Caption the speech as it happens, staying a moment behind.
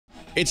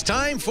It's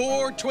time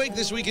for Twig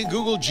This Week in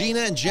Google. Gina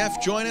and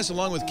Jeff join us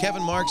along with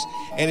Kevin Marks,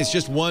 and it's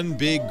just one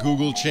big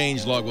Google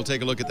changelog. We'll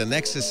take a look at the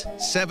Nexus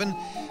 7,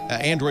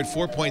 Android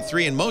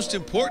 4.3, and most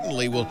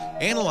importantly, we'll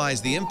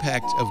analyze the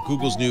impact of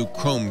Google's new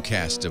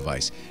Chromecast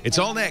device. It's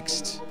all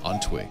next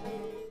on Twig.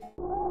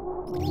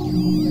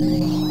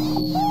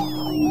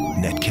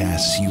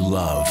 Netcasts you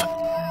love.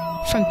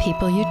 From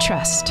people you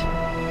trust.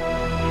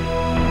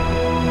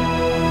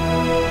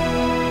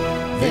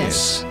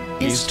 This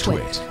is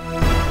Twig.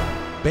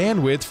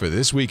 Bandwidth for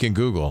This Week in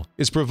Google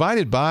is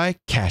provided by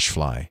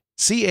CacheFly,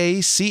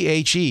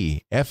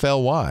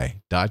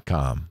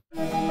 CacheFly.com.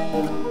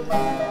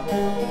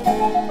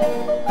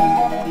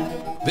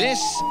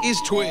 This is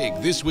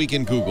Twig, This Week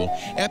in Google,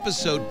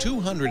 episode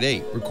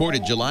 208,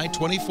 recorded July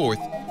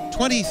 24th,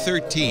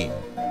 2013,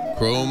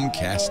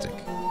 Chromecastic.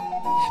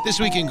 This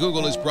Week in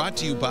Google is brought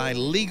to you by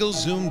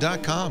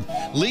LegalZoom.com.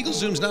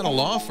 LegalZoom's not a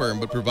law firm,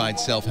 but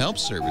provides self-help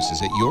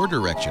services at your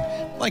direction,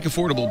 like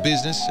affordable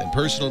business and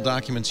personal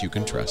documents you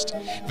can trust.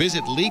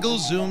 Visit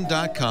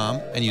LegalZoom.com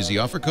and use the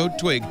offer code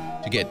TWIG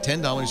to get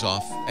 $10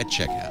 off at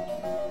checkout.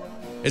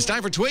 It's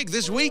time for Twig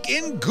This Week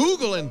in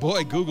Google, and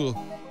boy, Google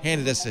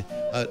handed us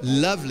a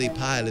lovely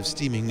pile of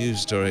steaming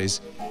news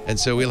stories, and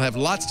so we'll have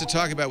lots to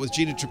talk about with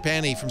Gina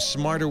Trapani from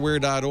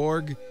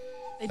smarterware.org.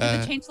 They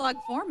did the changelog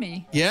for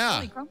me.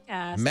 Yeah.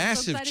 Chromecast.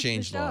 Massive so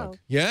changelog.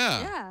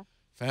 Yeah.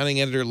 Founding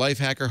editor, life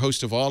hacker,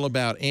 host of All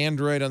About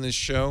Android on this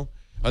show,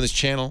 on this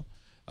channel,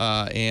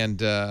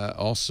 and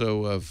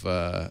also of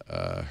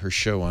her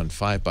show on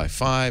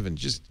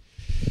 5x5,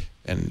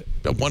 and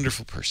a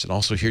wonderful person.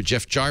 Also here,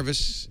 Jeff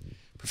Jarvis,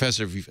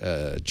 professor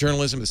of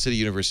journalism at the City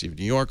University of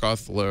New York,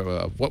 author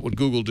of What Would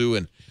Google Do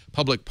in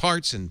Public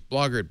Parts, and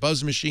blogger at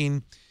Buzz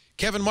Machine.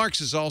 Kevin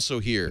Marks is also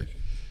here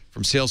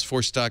from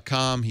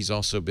Salesforce.com. He's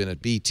also been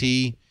at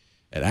BT,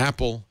 at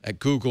Apple, at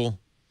Google.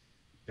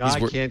 Guy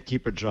can't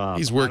keep a job.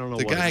 He's worked.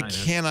 The guy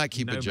cannot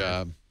keep a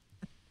job.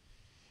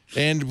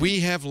 And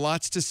we have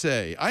lots to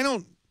say.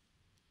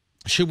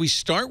 Should we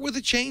start with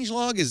a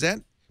changelog? Is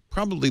that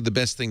probably the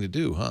best thing to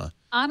do, huh?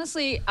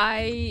 Honestly,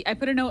 I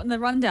put a note in the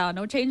rundown.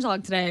 No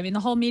changelog today. I mean, the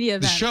whole media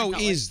event. The show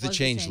is the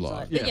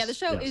changelog. Yes, yeah, the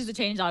show is the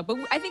changelog. But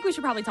I think we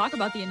should probably talk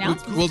about the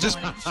announcement. We'll just.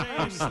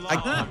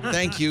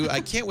 Thank you. I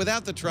can't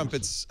without the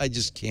trumpets. I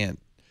just can't.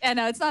 Yeah,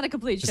 no, it's not a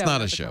complete show. It's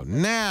not a show.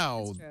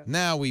 Now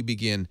we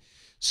begin.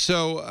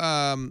 So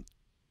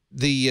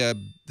the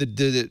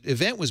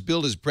event was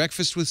billed as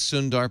Breakfast with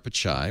Sundar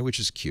Pichai, which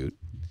is cute.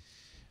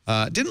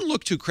 Didn't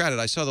look too crowded.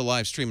 I saw the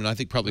live stream, and I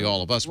think probably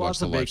all of us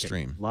watched the live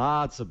stream.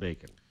 Lots of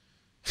bacon.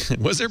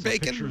 Was there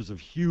bacon? Pictures of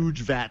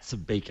huge vats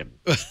of bacon.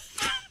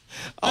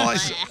 I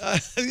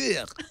mean,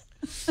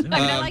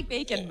 I like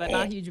bacon, but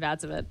not huge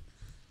vats of it.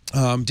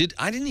 I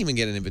didn't even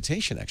get an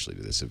invitation, actually,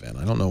 to this event.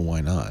 I don't know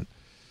why not.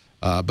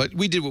 But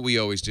we did what we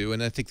always do,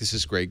 and I think this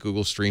is great.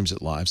 Google streams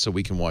it live, so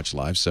we can watch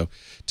live. So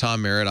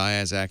Tom Merritt,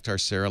 Ayaz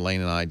Akhtar, Sarah Lane,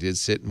 and I did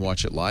sit and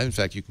watch it live. In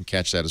fact, you can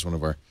catch that as one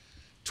of our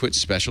Twitch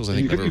specials. I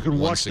think you can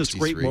watch this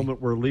great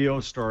moment where Leo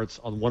starts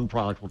on one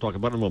product. We'll talk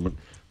about in a moment.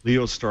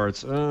 Leo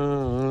starts,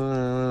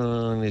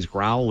 and he's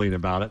growling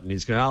about it, and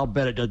he's going, I'll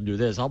bet it doesn't do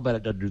this. I'll bet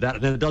it doesn't do that.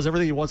 And then it does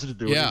everything he wants it to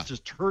do, and it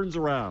just turns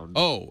around.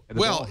 Oh,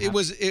 well, it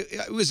was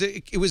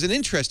an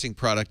interesting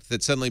product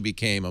that suddenly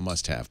became a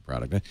must-have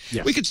product.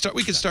 Yes. We could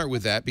start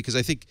with that, because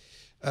I think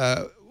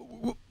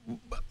we'll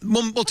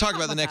talk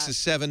about the Nexus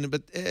 7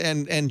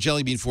 and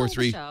Jelly Bean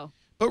 4.3.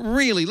 But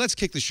really, let's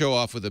kick the show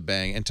off with a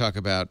bang and talk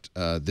about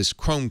this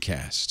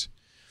Chromecast.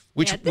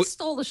 This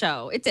stole the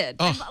show. It did.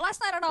 And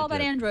last night on All About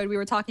Android, we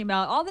were talking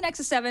about all the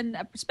Nexus 7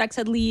 specs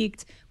had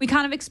leaked. We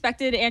kind of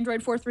expected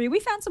Android 4.3. We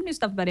found some new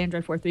stuff about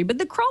Android 4.3, but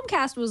the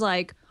Chromecast was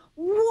like,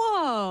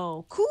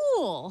 whoa,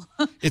 cool.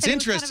 It's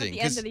interesting. Kind of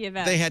at the end of the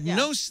event.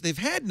 They've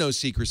had no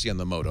secrecy on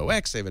the Moto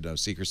X. They've had no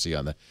secrecy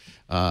on the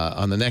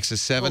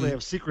Nexus 7. Well, they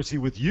have secrecy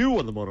with you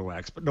on the Moto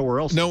X, but nowhere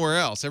else. Nowhere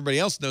else. Everybody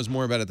else knows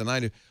more about it than I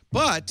do.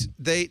 But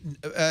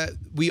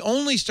we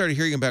only started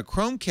hearing about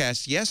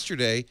Chromecast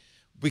yesterday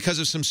because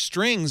of some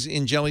strings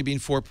in Jelly Bean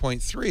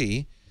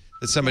 4.3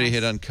 that somebody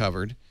had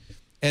uncovered.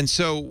 And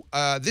so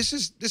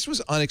this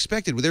was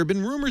unexpected. There have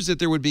been rumors that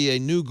there would be a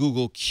new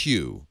Google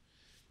Q.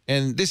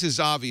 And this is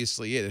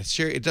obviously it.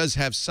 It does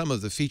have some of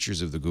the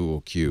features of the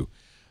Google Q.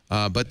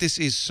 But this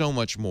is so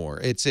much more.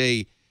 It's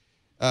looks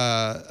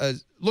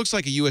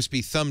like a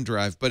USB thumb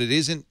drive, but it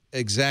isn't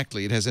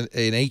exactly. It has an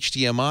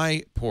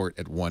HDMI port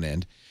at one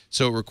end.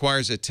 So it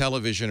requires a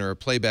television or a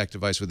playback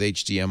device with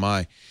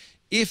HDMI.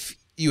 If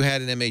you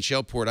had an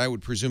MHL port, I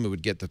would presume it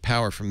would get the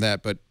power from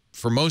that. But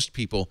for most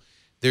people,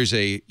 there's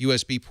a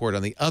USB port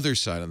on the other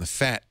side, on the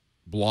fat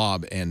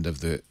blob end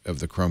of the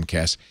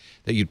Chromecast,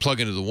 that you'd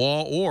plug into the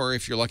wall. Or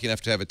if you're lucky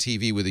enough to have a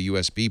TV with a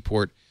USB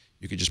port,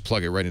 you could just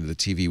plug it right into the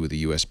TV with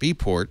a USB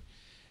port.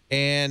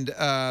 And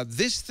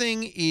this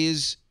thing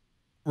is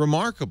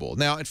remarkable.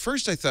 Now, at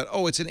first I thought,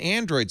 oh, it's an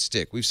Android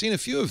stick. We've seen a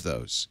few of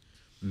those.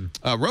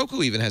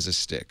 Roku even has a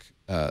stick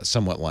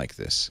somewhat like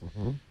this.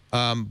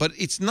 But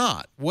it's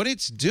not. What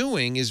it's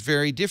doing is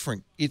very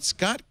different. It's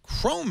got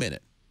Chrome in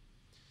it.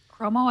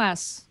 Chrome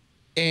OS.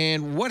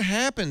 And what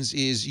happens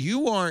is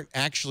you aren't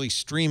actually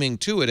streaming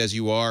to it as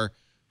you are,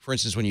 for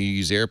instance, when you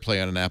use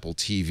AirPlay on an Apple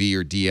TV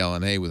or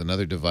DLNA with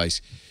another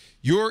device.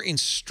 You're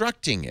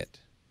instructing it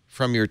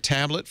from your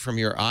tablet, from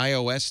your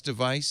iOS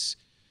device,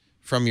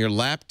 from your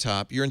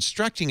laptop. You're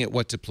instructing it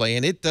what to play,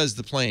 and it does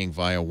the playing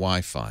via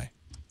Wi-Fi.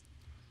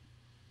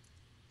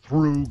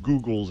 Through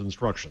Google's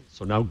instructions.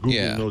 So now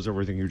Google knows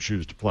everything you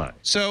choose to play.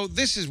 So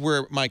this is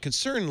where my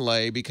concern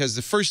lay, because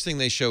the first thing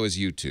they show is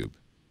YouTube.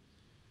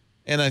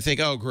 And I think,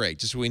 oh, great,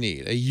 just what we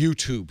need, a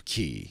YouTube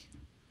key.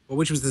 Well,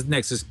 which was the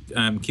Nexus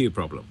Q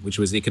problem, which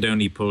was it could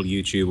only pull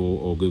YouTube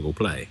or Google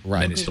Play.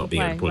 Right. And then it stopped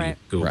being able to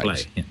pull Google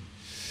Play. Yeah.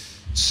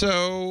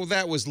 So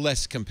that was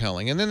less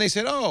compelling. And then they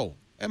said, oh,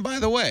 and by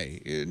the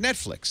way,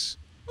 Netflix.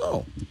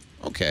 Oh,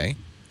 okay.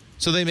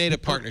 So they made a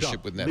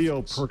partnership with Netflix.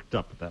 Leo perked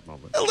up at that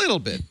moment. A little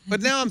bit.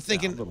 But now I'm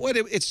thinking,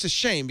 it's a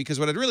shame, because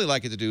what I'd really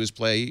like it to do is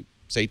play,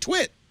 say,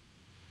 Twit.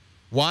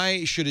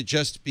 Why should it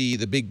just be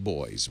the big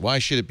boys? Why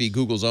should it be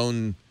Google's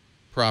own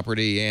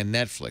property and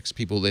Netflix,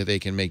 people that they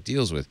can make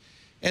deals with?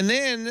 And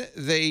then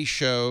they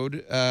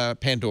showed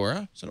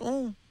Pandora. So,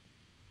 oh,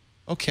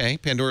 okay.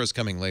 Pandora's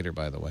coming later,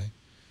 by the way.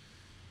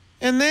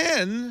 And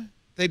then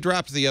they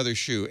dropped the other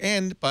shoe.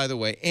 And, by the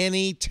way,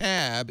 any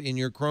tab in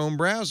your Chrome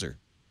browser.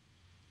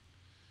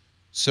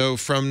 So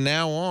from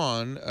now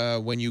on,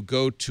 when you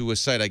go to a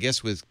site, I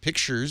guess with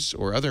pictures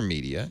or other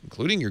media,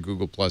 including your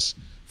Google Plus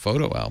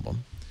photo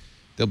album,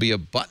 there'll be a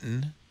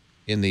button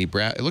in the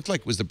browser. It looked like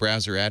it was the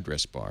browser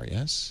address bar,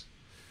 yes?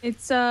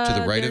 It's to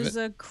the right of it? There's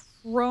a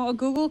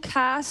Google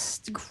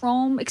Cast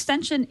Chrome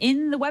extension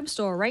in the web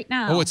store right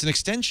now. Oh, it's an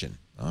extension.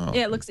 Oh.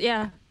 Yeah, it looks,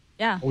 yeah.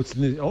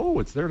 Oh,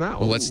 it's there now.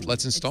 Well,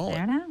 let's install it's it.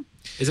 there now.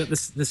 Is it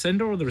the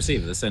sender or the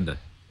receiver? The sender.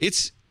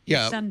 It's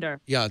sender.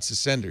 Yeah, it's a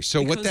sender.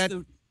 So Because what that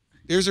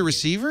there's a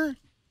receiver?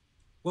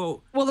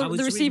 Well,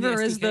 the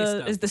receiver is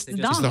the It's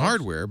It's the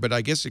hardware, but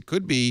I guess it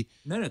could be.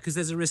 No, because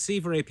there's a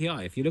receiver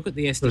API. If you look at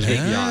the SDK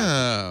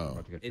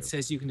Oh. it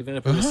says you can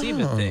develop a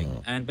receiver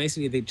thing, and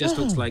basically it just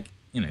looks like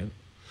You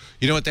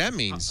know what that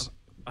means?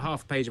 a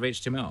half page of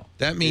HTML.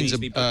 That It means needs to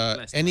be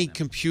blessed any by now.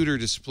 computer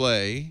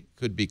display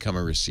could become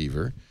a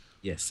receiver.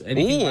 Yes.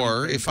 anything running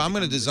Or Chrome if can I'm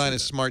going to become design a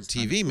receiver. smart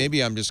TV,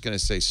 maybe I'm just going to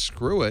say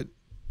screw it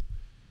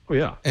Oh,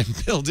 yeah. and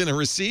build in a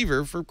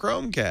receiver for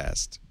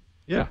Chromecast.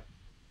 Yeah.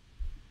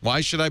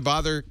 Why should I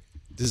bother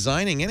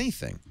designing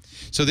anything?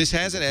 So this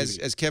has it,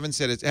 as Kevin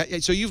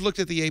said. So you've looked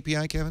at the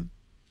API, Kevin?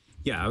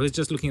 Yeah, I was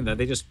just looking at that.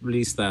 They just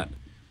released that.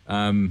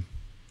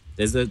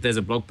 There's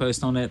a blog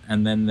post on it,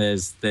 and then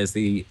there's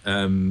the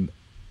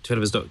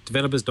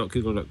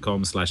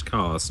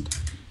developers.google.com/cast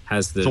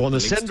has the. So on the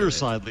links to sender it.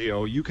 side,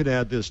 Leo, you can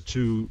add this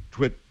to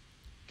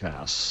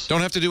Twitcast. Don't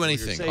have to do What you're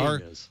anything.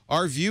 saying is-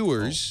 Our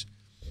viewers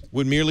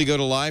would merely go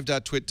to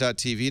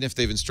live.twit.tv, and if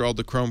they've installed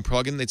the Chrome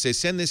plugin, they'd say,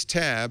 send this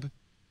tab.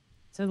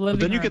 So But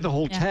then you get the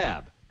whole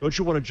tab. Don't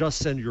you want to just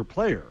send your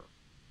player?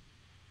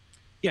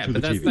 Yeah, to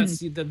but the that's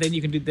TV.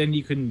 then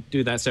you can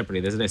do that separately.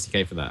 There's an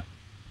SDK for that.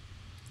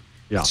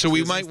 Yeah. So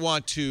we might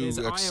want to There's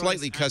iOS,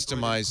 slightly Android, and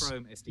customize.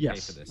 Chrome SDK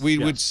Yes. for this.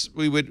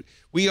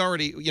 We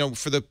already,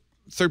 for the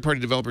third-party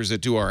developers that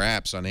do our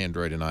apps on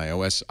Android and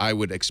iOS, I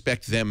would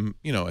expect them,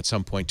 at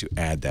some point to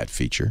add that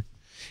feature.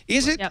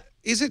 Is it? Yep.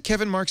 Is it,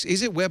 Kevin Marks?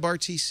 Is it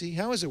WebRTC?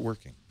 How is it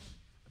working?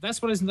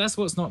 That's what's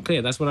not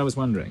clear. That's what I was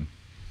wondering.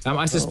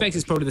 I suspect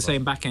it's probably the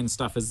same backend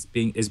stuff as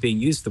being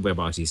used for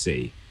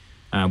WebRTC,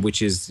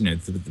 which is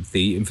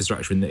the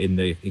infrastructure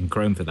in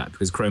Chrome for that,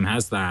 because Chrome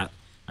has that,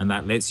 and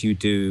that lets you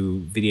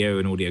do video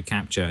and audio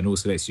capture, and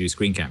also lets you do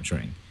screen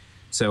capturing.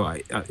 So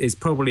it's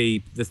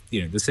probably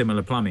the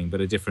similar plumbing, but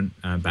a different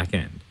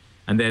backend.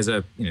 And there's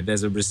a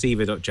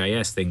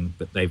receiver.js thing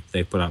that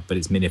they've put up, but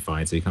it's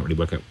minified, so you can't really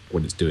work out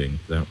what it's doing.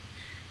 So,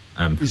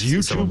 Is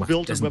YouTube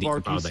built in doesn't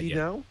decompile that WebRTC yet.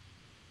 now?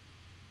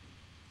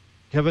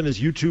 Kevin, is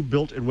YouTube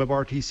built in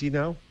WebRTC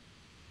now?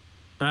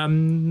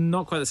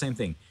 Not quite the same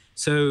thing.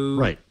 So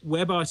Right.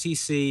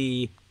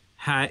 WebRTC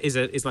is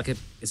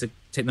a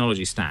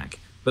technology stack,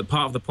 but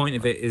part of the point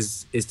of it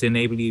is to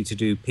enable you to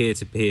do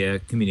peer-to-peer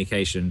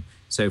communication.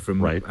 So from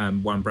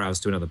one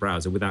browser to another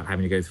browser without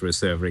having to go through a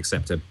server,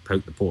 except to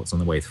poke the ports on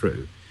the way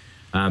through.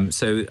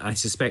 So I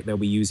suspect they'll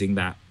be using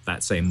that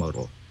same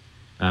model.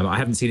 I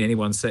haven't seen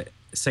anyone say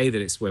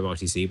that it's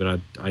WebRTC, but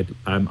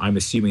I'm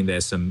assuming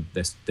there's some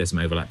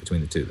overlap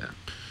between the two there.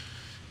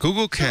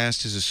 Google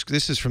Cast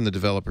this is from the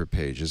developer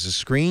page, is a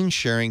screen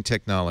sharing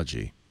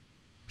technology,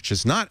 which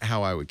is not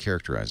how I would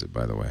characterize it,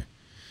 by the way.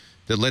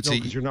 That lets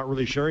because you're not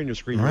really sharing your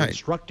screen, you're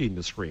instructing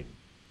the screen.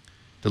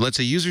 That lets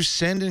a user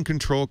send and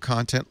control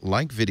content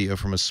like video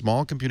from a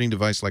small computing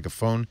device like a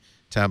phone,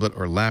 tablet,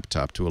 or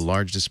laptop to a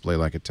large display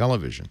like a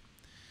television.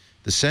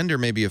 The sender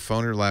may be a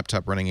phone or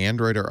laptop running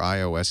Android or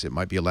iOS. It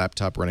might be a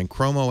laptop running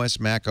Chrome OS,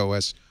 Mac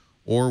OS,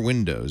 or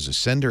Windows. A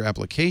sender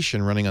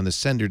application running on the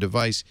sender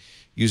device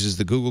uses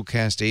the Google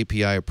Cast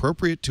API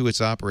appropriate to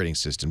its operating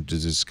system to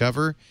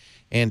discover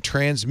and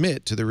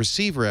transmit to the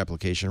receiver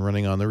application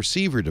running on the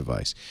receiver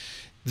device.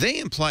 They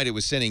implied it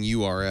was sending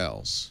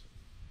URLs.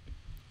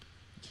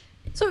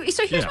 So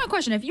here's my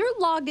question. If you're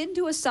logged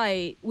into a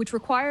site which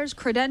requires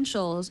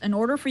credentials in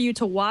order for you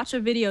to watch a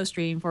video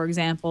stream, for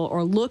example,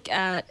 or look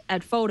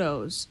at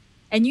photos,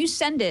 and you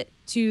send it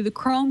to the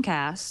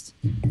Chromecast,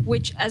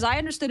 which, as I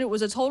understood it,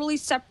 was a totally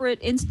separate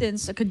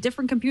instance, a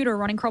different computer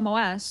running Chrome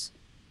OS,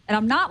 and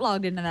I'm not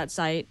logged into that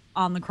site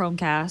on the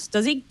Chromecast,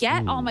 does it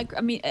get all my,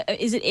 I mean,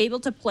 is it able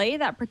to play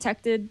that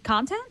protected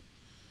content?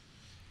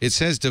 It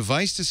says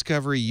device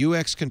discovery,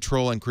 UX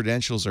control, and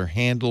credentials are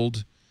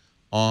handled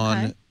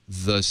on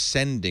the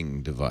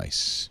sending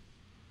device.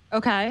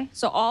 Okay,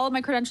 so all of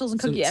my credentials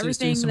and cookie, everything it's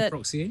doing some that.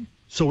 proxying?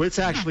 So it's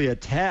actually a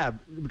tab.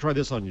 Let me try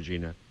this on you,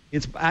 Gina.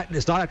 It's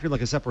not acting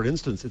like a separate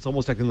instance. It's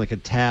almost acting like a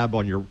tab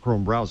on your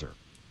Chrome browser.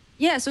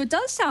 Yeah, so it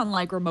does sound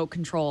like remote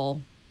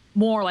control,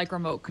 more like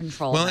remote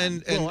control. Well,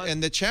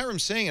 and the chat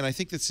room's saying, and I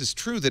think this is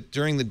true, that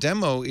during the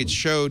demo it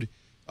showed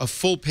a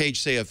full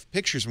page, say, of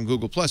pictures from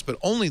Google+, but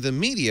only the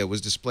media was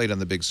displayed on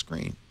the big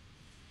screen.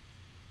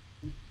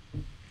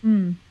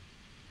 Weird.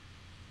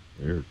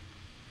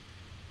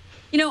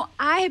 You know,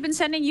 I have been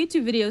sending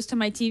YouTube videos to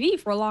my TV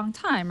for a long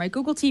time, right?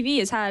 Google TV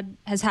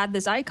has had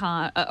this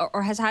icon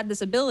or has had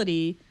this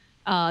ability.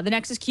 The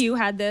Nexus Q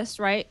had this,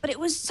 right? But it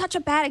was such a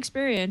bad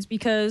experience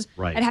because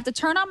I'd have to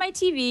turn on my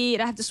TV,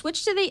 and I'd have to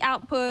switch to the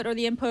output or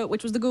the input,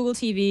 which was the Google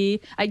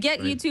TV. I'd get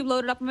YouTube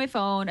loaded up on my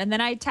phone, and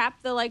then I'd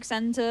tap the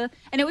send to,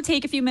 and it would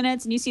take a few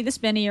minutes, and you see the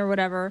spinny or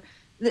whatever.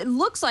 It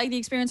looks like the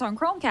experience on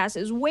Chromecast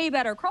is way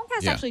better.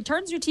 Chromecast actually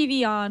turns your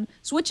TV on,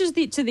 switches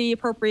to the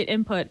appropriate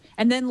input,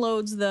 and then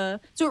loads the.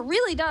 So it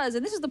really does.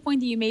 And this is the point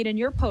that you made in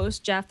your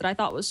post, Jeff, that I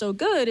thought was so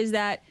good, is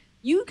that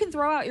you can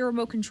throw out your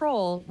remote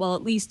control, well,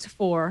 at least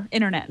for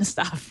internet and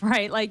stuff,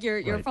 right? Like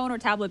your phone or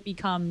tablet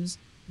becomes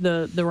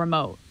the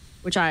remote,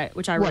 which I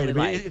really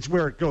like. It's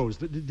where it goes.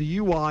 The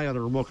UI on a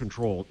remote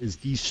control is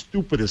the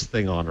stupidest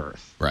thing on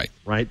earth.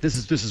 Right. This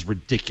is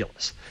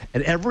ridiculous.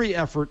 And every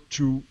effort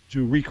to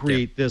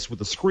recreate this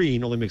with a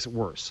screen only makes it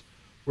worse.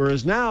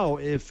 Whereas now,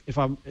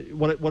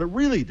 what it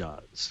really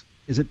does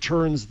is it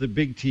turns the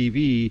big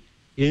TV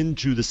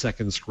into the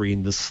second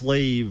screen, the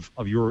slave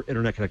of your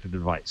internet connected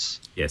device.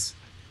 Yes.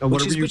 And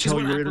whatever you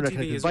tell your internet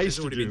connected device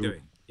to do,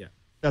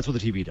 that's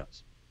what the TV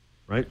does,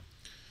 right?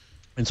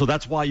 And so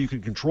that's why you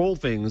can control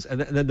things,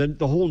 and then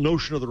the whole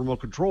notion of the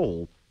remote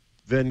control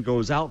then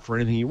goes out for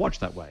anything you watch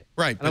that way.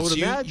 Right. And I would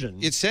imagine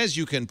it says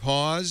you can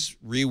pause,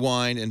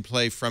 rewind, and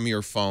play from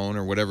your phone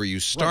or whatever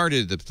you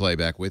started the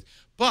playback with,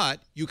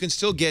 but you can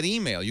still get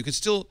email. You can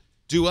still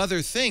do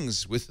other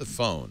things with the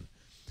phone.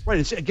 Right.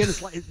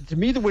 It's like, to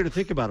me, the way to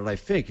think about it, I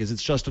think, is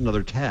it's just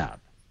another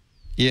tab.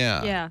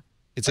 Yeah. Yeah.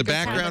 It's a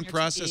background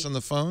process on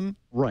the phone?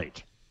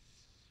 Right.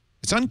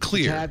 It's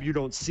unclear. The tab you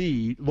don't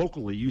see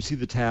locally, you see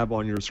the tab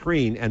on your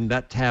screen, and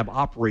that tab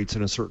operates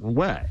in a certain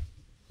way.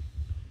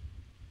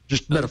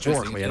 Just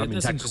metaphorically, I don't mean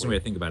that's an interesting way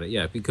to think about it,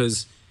 yeah,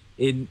 because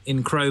in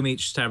Chrome,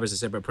 each tab is a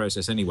separate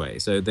process anyway,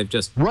 so they've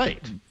just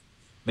made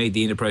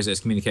the inter-process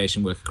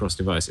communication work across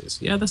devices.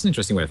 Yeah, that's an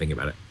interesting way of thinking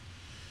about it.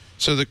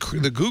 So the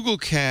Google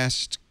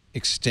Cast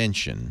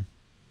extension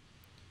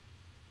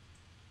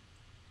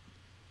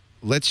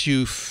lets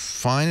you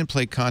find and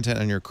play content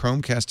on your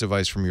Chromecast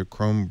device from your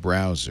Chrome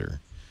browser.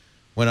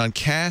 When on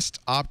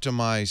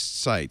cast-optimized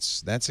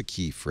sites, that's a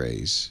key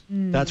phrase.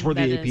 That's where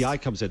the API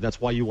comes in. That's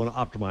why you want to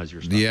optimize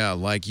your stuff. Yeah,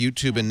 like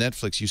YouTube and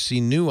Netflix, you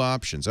see new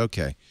options.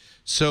 Okay.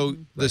 So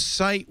the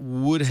site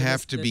would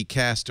have to be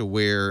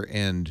cast-aware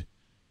and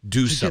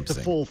do something. To get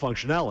the full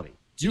functionality.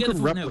 You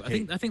can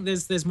replicate. No, I think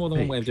there's more than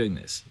one way of doing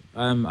this.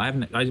 I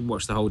didn't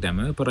watch the whole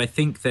demo, but I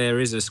think there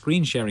is a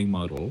screen sharing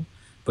model,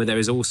 but there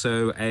is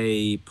also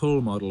a pull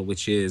model,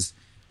 which is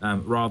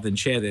rather than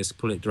share this,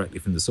 pull it directly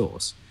from the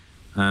source,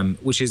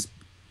 which is,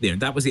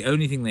 that was the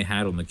only thing they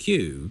had on the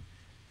queue,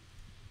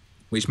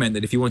 which meant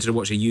that if you wanted to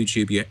watch a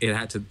YouTube,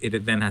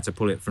 it then had to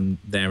pull it from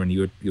there, and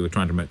you were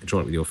trying to remote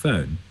control it with your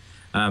phone.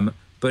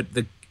 But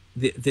I think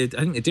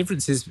the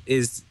difference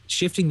is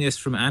shifting this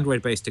from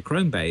Android-based to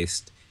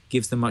Chrome-based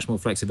gives them much more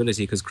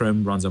flexibility because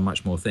Chrome runs on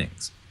much more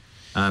things.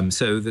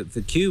 So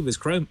the Cube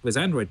was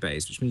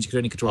Android-based, which means you could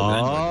only control the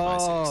Android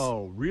devices.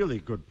 Oh, really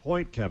good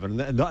point, Kevin.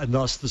 And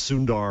thus the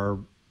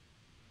Sundar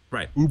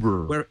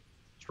Uber.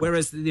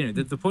 Whereas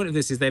the point of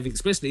this is they've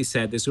explicitly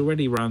said this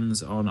already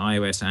runs on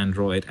iOS,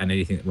 Android, and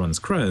anything that runs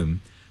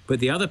Chrome. But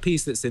the other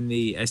piece that's in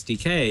the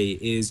SDK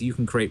is you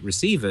can create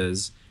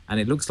receivers, and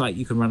it looks like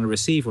you can run a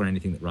receiver on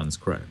anything that runs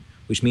Chrome,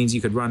 which means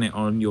you could run it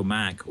on your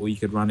Mac, or you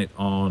could run it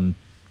on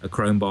a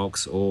Chrome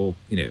box, or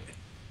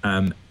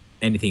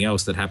anything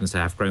else that happens to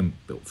have Chrome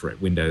built for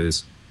it,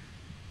 Windows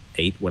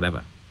 8,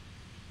 whatever.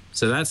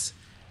 So that's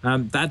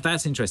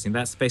interesting.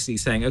 That's basically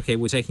saying, okay,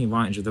 we're taking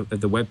advantage of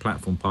the web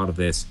platform part of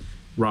this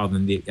rather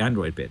than the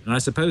Android bit. And I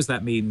suppose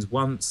that means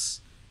once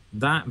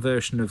that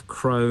version of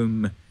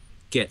Chrome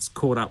gets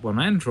caught up on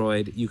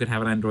Android, you could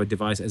have an Android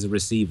device as a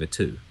receiver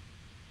too.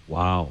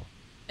 Wow.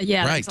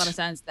 Yeah, that Right. makes a lot of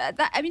sense.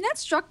 I mean, that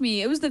struck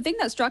me. It was the thing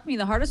that struck me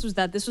the hardest was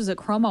that this was a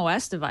Chrome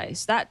OS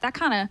device. That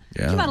kind of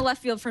came out of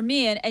left field for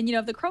me. And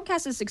if the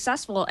Chromecast is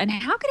successful, and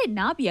how could it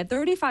not be at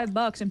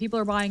 $35 and people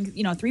are buying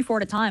 3-4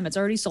 at a time? It's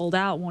already sold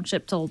out. Won't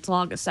ship till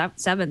August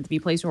 7th. If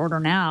you place your order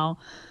now.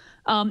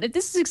 If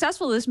this is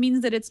successful, this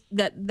means that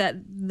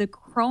the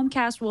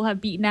Chromecast will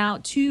have beaten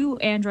out 2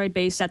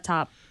 Android-based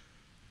set-top,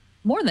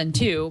 more than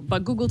 2,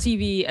 but Google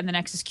TV and the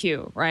Nexus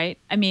Q, right?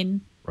 I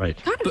mean. Right.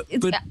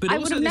 I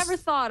would have never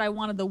thought I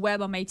wanted the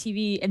web on my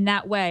TV in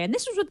that way. And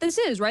this is what this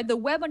is, right? The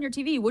web on your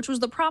TV, which was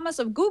the promise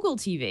of Google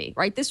TV,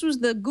 right? This was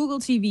the Google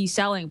TV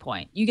selling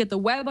point. You get the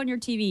web on your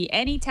TV.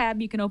 Any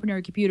tab you can open on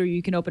your computer,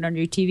 you can open on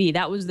your TV.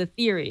 That was the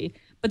theory.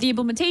 But the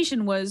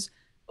implementation was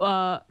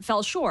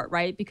fell short,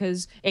 right?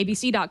 Because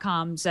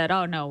ABC.com said,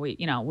 "Oh no,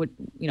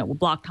 we'll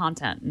block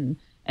content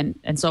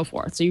and so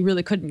forth." So you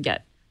really couldn't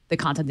get the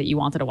content that you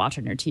wanted to watch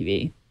on your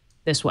TV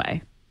this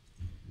way.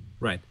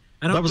 Right.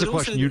 That was a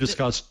question you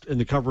discussed in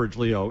the coverage,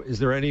 Leo. Is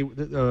there any?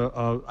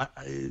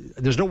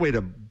 There's no way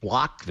to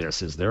block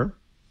this, is there?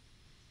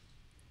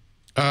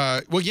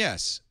 Well,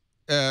 yes.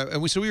 So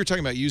we were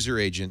talking about user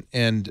agent,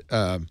 and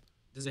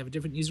does it have a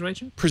different user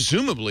agent?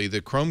 Presumably, the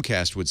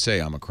Chromecast would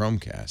say, "I'm a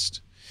Chromecast,"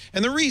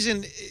 and the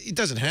reason it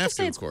doesn't have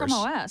to, of course.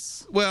 Chrome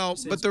OS. Well,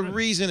 but the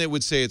reason it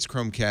would say it's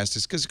Chromecast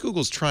is because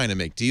Google's trying to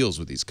make deals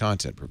with these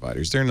content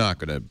providers. They're not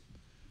going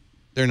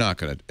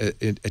to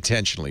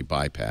intentionally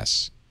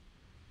bypass.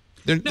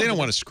 They don't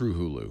want to screw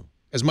Hulu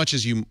as much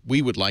as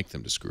we would like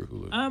them to screw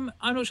Hulu. I'm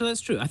not sure that's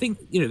true. I think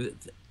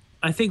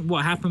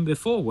what happened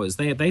before was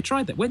they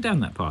tried that, went down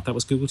that path. That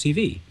was Google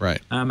TV,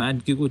 right?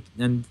 And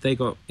they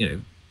got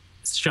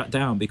shut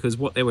down because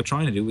what they were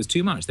trying to do was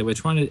too much. They were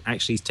trying to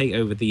actually take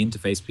over the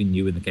interface between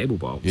you and the cable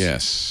box.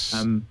 Yes.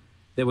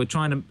 They were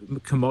trying to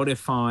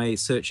commodify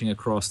searching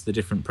across the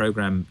different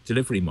program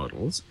delivery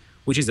models,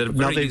 which is a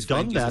very now they've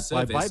done that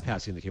by service.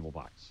 bypassing the cable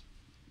box.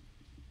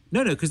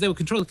 No, because they will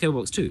control the cable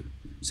box too.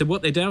 So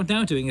what they're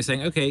now doing is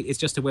saying, okay, it's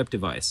just a web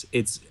device.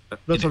 That's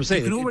what I'm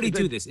saying. You can already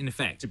do this in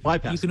effect.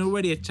 You can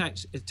already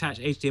attach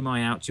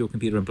HDMI out to your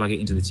computer and plug it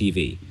into the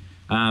TV.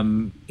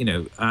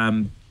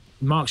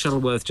 Mark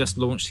Shuttleworth just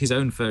launched his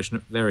own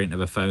variant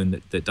of a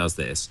phone that does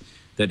this.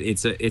 That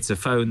it's a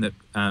phone that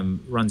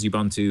runs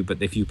Ubuntu,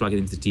 but if you plug it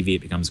into the TV, it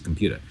becomes a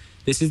computer.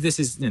 This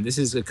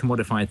is a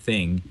commodified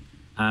thing.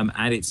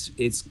 And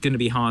it's going to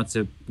be hard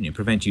to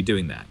prevent you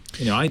doing that.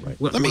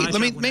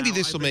 Maybe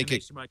this will make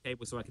it.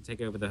 Cable so I can take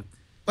over the.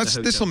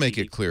 This will make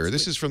it clearer.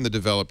 This is from the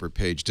developer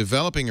page.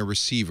 Developing a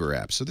receiver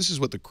app. So this is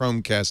what the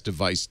Chromecast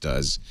device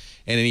does,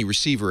 and any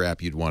receiver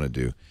app you'd want to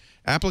do.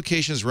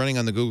 Applications running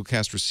on the Google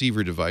Cast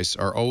receiver device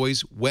are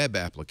always web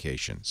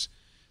applications.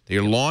 They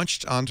are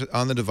launched on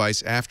the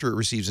device after it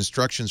receives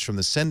instructions from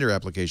the sender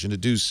application to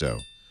do so.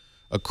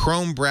 A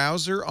Chrome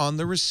browser on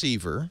the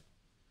receiver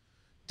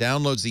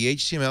downloads the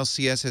HTML,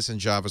 CSS, and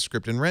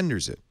JavaScript and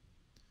renders it.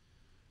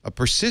 A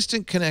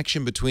persistent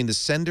connection between the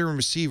sender and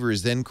receiver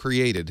is then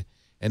created,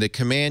 and a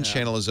command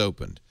channel is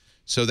opened.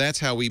 So that's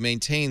how we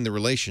maintain the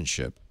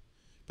relationship.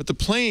 But the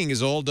playing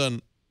is all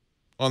done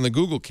on the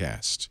Google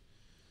Cast.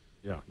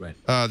 Yeah, right.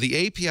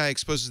 The API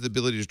exposes the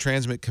ability to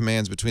transmit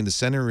commands between the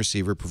sender and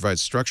receiver,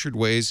 provides structured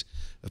ways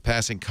of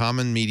passing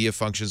common media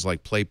functions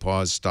like play,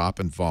 pause, stop,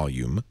 and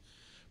volume,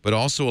 but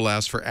also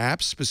allows for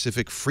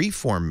app-specific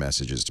free-form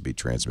messages to be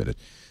transmitted.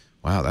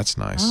 Wow, that's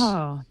nice.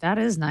 Oh, that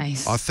is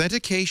nice.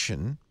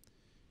 Authentication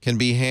can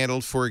be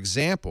handled, for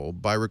example,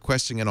 by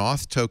requesting an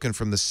auth token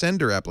from the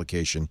sender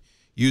application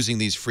using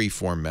these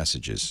free-form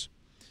messages.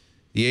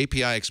 The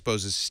API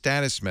exposes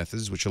status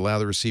methods, which allow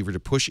the receiver to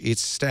push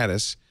its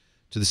status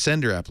to the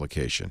sender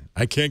application.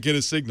 I can't get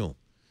a signal.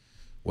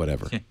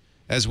 Whatever.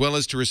 As well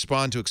as to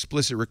respond to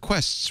explicit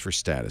requests for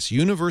status.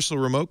 Universal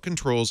remote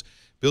controls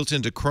built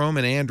into Chrome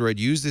and Android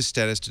use this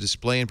status to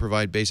display and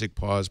provide basic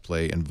pause,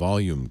 play, and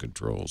volume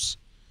controls.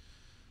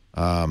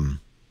 Hold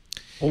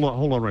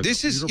on, right.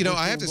 This is,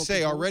 I have to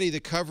say already the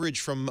coverage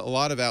from a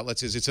lot of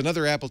outlets is it's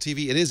another Apple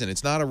TV. It isn't.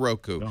 It's not a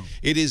Roku. No.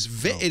 It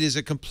is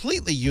a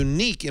completely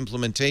unique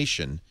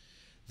implementation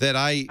that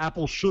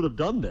Apple should have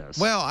done this.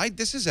 Well,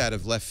 this is out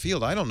of left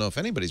field. I don't know if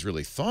anybody's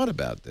really thought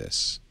about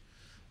this.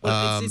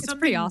 Well, it's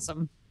pretty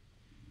awesome.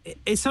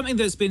 It's something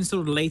that's been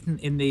sort of latent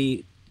in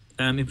the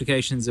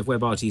implications of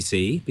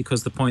WebRTC,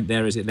 because the point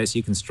there is it lets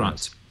you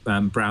construct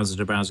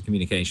browser-to-browser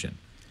communication.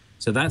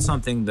 So that's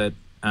something that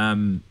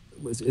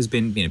has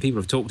been, people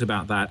have talked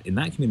about that in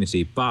that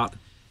community, but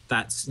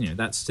that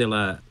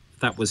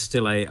was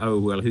still a oh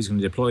well, who's going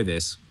to deploy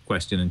this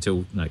question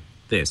until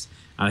this.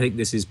 And I think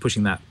this is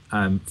pushing that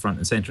front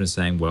and center and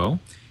saying, well,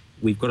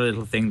 we've got a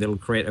little thing that'll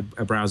create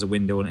a browser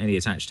window on any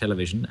attached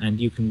television,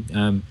 and you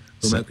can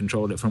remote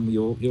control it from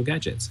your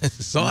gadgets.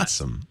 It's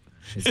awesome.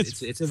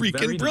 It's a freaking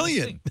very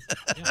brilliant. Nice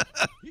thing.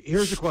 Yeah.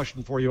 Here's a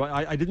question for you.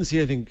 I didn't see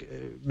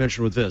anything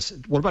mentioned with this.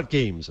 What about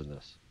games in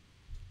this?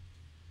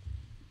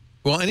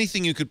 Well,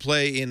 anything you could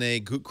play in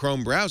a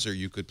Chrome browser,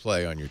 you could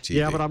play on your TV.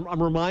 Yeah, but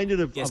I'm reminded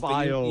of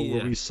I.O.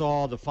 where we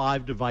saw the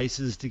 5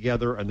 devices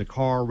together and the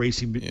car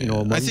racing.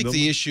 I think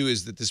the issue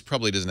is that this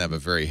probably doesn't have a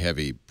very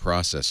heavy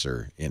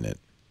processor in it.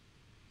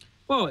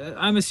 Well,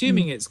 I'm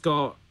assuming it's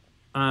got.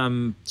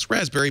 It's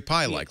Raspberry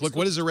Pi-like. Look,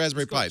 what is a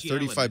Raspberry Pi?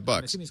 $35.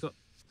 I'm assuming it's got.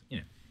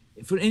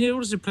 In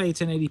order to play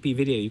 1080p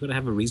video, you've got to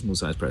have a reasonable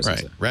size processor.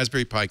 Right.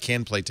 Raspberry Pi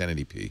can play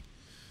 1080p.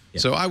 Yeah.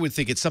 So I would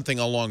think it's something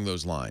along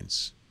those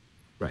lines.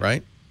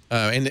 Right?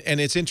 And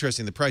it's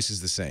interesting. The price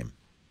is the same.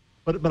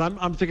 But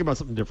I'm thinking about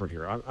something different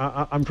here.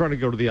 I'm trying to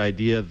go to the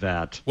idea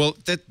that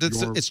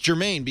it's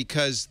germane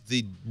because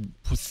the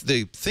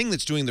thing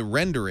that's doing the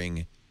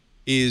rendering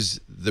is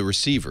the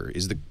receiver,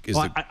 is the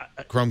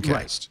Chromecast.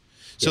 Right.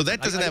 So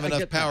that doesn't have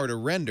enough power to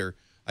render.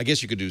 I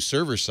guess you could do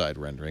server-side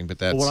rendering, but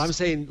that's... What I'm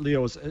saying,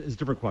 Leo, is a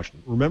different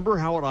question. Remember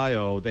how at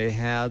I.O. they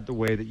had the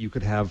way that you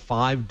could have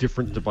 5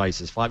 different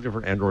devices, 5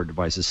 different Android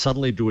devices,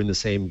 suddenly doing the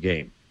same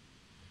game.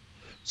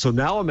 So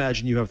now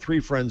imagine you have 3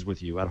 friends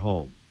with you at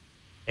home,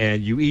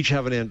 and you each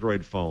have an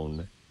Android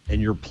phone,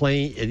 and you're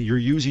playing, and you're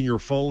using your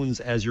phones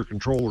as your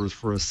controllers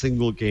for a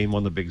single game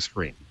on the big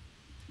screen.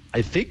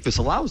 I think this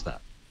allows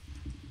that.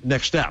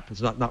 Next step.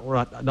 It's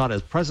not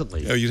as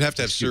presently. No, you'd have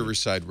to have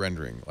server-side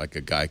rendering, like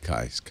a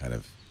Gaikai kind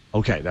of...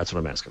 Okay, that's what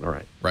I'm asking. All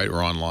right. Right,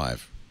 or on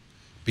live.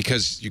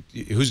 Because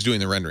who's doing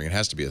the rendering? It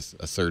has to be a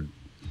third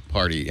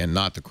party and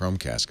not the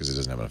Chromecast because it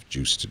doesn't have enough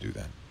juice to do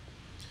that.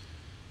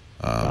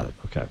 Got it.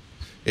 Okay.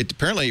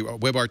 Apparently,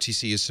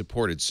 WebRTC is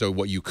supported. So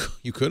what you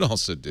could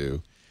also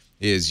do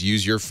is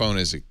use your phone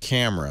as a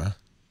camera.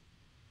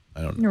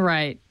 I don't know.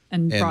 Right,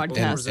 and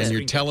broadcast and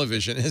your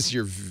television as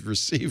your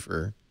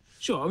receiver.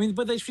 Sure, I mean,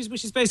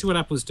 which is basically what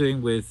Apple's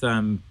doing with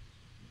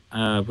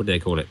what do they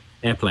call it?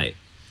 AirPlay.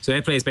 So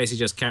AirPlay is basically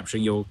just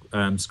capturing your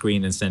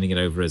screen and sending it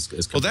over as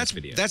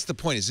video. That's the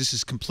point. Is this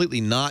is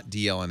completely not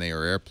DLNA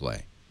or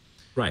AirPlay.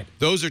 Right.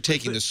 Those are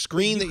taking the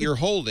screen that you're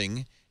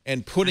holding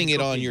and putting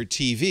it on your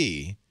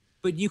TV.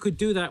 But you could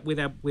do that with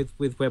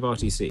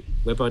WebRTC.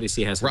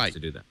 WebRTC has to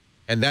do that.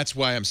 And that's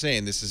why I'm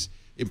saying this is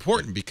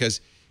important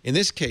because in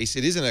this case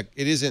it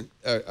isn't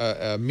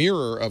a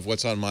mirror of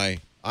what's on my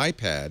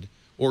iPad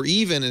or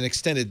even an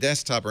extended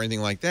desktop or anything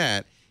like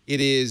that.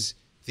 It is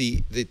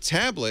the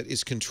tablet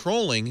is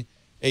controlling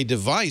a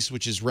device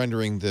which is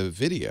rendering the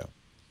video.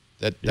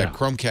 That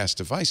Chromecast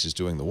device is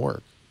doing the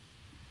work.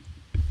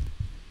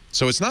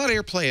 So it's not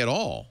AirPlay at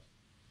all.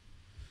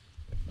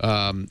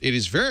 It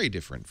is very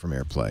different from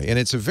AirPlay, and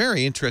it's a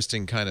very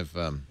interesting kind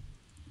of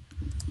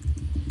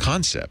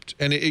concept.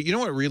 And you know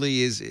what it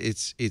really is?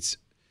 It's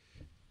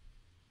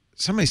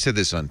somebody said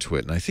this on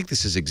Twitter, and I think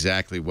this is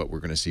exactly what we're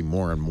going to see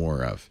more and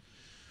more of.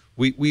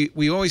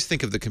 We always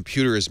think of the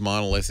computer as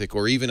monolithic,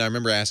 or even I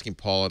remember asking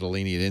Paul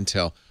Adolini at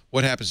Intel,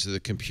 what happens to the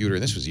computer,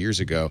 and this was years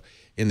ago,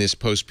 in this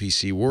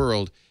post-PC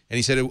world, and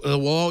he said,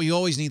 well, you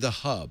always need the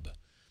hub.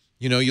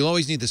 You know, you'll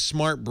always need the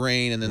smart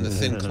brain and then the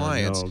thin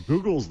clients. No,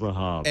 Google's the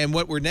hub. And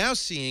what we're now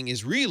seeing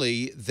is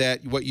really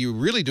that what you're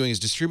really doing is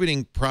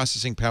distributing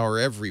processing power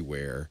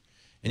everywhere,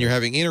 and you're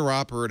having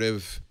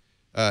interoperative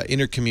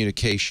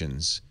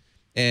intercommunications,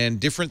 and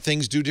different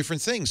things do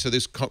different things. So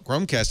this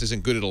Chromecast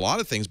isn't good at a lot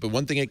of things, but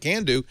one thing it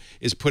can do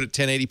is put a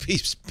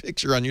 1080p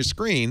picture on your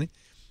screen,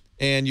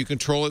 and you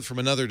control it from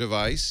another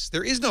device.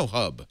 There is no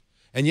hub.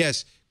 And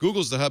yes,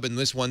 Google's the hub in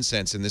this one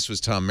sense, and this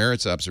was Tom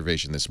Merritt's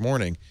observation this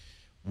morning.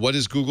 What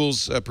is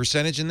Google's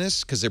percentage in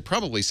this? Because they're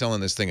probably selling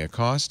this thing at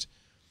cost.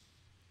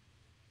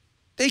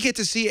 They get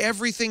to see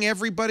everything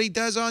everybody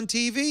does on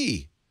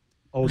TV.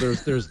 Oh,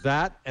 there's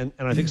that, and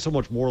I think so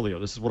much more, Leo.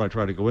 This is what I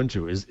try to go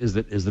into, is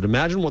that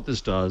imagine what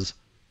this does.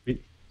 I mean,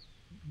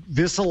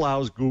 this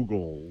allows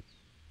Google,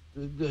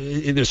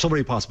 there's so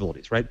many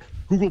possibilities, right?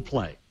 Google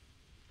Play.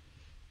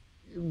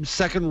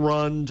 Second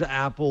run to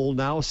Apple.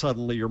 Now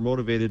suddenly you're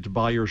motivated to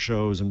buy your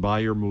shows and buy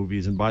your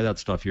movies and buy that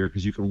stuff here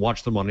because you can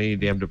watch them on any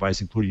damn device,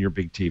 including your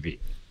big TV.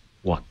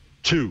 1.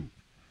 2,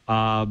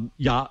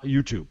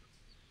 YouTube.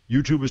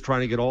 YouTube is trying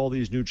to get all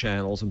these new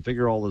channels and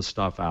figure all this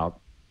stuff out.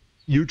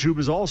 YouTube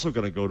is also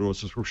going to go to a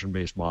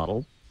subscription-based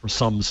model for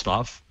some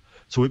stuff,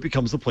 so it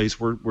becomes the place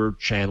where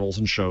channels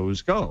and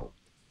shows go.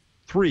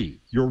 3,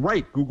 you're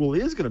right. Google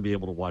is going to be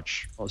able to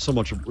watch know so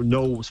much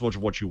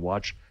of what you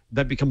watch.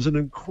 That becomes an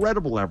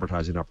incredible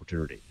advertising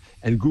opportunity.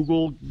 And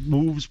Google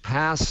moves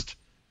past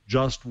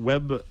just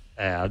web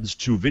ads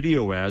to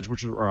video ads,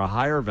 which are a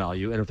higher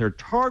value. And if they're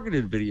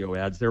targeted video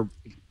ads, they're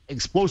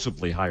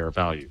explosively higher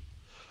value.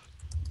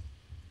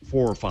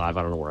 4 or 5,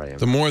 I don't know where I am.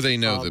 The more they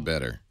know, the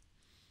better.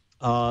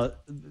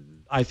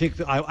 I think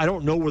I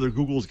don't know whether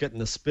Google's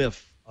getting a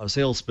sales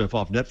spiff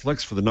off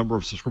Netflix for the number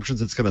of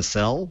subscriptions it's going to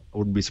sell. I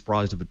wouldn't be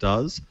surprised if it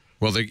does.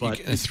 Well, they get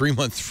a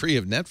 3-month free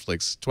of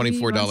Netflix,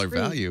 $24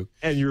 value.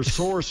 And you're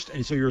sourced,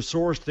 and so you're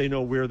sourced. They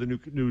know where the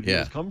new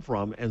deals come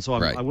from, and so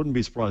I wouldn't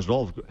be surprised at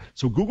all.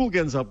 So Google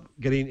ends up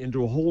getting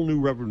into a whole new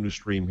revenue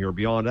stream here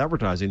beyond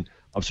advertising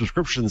of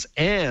subscriptions,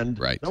 and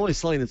not only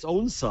selling its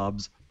own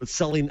subs, but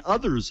selling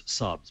others'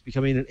 subs,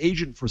 becoming an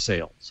agent for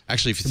sales.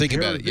 Actually, if you think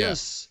about it,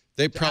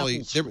 they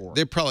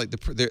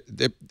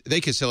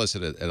could sell us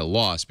at a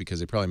loss because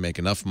they probably make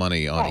enough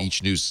money on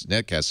each new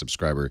Netcast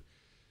subscriber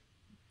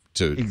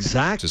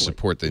to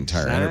support the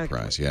entire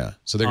enterprise. Yeah,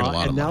 so they're going to a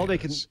lot of money. And now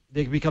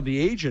they can become the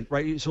agent,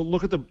 right? So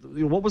look at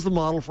what was the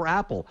model for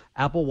Apple?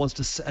 Apple wants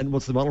to, and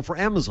what's the model for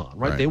Amazon,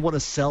 right? They want to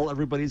sell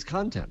everybody's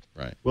content.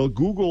 Right. Well,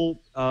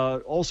 Google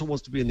also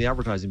wants to be in the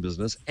advertising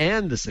business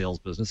and the sales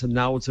business, and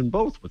now it's in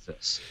both with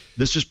this.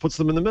 This just puts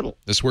them in the middle.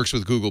 This works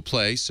with Google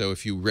Play, so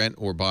if you rent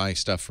or buy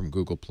stuff from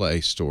Google Play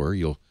Store,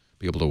 you'll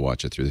be able to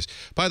watch it through this.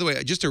 By the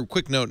way, just a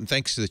quick note, and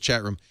thanks to the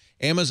chat room,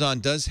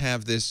 Amazon does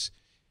have this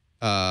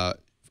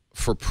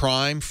for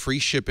Prime, free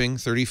shipping,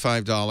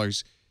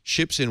 $35,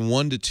 ships in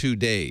 1 to 2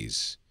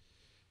 days.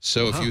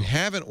 So if you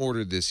haven't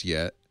ordered this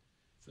yet,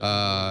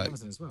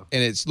 Amazon as well.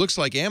 and it looks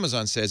like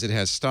Amazon says it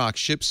has stock,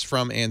 ships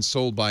from and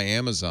sold by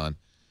Amazon.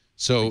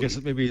 So I guess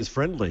it maybe is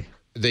friendly.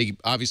 They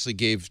obviously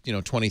gave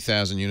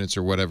 20,000 units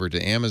or whatever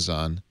to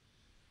Amazon.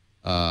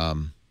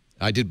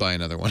 I did buy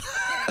another one.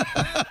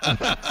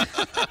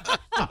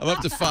 I'm up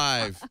to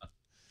 5.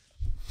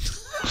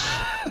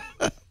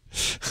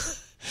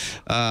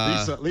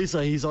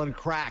 Lisa, he's on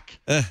crack.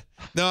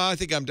 No, I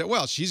think I'm done.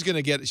 Well, she's going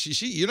to get.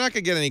 You're not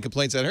going to get any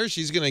complaints on her.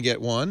 She's going to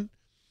get one.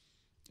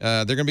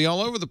 They're going to be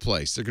all over the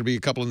place. There are going to be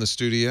a couple in the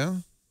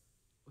studio.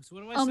 So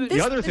what do I say?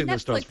 The other thing Netflix,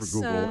 this does for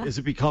Google is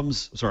it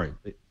becomes. Sorry,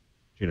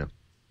 Gina.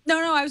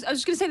 No, I was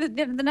just going to say that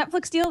the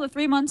Netflix deal, the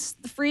 3 months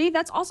free,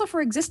 that's also for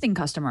existing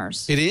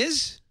customers. It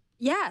is?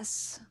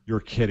 Yes. You're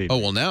kidding. Oh,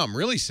 well, now I'm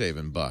really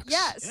saving bucks.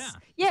 Yes.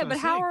 Yeah, but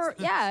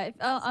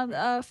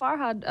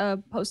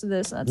Farhad posted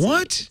this. Let's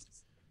What? see.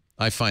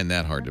 I find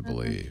that hard to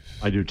believe.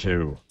 I do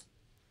too.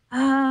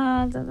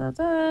 Farhad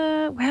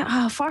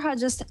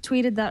just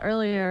tweeted that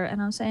earlier,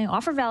 and I'm saying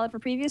offer valid for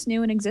previous,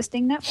 new, and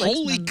existing Netflix.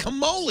 Holy members.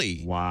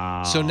 camole.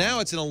 Wow. So now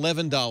it's an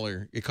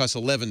 $11. It costs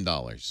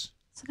 $11.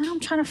 So now I'm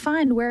trying to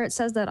find where it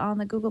says that on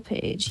the Google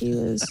page. He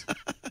was.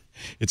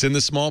 It's in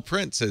the small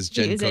print, says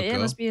Jen Coco. It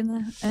must be in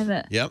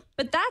the. Yep.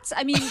 But that's,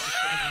 I mean.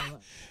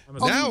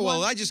 Now,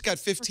 well, I just got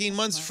 15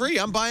 months free.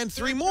 I'm buying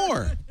 3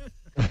 more.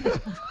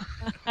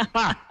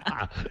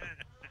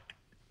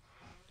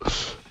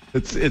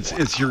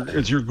 It's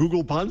your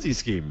Google Ponzi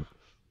scheme.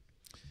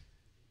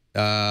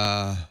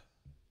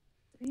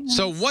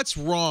 So what's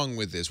wrong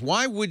with this?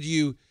 Why would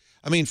you?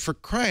 I mean, for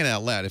crying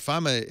out loud, if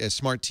I'm a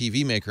smart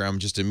TV maker, I'm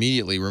just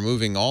immediately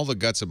removing all the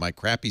guts of my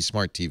crappy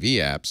smart TV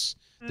apps.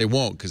 They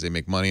won't because they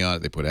make money on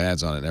it. They put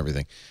ads on it and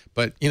everything.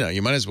 But,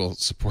 you might as well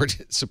support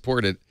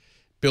it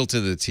built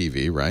into the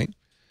TV, right?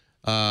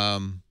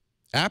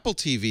 Apple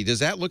TV, does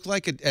that look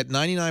like at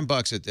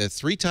 $99 at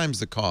 3 times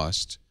the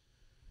cost?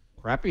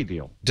 Crappy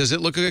deal. Does it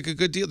look like a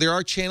good deal? There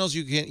are channels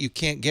you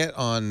can't get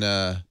on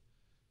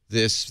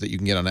this that you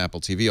can get on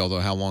Apple TV, although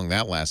how long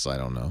that lasts, I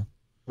don't know.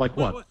 Like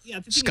what? Well, yeah,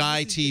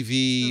 Sky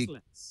TV,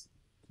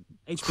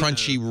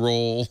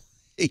 Crunchyroll,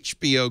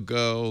 HBO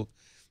Go.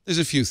 There's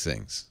a few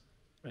things.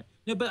 Right.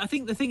 No, but I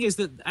think the thing is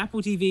that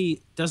Apple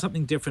TV does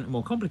something different and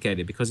more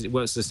complicated because it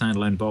works as a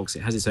standalone box. It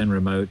has its own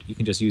remote. You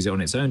can just use it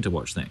on its own to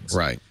watch things.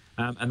 Right.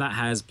 And that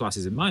has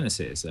pluses and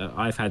minuses.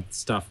 I've had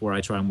stuff where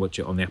I try and watch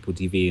it on the Apple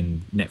TV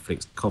and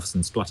Netflix coughs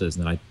and splutters,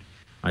 and then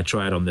I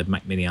try it on the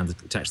Mac Mini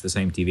attached to the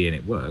same TV and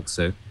it works.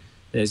 So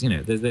there's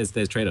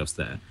there's trade-offs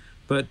there.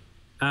 But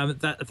I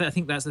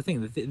think that's the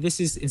thing. This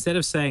is, instead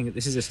of saying that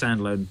this is a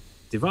standalone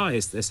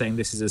device, they're saying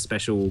this is a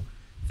special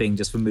thing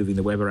just for moving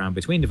the web around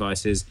between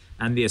devices,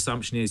 and the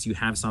assumption is you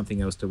have something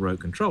else to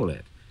remote control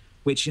it,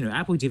 which,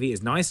 Apple TV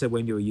is nicer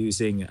when you're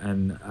using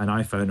an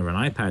iPhone or an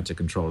iPad to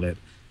control it,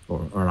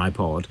 or an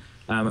iPod,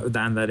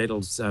 than that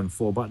little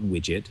 4-button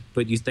widget,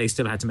 but they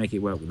still had to make it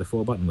work with the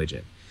 4-button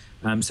widget.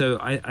 So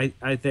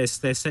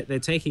they're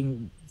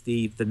taking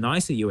the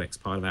nicer UX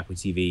part of Apple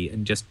TV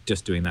and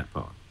just doing that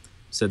part.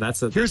 So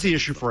here's the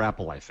issue for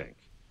Apple, I think.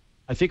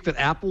 I think that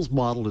Apple's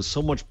model is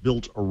so much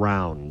built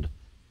around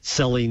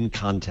selling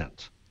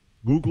content.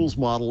 Google's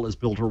model is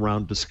built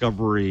around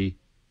discovery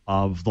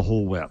of the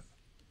whole web.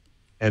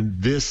 And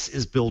this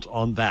is built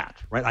on that,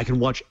 right? I can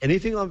watch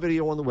anything on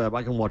video on the web.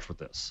 I can watch with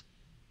this.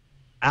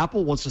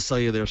 Apple wants to sell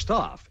you their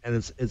stuff, and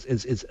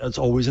it's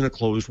always in a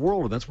closed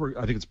world, and that's where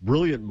I think it's a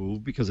brilliant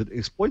move because it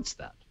exploits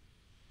that.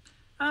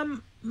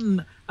 I'm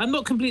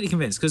not completely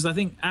convinced because I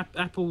think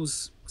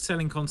Apple's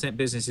selling content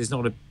business is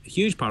not a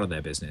huge part of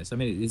their business. I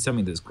mean, it's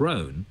something that's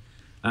grown,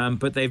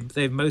 but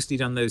they've mostly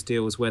done those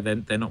deals where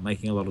they're not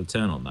making a lot of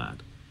turn on that.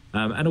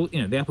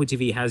 And the Apple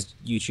TV has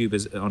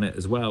YouTube on it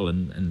as well,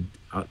 and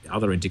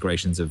other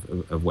integrations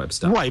of web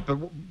stuff. Right,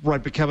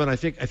 but Kevin, I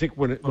think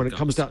when it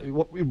comes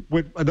down,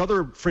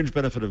 another fringe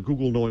benefit of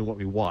Google knowing what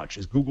we watch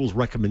is Google's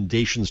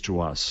recommendations to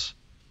us.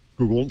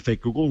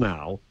 Fake Google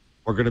Now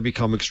are going to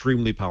become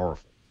extremely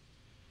powerful,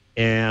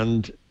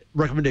 and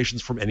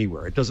recommendations from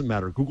anywhere. It doesn't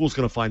matter. Google's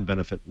going to find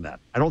benefit in that.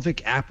 I don't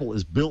think Apple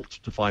is built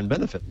to find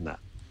benefit in that.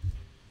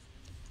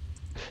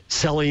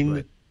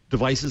 Selling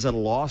devices at a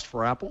loss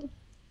for Apple.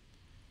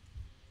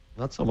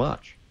 Not so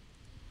much.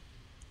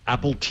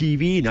 Apple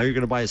TV, now you're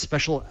going to buy a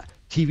special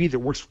TV that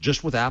works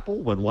just with Apple?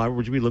 Why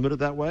would you be limited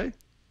that way?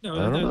 No,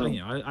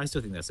 I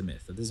still think that's a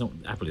myth.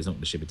 Apple is not going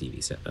to ship a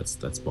TV set. That's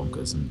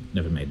bonkers and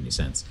never made any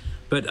sense.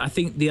 But I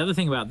think the other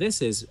thing about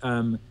this is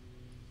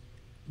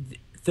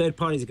third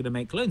parties are going to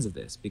make clones of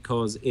this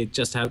because it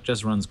just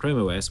runs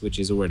Chrome OS, which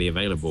is already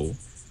available,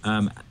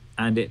 and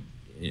it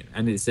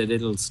said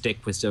it'll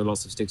stick with still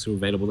lots of sticks are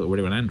available that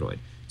already on Android.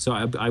 So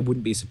I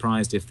wouldn't be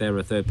surprised if there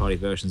are third-party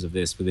versions of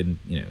this within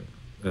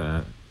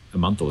a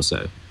month or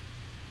so.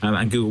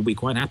 And Google will be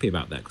quite happy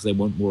about that because they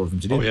want more of them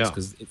to do this.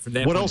 Because from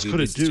their what point else of view, could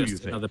it this is do? just You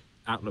think? another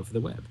outlet for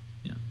the web.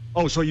 Yeah.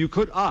 Oh, so you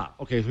could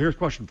okay. So here's a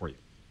question for you.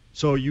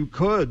 So you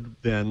could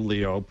then,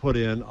 Leo, put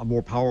in a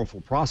more powerful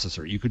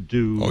processor. You could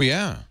do. Oh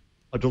yeah.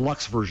 A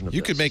deluxe version of this.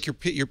 You could make your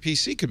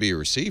PC could be a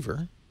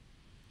receiver.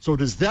 So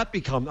does that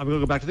become? I'm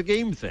going to go back to the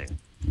game thing.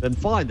 Then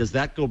fine. Does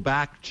that go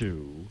back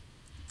to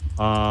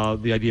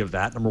the idea of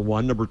that? Number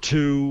one. Number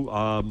two.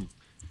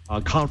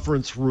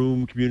 Conference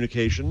room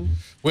communication.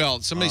 Well,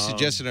 somebody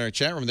suggested in our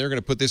chat room they're going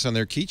to put this on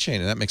their keychain,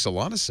 and that makes a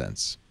lot of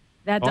sense.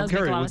 That does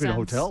make a lot of sense.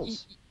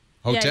 Hotels.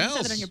 Hotels. Yeah, you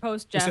said it on your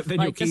post, Jeff.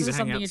 Like, this is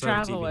something you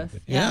travel with.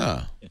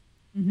 Yeah.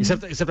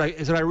 Except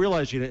I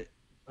realize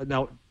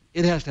now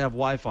it has to have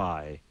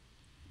Wi-Fi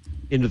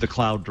into the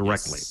cloud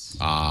directly. Yes.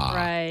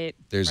 Right.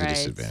 There's a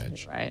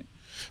disadvantage. Right.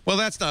 Well,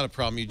 that's not a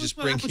problem. You just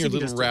bring your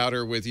little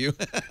router with you.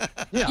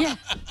 Yeah.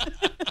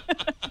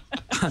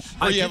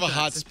 Or you have a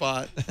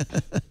hotspot.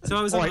 So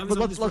I was. All right, but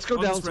let's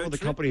go down some some of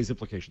the company's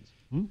implications.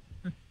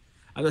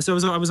 So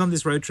I was on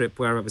this road trip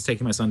where I was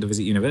taking my son to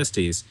visit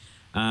universities,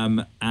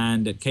 and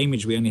at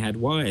Cambridge we only had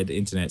wired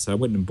internet, so I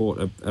went and bought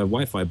a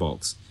Wi-Fi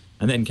box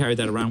and then carried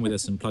that around with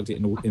us and plugged it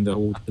in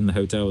the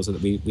hotel so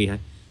that we had.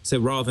 So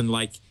rather than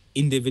like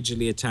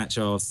individually attach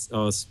our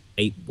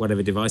 8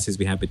 whatever devices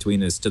we had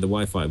between us to the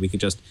Wi-Fi, we could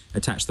just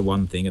attach the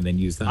one thing and then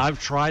use that. I've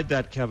tried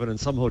that, Kevin, and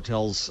some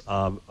hotels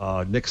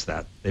nix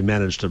that. They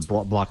managed to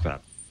block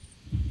that.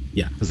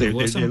 Yeah, because they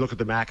look at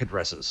the MAC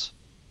addresses.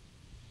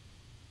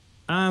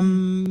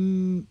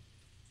 Oh.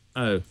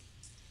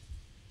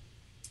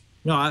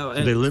 No,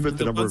 they limit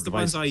the number of devices. The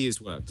ones I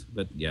used worked,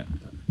 but yeah.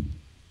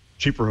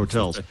 Cheaper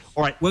hotels.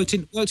 All right. Worked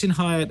in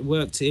Hyatt.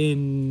 Worked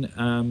in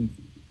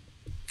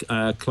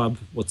Club.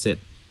 What's it?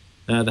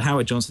 The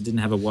Howard Johnson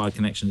didn't have a wired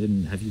connection.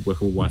 Didn't have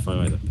workable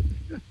Wi-Fi either.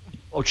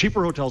 Oh,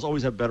 cheaper hotels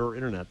always have better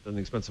internet than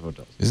the expensive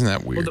hotels. Isn't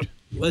that weird?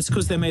 Well, it's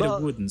because they're made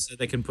of wood, and so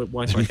they can put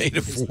Wi-Fi. They're made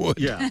of wood.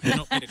 Yeah. They're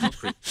not made of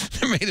concrete.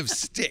 They're made of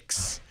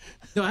sticks.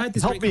 No, I had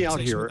this Help great me out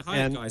conversation here, with the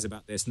Hyatt guys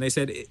about this, and they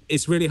said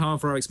it's really hard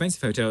for our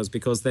expensive hotels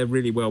because they're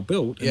really well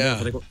built. And Yeah.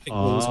 they've got thick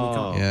walls. And we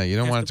can't Yeah, you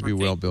don't want it to be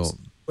well cables.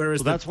 built. Whereas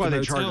So that's why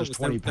they charge us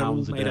hotels, £20 they're all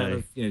a made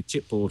out day. of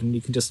chipboard, and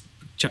you can just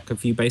chuck a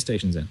few base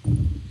stations in.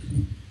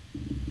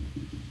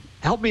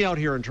 Help me out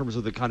here in terms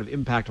of the kind of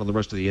impact on the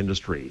rest of the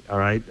industry. All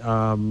right.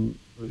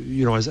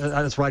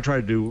 That's what I try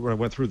to do when I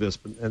went through this.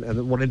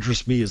 And what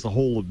interests me is the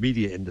whole of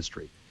media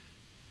industry.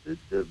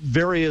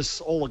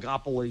 Various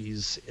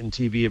oligopolies in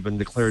TV have been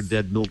declared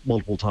dead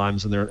multiple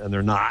times, and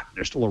they're not.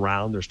 They're still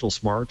around. They're still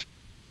smart.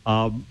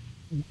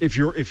 If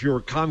you're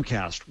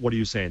Comcast, what are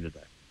you saying today?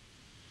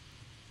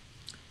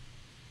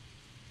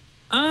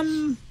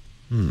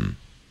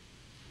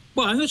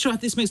 Well, I'm not sure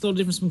this makes a lot of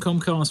difference from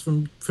Comcast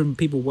from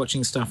people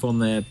watching stuff on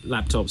their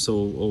laptops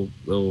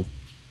or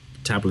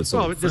tablets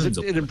or phones.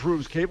 It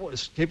improves cable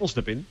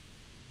snipping.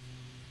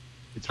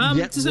 It's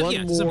yet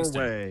one more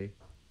way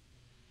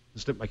to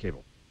snip my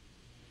cable.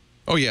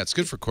 Oh yeah, it's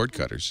good for cord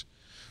cutters.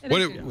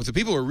 What the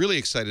people who are really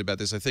excited about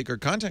this, I think, are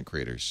content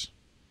creators.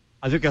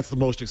 I think that's the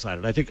most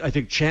excited. I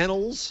think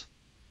channels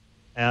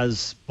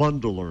as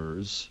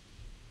bundlers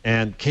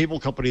and cable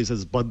companies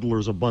as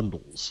bundlers of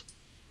bundles,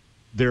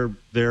 they're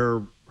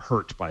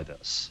hurt by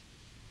this.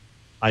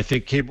 I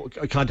think cable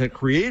content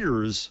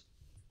creators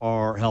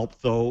are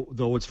helped,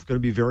 though it's going to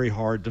be very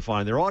hard to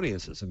find their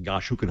audiences. And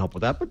gosh, who can help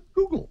with that but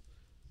Google?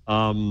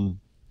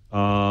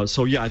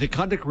 So yeah, I think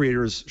content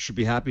creators should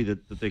be happy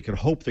that they can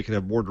hope they can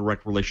have more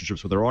direct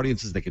relationships with their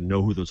audiences. They can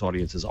know who those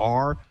audiences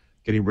are,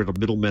 getting rid of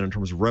middlemen in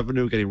terms of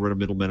revenue, getting rid of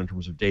middlemen in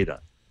terms of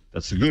data.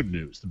 That's the good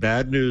news. The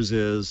bad news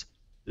is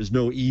there's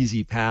no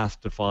easy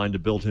path to find a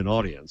built-in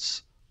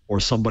audience or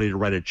somebody to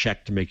write a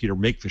check to make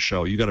the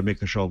show. You got to make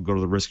the show and go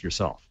to the risk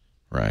yourself.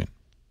 Right.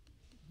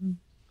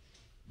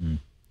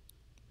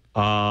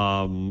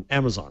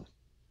 Amazon.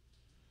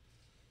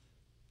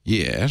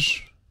 Yes.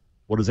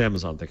 What does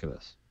Amazon think of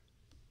this?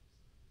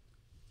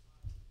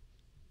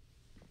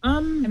 I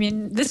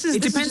mean, this is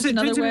just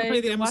another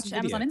way to watch Amazon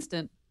Amazon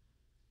Instant.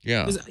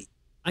 Yeah.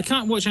 I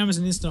can't watch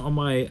Amazon Instant on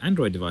my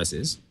Android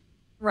devices.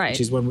 Right.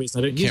 Which is one reason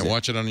I don't use it. Can't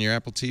watch it on your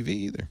Apple TV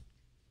either.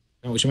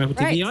 Can't watch it on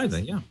Apple TV either,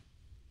 yeah.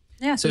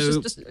 Yeah, so it's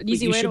just an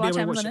easy way to watch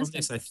Amazon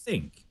Instant. This, I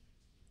think.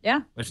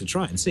 Yeah. I have to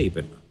try and see,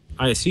 but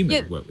I assume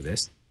it would work with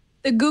this.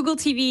 The Google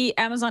TV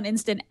Amazon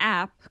Instant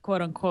app,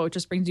 quote unquote,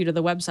 just brings you to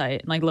the website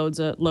and like loads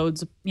a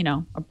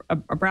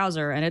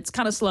browser, and it's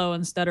kind of slow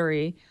and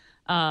stuttery.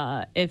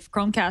 If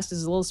Chromecast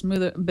is a little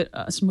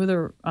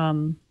smoother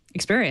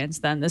experience,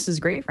 then this is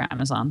great for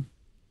Amazon.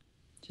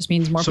 Just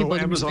means more people. So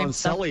Amazon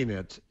selling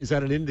it, is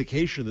that an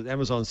indication that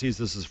Amazon sees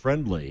this as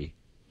friendly,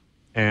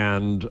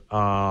 and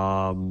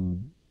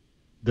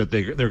that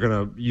they're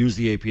going to use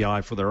the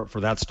API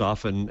for that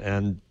stuff,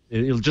 and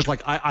it'll just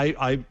like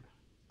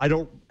I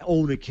don't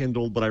own a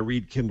Kindle, but I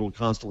read Kindle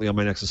constantly on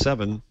my Nexus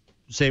 7.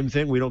 same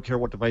thing. We don't care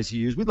what device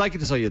you use. We'd like it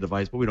to sell you a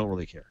device, but we don't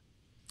really care.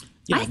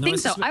 Yeah, I no, think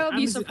it's so. just- I would be Amazon-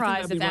 I think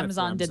surprised that'd if be right for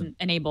Amazon didn't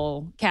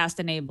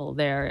enable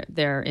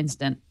their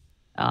instant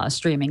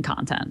streaming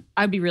content.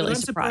 I'd be really But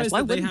I'm surprised. Why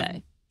that wouldn't haven't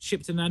they?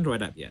 shipped an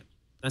Android app yet.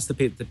 That's the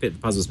bit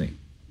that puzzles me.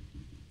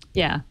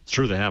 Yeah. It's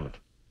true they haven't.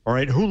 All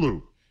right,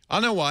 Hulu. I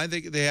know why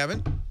they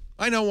haven't.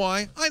 I know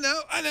why. I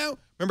know.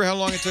 Remember how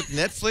long it took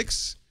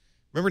Netflix?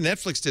 Remember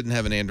Netflix didn't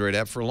have an Android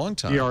app for a long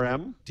time.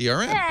 DRM,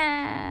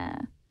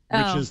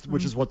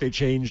 which is what they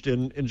changed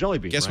in Jelly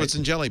Bean. Guess right? what's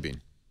in Jelly Bean?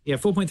 Yeah,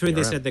 4.3. They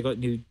DRM. said they got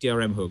new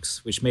DRM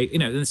hooks, which make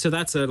and so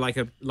that's like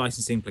a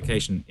licensing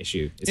placation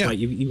issue. It's Yeah. like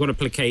you've got to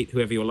placate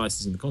whoever you're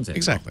licensing the content.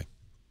 Exactly.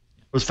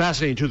 It was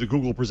fascinating too that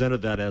Google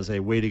presented that as a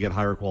way to get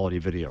higher quality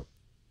video.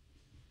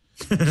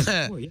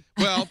 Oh, yeah.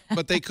 Well,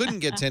 but they couldn't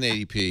get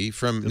 1080p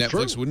from It's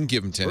Netflix. true. Wouldn't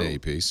give them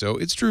 1080p, so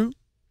it's true.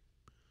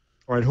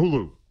 All right,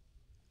 Hulu.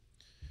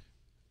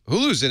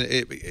 Hulu's in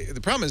it.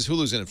 The problem is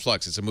Hulu's in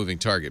flux. It's a moving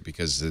target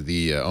because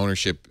the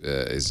ownership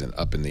is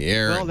up in the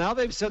air. Well, now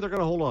they've said they're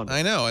going to hold on.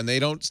 I know, and they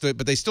don't,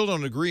 but they still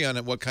don't agree on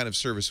what kind of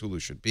service Hulu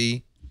should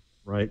be.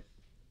 Right.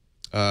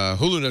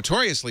 Hulu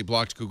notoriously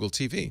blocked Google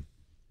TV.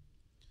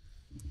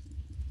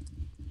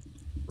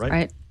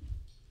 Right.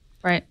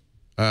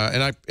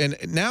 And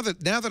now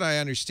that I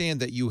understand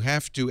that you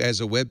have to, as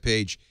a web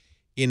page,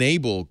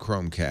 enable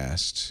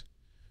Chromecast,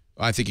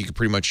 I think you could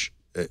pretty much.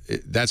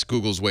 That's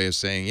Google's way of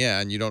saying,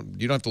 yeah, and you don't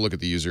have to look at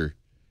the user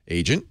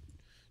agent,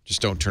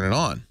 just don't turn it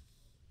on.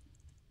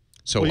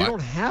 So Well, you don't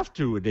have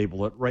to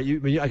enable it, right?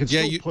 I can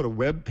still put a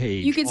web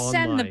page. You can on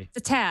send my... the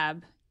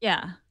tab.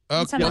 Yeah.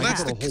 Okay, Send well, the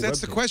that's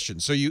tab. the question.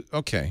 So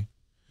okay.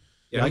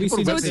 Yeah, I can have you put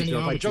a seen web this in page the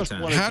if I Army just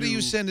tab? want How do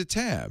you send a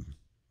tab?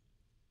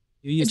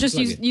 You use Just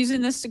the plugin.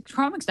 using this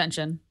Chrome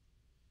extension.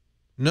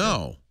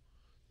 No,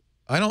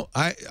 I don't.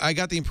 I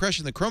got the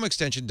impression the Chrome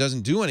extension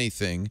doesn't do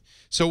anything.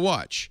 So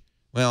watch.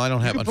 Well, I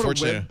don't have. You can put a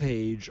Unfortunately, web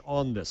page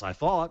on this. I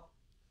thought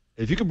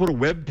if you can put a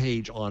web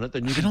page on it,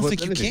 then you I can. don't put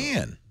think you anything on it.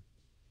 can.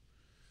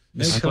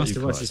 No I thought cast you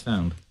devices could.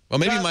 found. Well,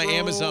 maybe my That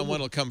Amazon roll.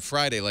 one will come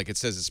Friday, like it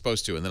says it's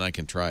supposed to, and then I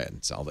can try it.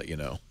 So I'll let you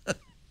know.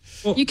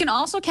 You can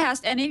also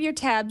cast any of your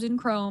tabs in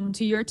Chrome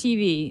to your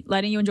TV,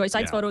 letting you enjoy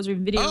sites, Yeah. photos, or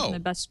even videos Oh. from the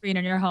best screen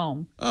in your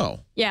home. Oh,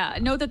 Yeah,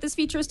 note that this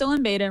feature is still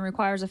in beta and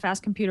requires a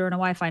fast computer and a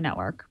Wi-Fi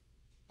network.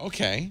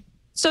 okay.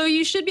 So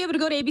you should be able to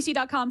go to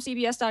abc.com,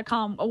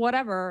 cbs.com, or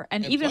whatever,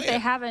 and And even if play they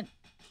it. haven't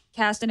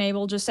cast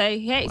enabled, just say,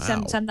 hey,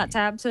 Wow. send that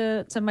tab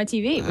to my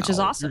TV, which is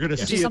Wow. awesome. You're going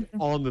to Which see is it something-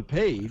 on the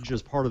page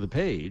as part of the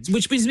page.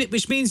 Which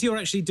means you're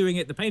actually doing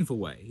it the painful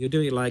way. You're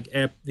doing it like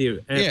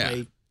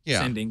AirPlay Yeah.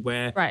 sending,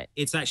 where Right.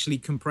 it's actually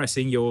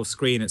compressing your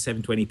screen at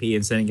 720p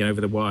and sending it over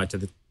the wire to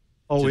the.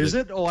 Oh, to is the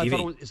it? Oh, I TV.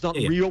 thought it's not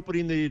Yeah.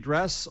 reopening the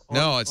address.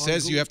 No, on it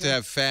says you Google have to Cast?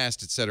 have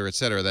fast, et cetera, et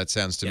cetera. That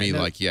sounds to Yeah, me no.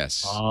 like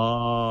yes.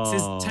 Oh. It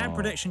says tab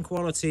protection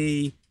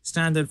quality,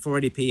 standard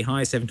 480p,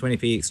 high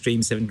 720p,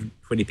 extreme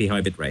 720p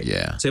high bit rate.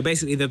 Yeah. So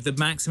basically, the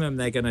maximum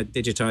they're going to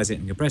digitize it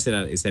and compress it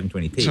at is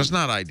 720p. So it's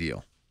not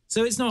ideal.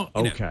 So it's not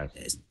Okay.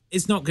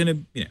 It's not going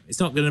to it's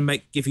not going to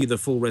give you the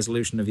full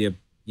resolution of your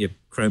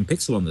Chrome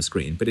Pixel on the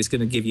screen, but it's going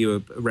to give you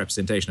a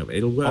representation of it.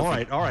 It'll work. All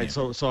right.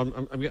 Yeah. So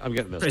I'm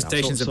getting this.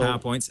 Presentations now.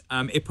 and PowerPoints.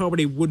 It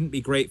probably wouldn't be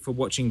great for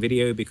watching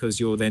video because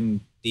you're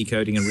then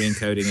decoding and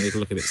re-encoding, and it'll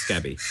look a bit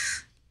scabby.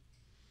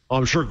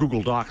 I'm sure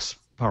Google Docs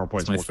PowerPoints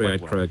It's my work quite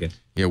three-eyed well. crow again.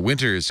 Yeah,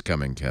 winter is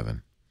coming,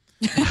 Kevin.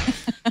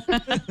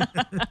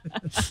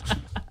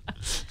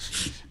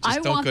 I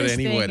don't want go to this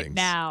any thing weddings.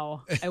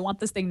 now. I want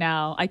this thing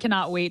now. I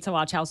cannot wait to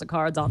watch House of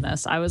Cards on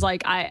this. I was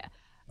like,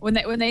 when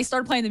they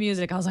started playing the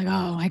music, I was like,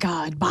 oh my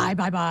god,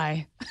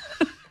 bye.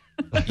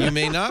 You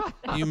may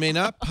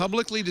not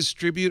publicly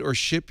distribute or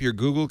ship your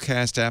Google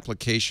Cast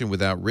application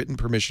without written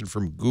permission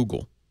from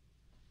Google.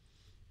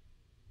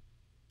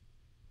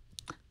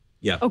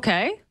 Yeah.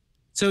 Okay.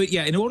 So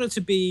yeah, in order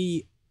to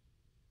be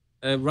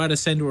a writer,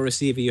 sender, or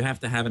receiver, you have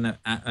to have an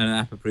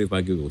app approved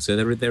by Google. So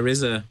there is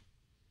they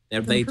do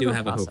approval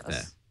have a hook there.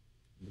 process.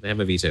 They have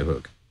a veto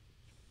hook.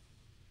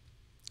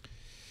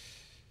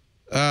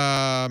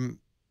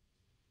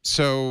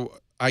 So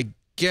I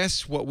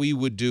guess what we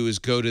would do is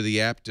go to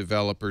the app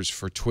developers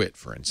for Twit,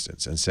 for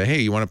instance, and say, hey,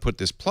 you want to put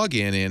this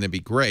plugin in? It'd be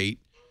great.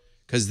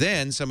 Because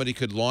then somebody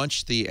could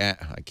launch the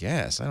app. I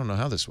guess. I don't know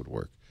how this would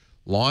work.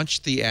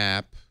 Launch the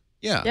app.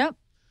 Yeah. Yep.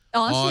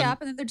 Launch On- the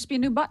app, and then there'd just be a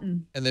new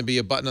button. And then be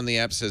a button on the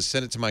app that says,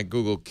 send it to my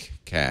Google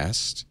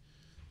Cast.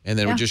 And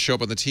then it would Yeah. just show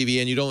up on the TV,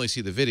 and you'd only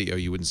see the video.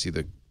 You wouldn't see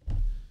the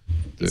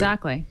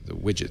Exactly. the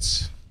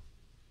widgets.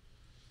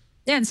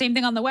 Yeah, and same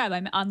thing on the web.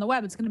 On the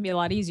web, it's going to be a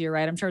lot easier,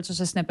 right? I'm sure it's just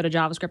a snippet of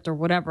JavaScript or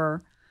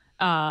whatever.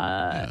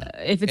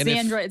 If it's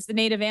And it's the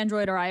native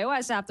Android or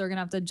iOS app, they're going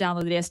to have to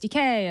download the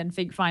SDK and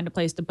find a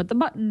place to put the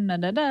button.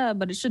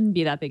 But it shouldn't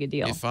be that big a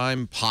deal. If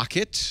I'm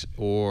Pocket,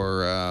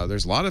 or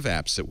there's a lot of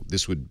apps that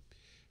this would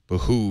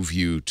behoove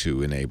you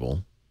to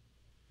enable.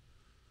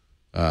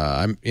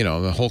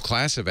 A whole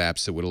class of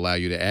apps that would allow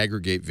you to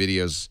aggregate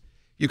videos.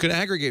 You can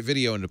aggregate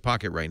video into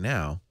Pocket right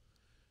now,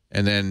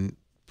 and then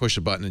push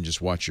a button and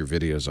just watch your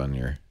videos on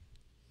your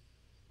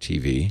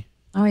TV.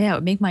 Oh yeah, it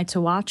would make my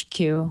to watch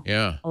queue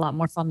Yeah, a lot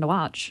more fun to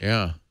watch.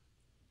 yeah.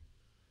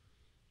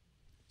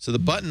 So the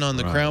button on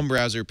the Chrome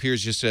browser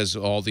appears just as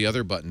all the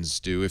other buttons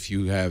do. If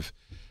you have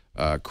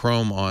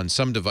Chrome on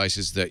some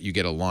devices, that you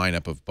get a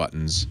lineup of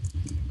buttons.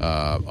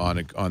 On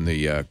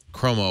the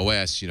Chrome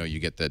OS, you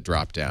get the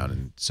drop down,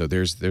 and so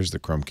there's the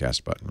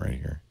Chromecast button right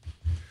here.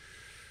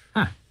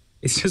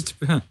 It's just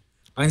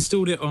I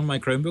installed it on my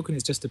Chromebook, and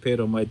it's just appeared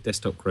on my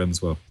desktop Chrome as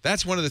well.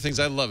 That's one of the things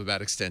I love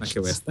about extensions.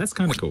 macOS. That's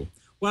kind of cool.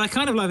 Well, I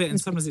kind of love it, and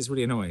sometimes it's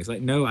really annoying. It's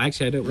like, no,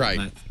 actually, I don't want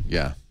that.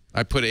 Yeah.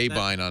 I put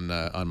A-Bind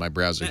on my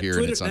browser here,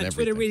 and it's on everything.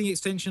 Twitter reading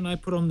extension I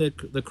put on the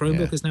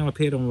Chromebook has now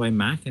appeared on my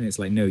Mac, and it's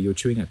like, no, you're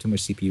chewing up too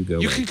much CPU. Go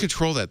away. You can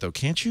control that, though,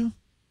 can't you?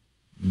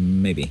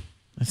 Maybe.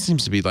 It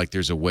seems to be like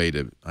there's a way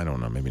to, I don't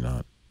know, maybe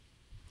not.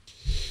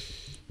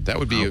 That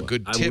would be a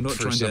good tip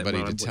for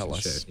somebody to tell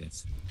us.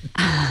 Yes.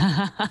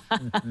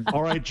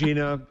 All right,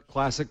 Gina,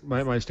 classic,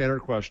 my standard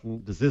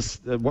question. Does this,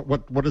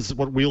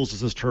 what wheels does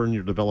this turn in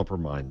your developer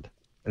mind?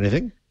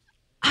 Anything?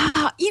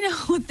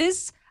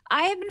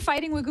 I have been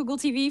fighting with Google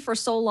TV for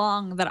so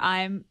long that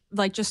I'm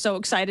like just so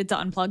excited to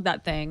unplug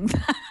that thing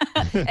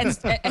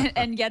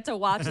and get to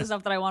watch the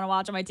stuff that I want to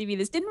watch on my TV.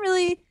 This didn't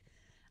really,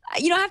 I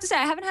have to say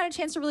I haven't had a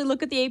chance to really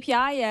look at the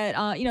API yet.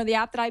 The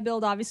app that I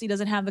build obviously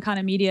doesn't have the kind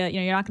of media.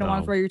 You're not going to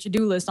want to throw your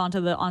to-do list onto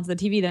the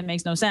TV. That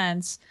makes no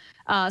sense.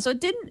 So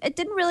it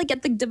didn't really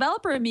get the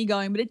developer in me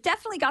going, but it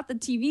definitely got the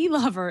TV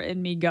lover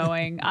in me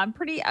going.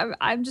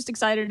 I'm just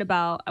excited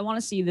about. I want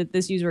to see that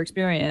this user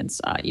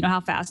experience. How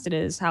fast it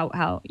is,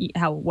 how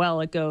well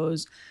it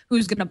goes,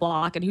 who's going to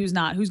block it, who's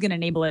not, who's going to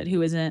enable it,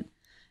 who isn't.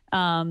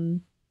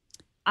 I'm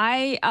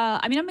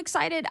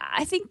excited.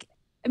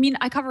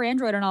 I cover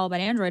Android and all about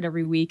Android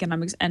every week, and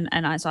I'm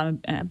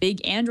a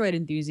big Android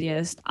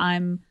enthusiast.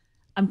 I'm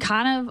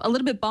kind of a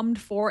little bit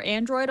bummed for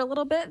Android a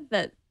little bit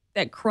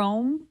that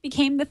Chrome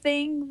became the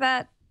thing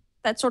that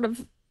sort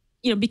of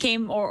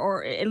became,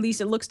 or at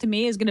least it looks to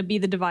me, is going to be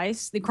the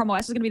device. The Chrome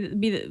OS is going to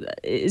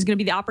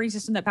be the operating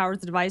system that powers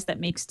the device that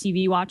makes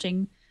TV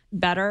watching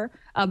better.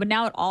 But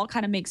now it all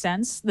kind of makes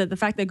sense, that the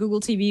fact that Google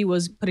TV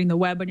was putting the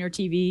web on your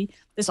TV,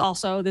 this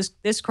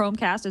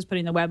Chromecast is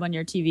putting the web on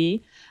your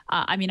TV.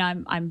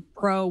 I'm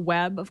pro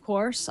web, of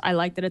course. I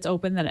like that it's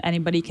open, that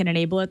anybody can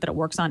enable it, that it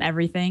works on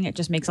everything. It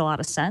just makes a lot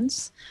of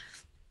sense.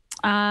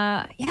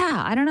 I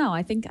don't know.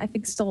 I think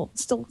still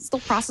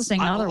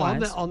processing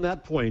otherwise. On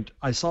that point,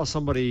 I saw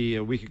somebody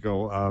a week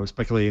ago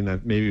speculating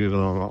that maybe even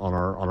on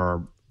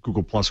our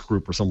Google Plus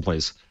group or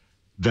someplace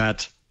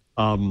that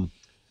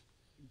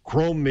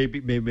Chrome may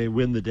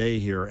win the day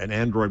here, and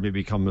Android may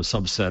become a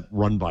subset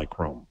run by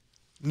Chrome.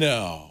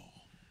 No.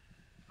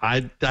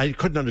 I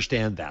couldn't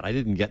understand that. I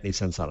didn't get any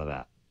sense out of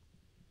that.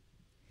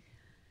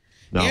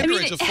 No.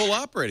 Android's a full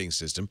operating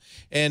system,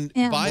 and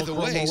by the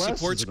way,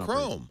 supports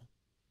Chrome.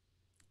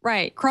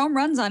 Right. Chrome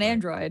runs on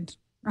Android,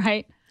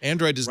 right?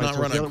 Android does not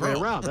run on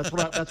Chrome. That's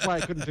why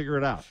I couldn't figure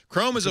it out.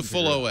 Chrome is a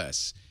full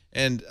OS.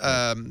 And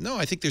no,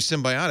 I think they're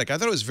symbiotic. I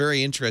thought it was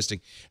very interesting.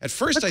 At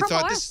first, I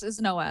thought this is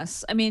an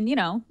OS.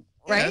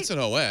 Right? Yeah, that's an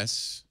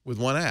OS with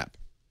one app.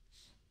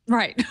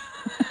 Right.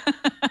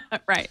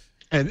 Right.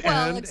 And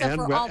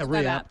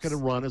every app can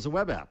run as a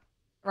web app.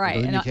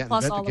 Right. And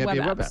plus all the web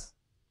apps.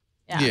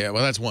 Yeah,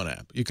 well, that's one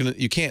app. You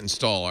can't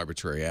install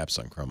arbitrary apps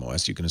on Chrome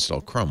OS. You can install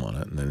Chrome on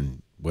it, and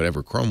then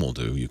whatever Chrome will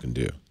do, you can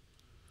do.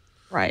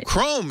 Right.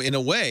 Chrome, in a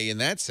way, in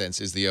that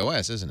sense, is the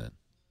OS, isn't it?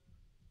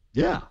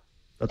 Yeah,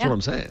 that's what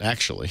I'm saying.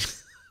 Actually.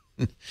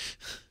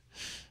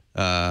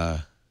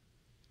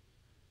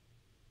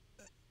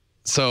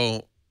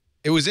 So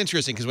it was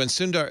interesting because when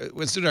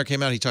Sundar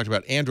came out, he talked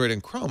about Android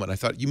and Chrome, and I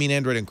thought, you mean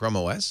Android and Chrome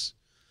OS?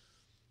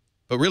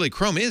 But really,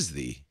 Chrome is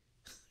the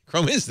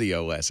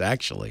OS,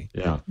 actually.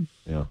 Yeah.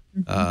 In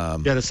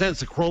a sense,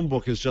 the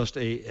Chromebook is just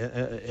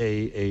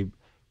a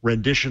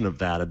rendition of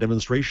that, a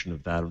demonstration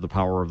of that, of the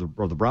power of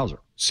the browser.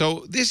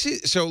 So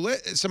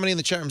somebody in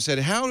the chat room said,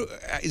 "How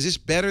is this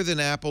better than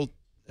Apple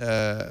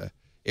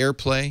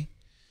AirPlay?"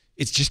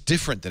 It's just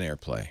different than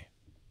AirPlay.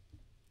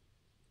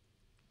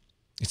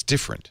 It's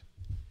different.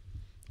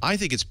 I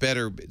think it's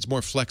better. It's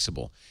more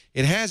flexible.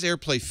 It has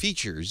AirPlay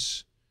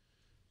features,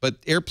 but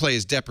AirPlay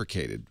is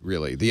deprecated,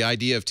 really. The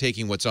idea of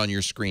taking what's on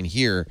your screen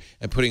here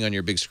and putting on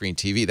your big screen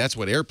TV, that's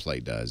what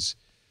AirPlay does.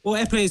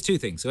 Well, AirPlay is two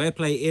things. So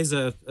AirPlay is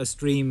a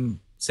stream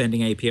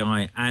sending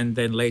API, and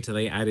then later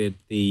they added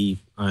the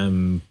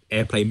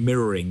AirPlay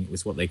mirroring,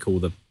 is what they call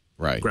the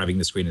grabbing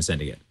the screen and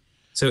sending it.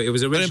 So it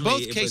was originally...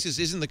 But in both cases,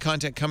 isn't the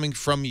content coming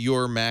from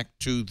your Mac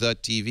to the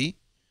TV?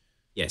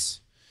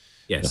 Yes.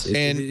 Yes.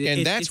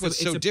 And that's what's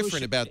so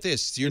different about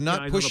this. You're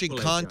not pushing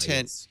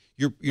content...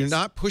 You're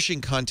not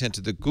pushing content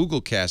to the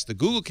Google Cast. The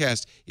Google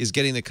Cast is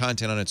getting the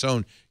content on its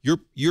own.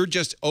 You're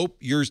just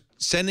you're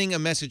sending a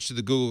message to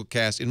the Google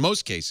Cast in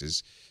most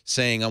cases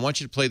saying, I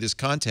want you to play this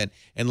content,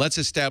 and let's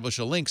establish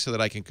a link so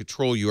that I can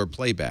control your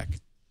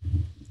playback.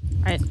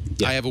 Right.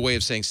 Yeah. I have a way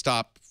of saying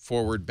stop,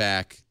 forward,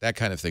 back, that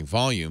kind of thing,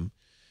 volume.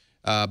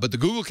 But the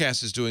Google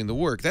Cast is doing the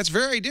work. That's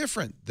very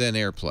different than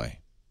AirPlay.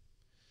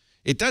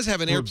 It does have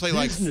an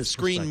AirPlay-like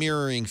screen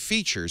mirroring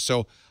feature,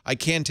 so I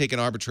can take an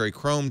arbitrary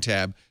Chrome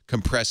tab,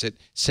 compress it,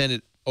 send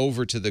it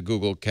over to the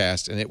Google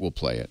Cast, and it will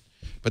play it.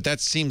 But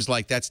that seems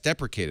like that's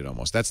deprecated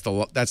almost. That's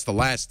the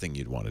last thing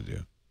you'd want to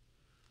do.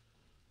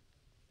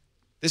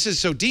 This is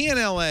so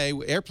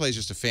DNLA. AirPlay is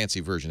just a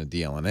fancy version of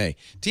DLNA.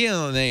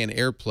 DLNA and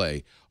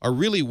AirPlay are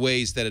really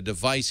ways that a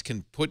device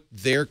can put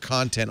their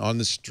content on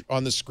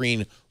the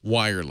screen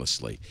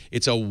wirelessly.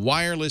 It's a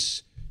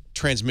wireless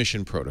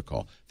transmission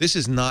protocol. This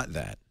is not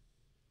that.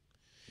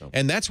 No.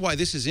 And that's why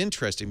this is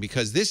interesting,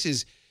 because this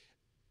is,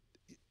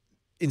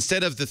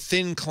 instead of the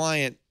thin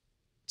client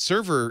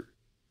server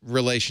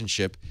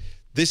relationship,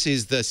 this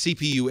is the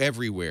CPU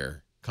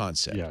everywhere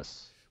concept.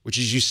 Yes. Which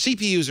is your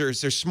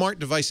CPUs they're smart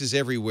devices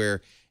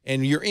everywhere,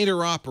 and you're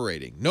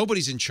interoperating.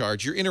 Nobody's in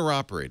charge. You're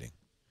interoperating.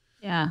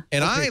 Yeah.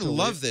 And I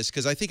love this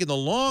because I think in the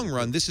long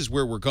run, this is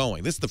where we're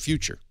going. This is the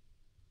future.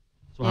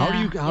 So how do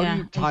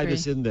you tie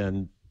this in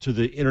then to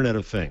the Internet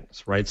of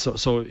Things, right?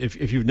 So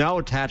if you've now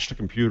attached a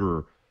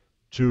computer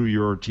to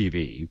your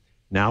TV,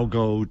 now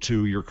go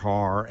to your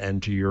car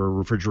and to your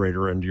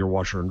refrigerator and to your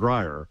washer and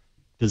dryer.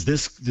 Does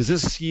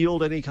this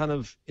yield any kind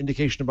of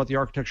indication about the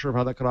architecture of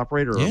how that could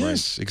operate? Or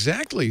yes,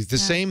 exactly. The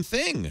same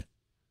thing.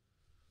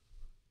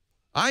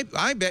 I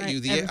bet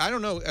you I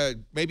don't know.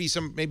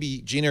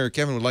 Maybe Gina or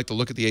Kevin would like to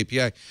look at the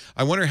API.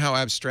 I wonder how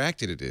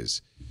abstracted it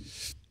is.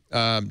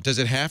 Does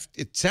it have?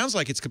 It sounds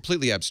like it's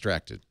completely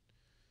abstracted.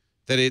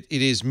 That it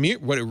is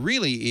what it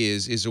really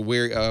is a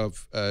way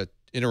of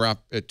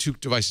two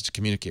devices to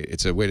communicate.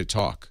 It's a way to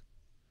talk.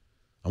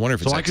 I wonder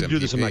if it's. So I could do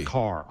this in my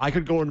car. I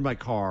could go into my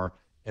car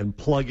and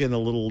plug in a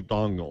little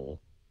dongle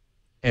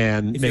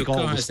and make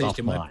all the stuff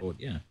mine.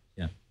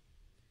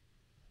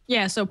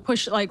 Yeah, so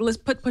let's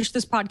push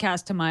this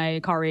podcast to my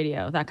car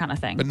radio, that kind of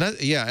thing. But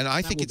and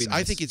I think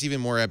it's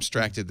even more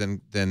abstracted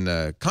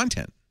than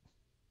content.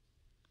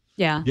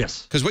 Yeah.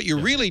 Yes. Because what you're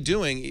really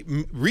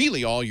doing,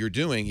 all you're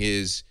doing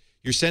is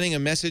you're sending a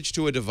message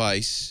to a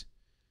device.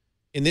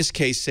 In this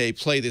case, say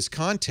play this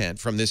content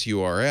from this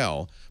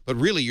URL, but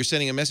really you're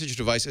sending a message to a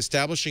device,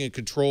 establishing a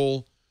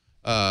control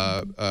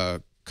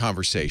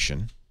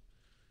conversation.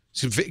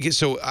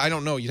 So I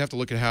don't know. You'd have to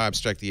look at how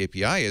abstract the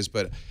API is,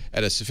 but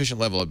at a sufficient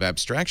level of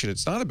abstraction,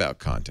 it's not about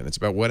content. It's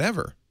about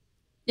whatever.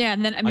 Yeah,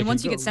 and then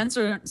once you get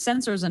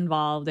sensors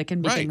involved, it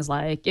can be things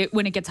like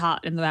when it gets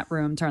hot in that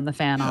room, turn the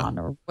fan on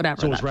or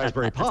whatever. So it's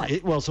Raspberry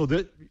Pi.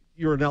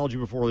 Your analogy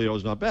before, Leo,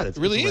 is not bad. It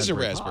really is a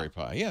Raspberry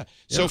Pi. Yeah.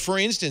 So for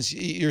instance,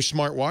 your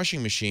smart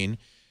washing machine,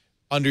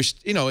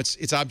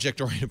 it's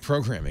object-oriented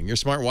programming. Your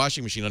smart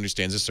washing machine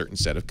understands a certain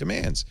set of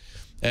commands.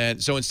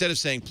 And so instead of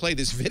saying, play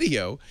this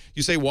video,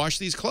 you say, wash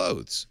these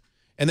clothes.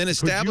 And then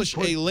establish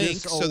a link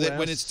so that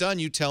when it's done,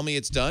 you tell me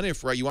it's done.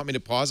 If you want me to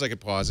pause, I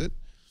could pause it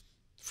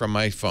from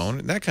my phone,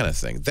 and that kind of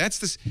thing.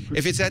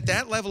 If it's at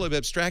that level of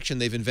abstraction,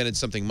 they've invented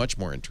something much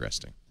more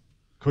interesting.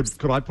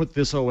 Could I put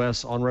this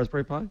OS on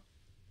Raspberry Pi?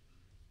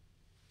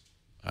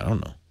 I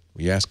don't know.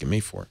 What are you asking me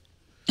for?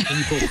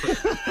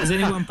 Has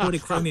anyone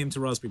ported Chromium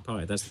to Raspberry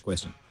Pi? That's the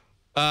question.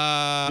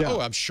 Oh,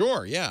 I'm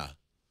sure, yeah.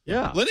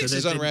 Yeah. Linux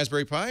is on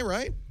Raspberry Pi,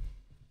 right?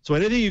 So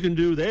anything you can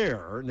do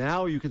there,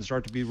 now you can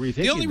start to be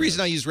rethinking. The only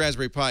reason I use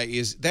Raspberry Pi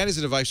is that is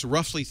a device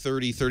roughly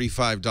 $30,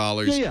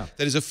 $35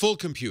 that is a full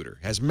computer,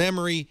 has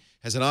memory,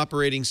 has an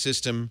operating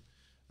system,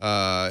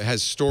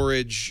 has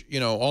storage,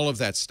 all of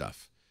that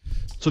stuff.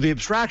 So the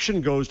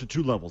abstraction goes to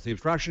two levels. The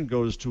abstraction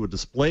goes to a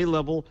display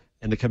level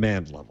and a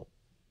command level.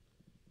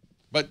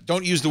 But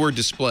don't use the word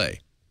display.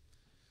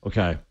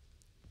 Okay.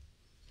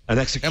 An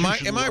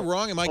execution. Am I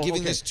wrong? Am I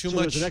giving this too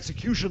much? There's an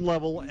execution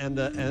level and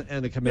a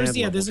command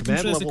level. There's a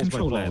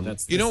control layer.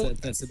 That's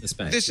in the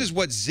spec. This is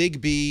what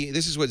Zigbee,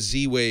 this is what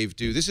Z-Wave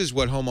do. This is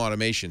what home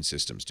automation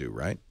systems do,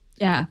 right?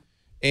 Yeah.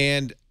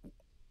 And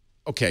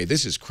okay,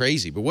 this is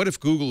crazy, but what if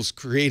Google's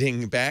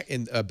creating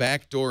a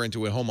back door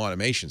into a home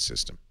automation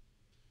system?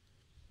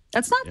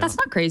 That's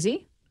not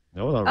crazy.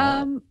 No, not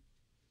wrong.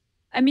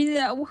 I mean,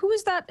 who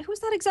is that?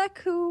 Who's that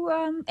exec?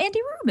 Andy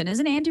Rubin,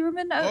 isn't Andy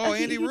Rubin?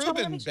 Andy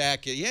Rubin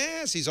back.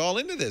 Yes, he's all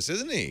into this,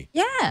 isn't he?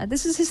 Yeah,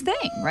 this is his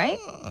thing, right?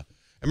 I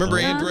remember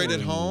Android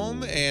at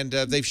Home, and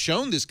they've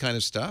shown this kind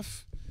of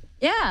stuff.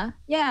 Yeah.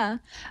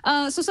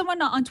 So someone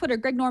on Twitter,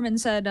 Greg Norman,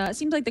 said, it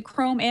seems like the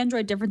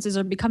Chrome-Android differences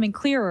are becoming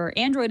clearer.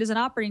 Android is an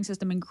operating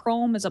system, and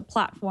Chrome is a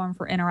platform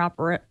for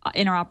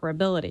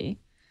interoperability.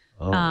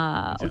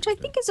 Which I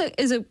think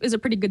is a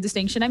pretty good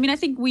distinction. I mean, I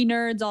think we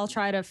nerds all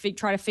try to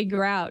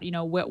figure out,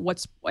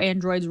 what's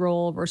Android's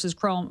role versus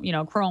Chrome,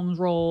 Chrome's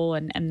role,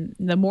 and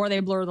the more they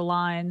blur the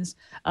lines,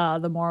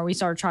 the more we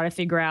start trying to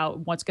figure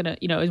out what's gonna,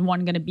 is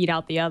one gonna beat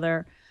out the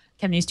other?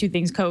 Can these two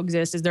things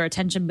coexist? Is there a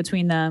tension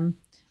between them?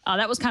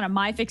 That was kind of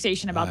my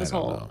fixation about this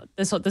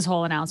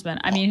whole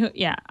announcement. I mean,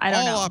 I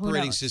don't know. All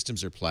operating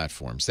systems are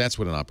platforms. That's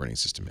what an operating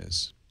system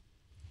is.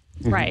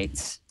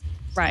 Right.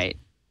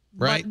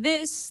 But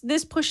this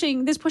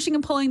pushing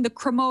and pulling, the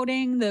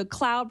Chromoting, the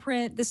cloud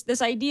print,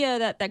 this idea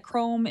that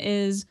Chrome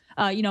is,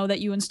 that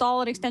you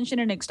install an extension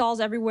and it installs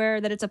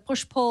everywhere, that it's a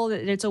push pull,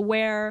 that it's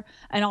aware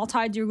and all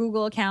tied to your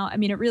Google account. I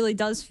mean, it really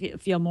does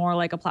feel more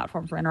like a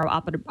platform for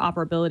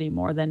interoperability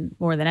more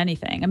than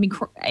anything. I mean,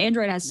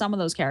 Android has some of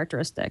those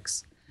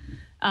characteristics,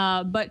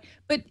 but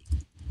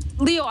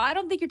Leo, I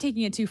don't think you're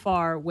taking it too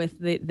far with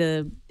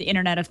the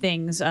Internet of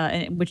Things,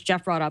 which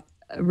Jeff brought up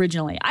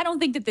originally. I don't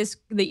think that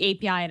the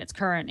API in its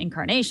current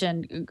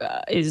incarnation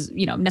is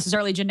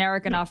necessarily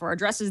generic enough or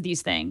addresses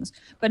these things.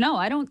 But no,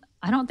 I don't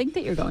think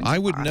that you're going. I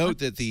would note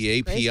that the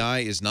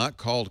API is not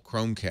called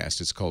Chromecast;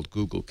 it's called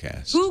Google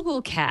Cast.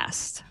 Google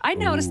Cast. I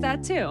noticed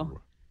that too.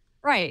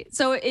 Right.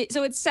 So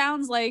it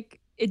sounds like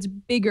it's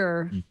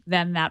bigger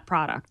than that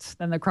product,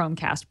 than the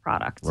Chromecast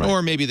product. Right.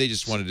 Or maybe they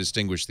just want to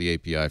distinguish the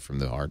API from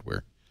the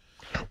hardware.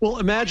 Well,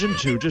 imagine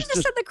too. Just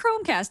said the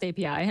Chromecast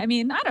API. I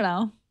mean, I don't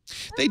know.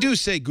 They do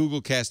say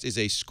Google Cast is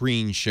a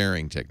screen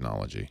sharing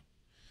technology,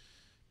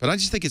 but I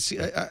just think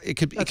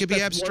it could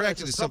be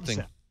abstracted as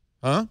something.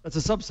 Huh? That's a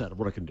subset of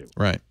what it can do.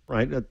 Right.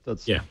 Right.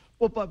 That's yeah.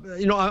 Well, but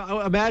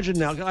I imagine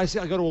now. I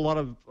go to a lot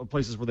of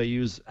places where they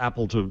use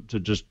Apple to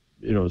just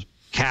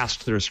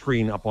cast their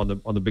screen up on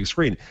the big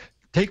screen.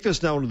 Take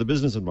this now into the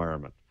business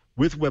environment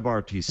with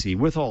WebRTC,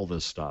 with all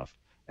this stuff,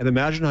 and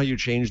imagine how you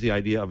change the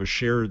idea of a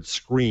shared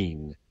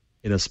screen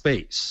in a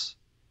space,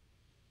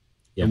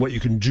 and what you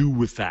can do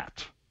with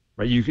that.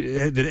 Right? You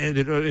can,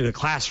 in a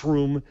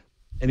classroom,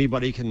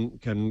 anybody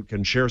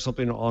can share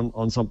something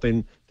on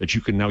something that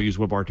you can now use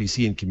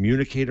WebRTC and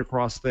communicate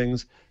across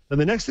things. Then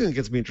the next thing that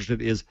gets me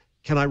interested is,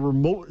 can I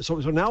remote? So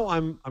now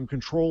I'm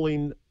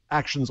controlling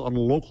actions on a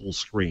local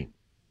screen.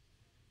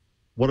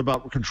 What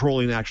about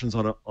controlling actions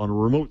on a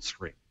remote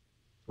screen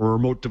or a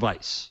remote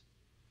device?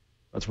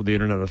 That's where the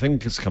Internet of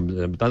Things comes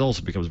in, but that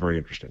also becomes very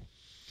interesting.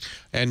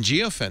 And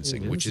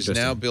geofencing, which is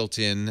now built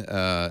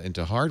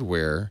into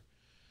hardware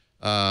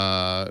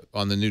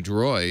on the new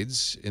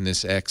Droids in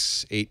this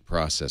X8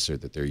 processor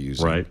that they're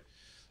using. Right.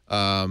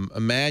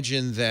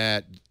 Imagine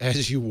that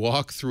as you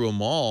walk through a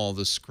mall,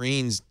 the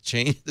screens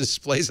change, the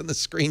displays on the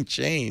screen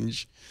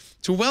change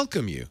to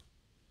welcome you.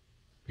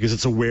 Because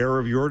it's aware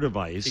of your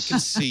device. It can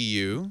see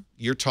you.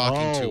 You're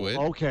talking to it.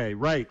 Okay,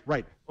 right.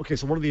 Okay,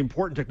 so one of the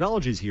important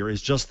technologies here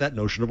is just that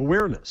notion of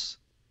awareness.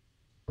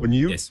 When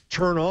you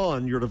turn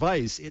on your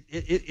device,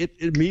 it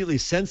immediately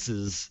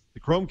senses the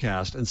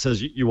Chromecast and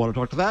says, "You want to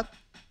talk to that?"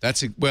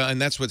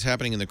 And that's what's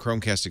happening in the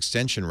Chromecast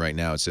extension right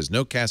now. It says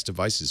no cast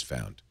devices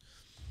found.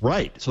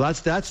 Right. So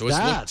that's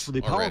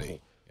really powerful.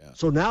 Already. Yeah.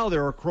 So now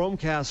there are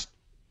Chromecast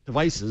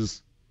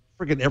devices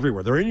freaking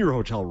everywhere. They're in your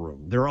hotel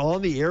room. They're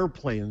on the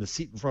airplane in the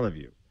seat in front of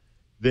you.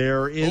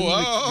 They're in.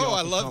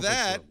 I love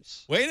that.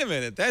 Rooms. Wait a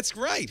minute. That's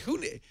right.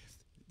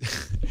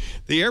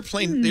 The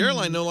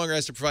airline no longer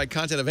has to provide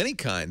content of any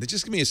kind. There's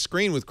just gonna be a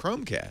screen with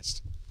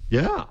Chromecast.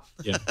 Yeah.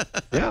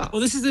 Well,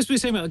 this is we're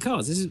saying about the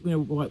cars. This is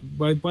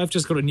I've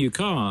just got a new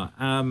car,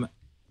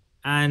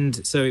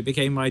 and so it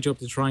became my job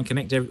to try and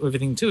connect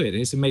everything to it.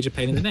 It's a major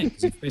pain in the neck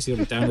because you basically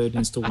got to download and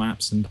install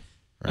apps, and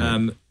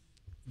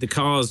the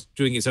car's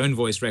doing its own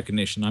voice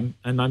recognition.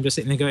 I'm just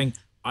sitting there going,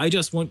 I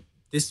just want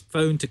this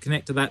phone to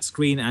connect to that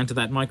screen and to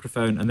that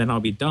microphone, and then I'll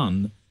be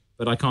done.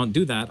 But I can't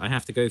do that. I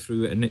have to go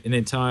through an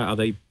entire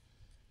other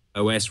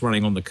OS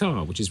running on the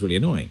car, which is really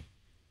annoying.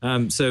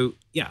 So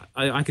yeah,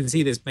 I can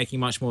see this making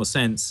much more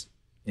sense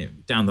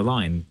down the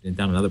line,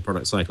 down another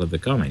product cycle of the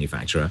car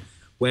manufacturer,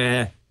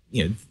 where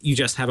you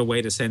just have a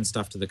way to send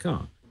stuff to the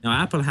car. Now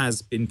Apple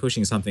has been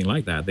pushing something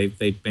like that. They've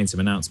made some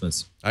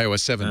announcements.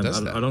 iOS 7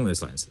 does that along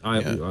those lines.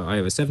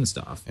 iOS 7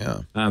 stuff.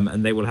 Yeah.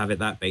 And they will have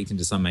that baked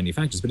into some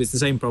manufacturers, but it's the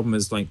same problem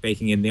as like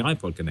baking in the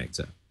iPod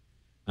connector.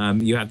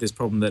 You have this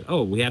problem that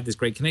we have this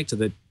great connector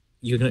that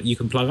you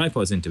can plug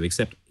iPods into,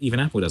 except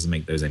even Apple doesn't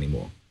make those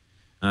anymore.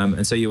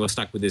 And so you are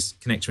stuck with this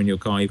connector in your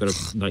car. You've got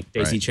to like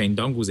daisy chain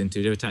dongles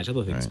into to attach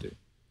other things to.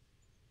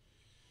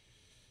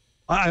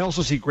 I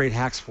also see great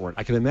hacks for it.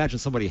 I can imagine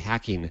somebody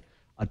hacking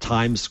a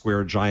Times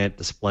Square giant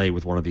display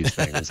with one of these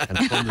things, and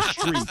from the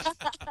street,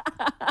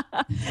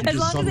 as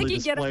long as they can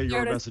get up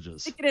there to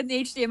messages. Stick it in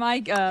the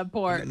HDMI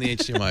port. In the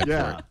HDMI port.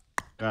 Yeah,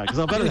 because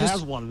I bet it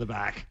has one in the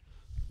back.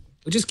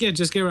 Well, just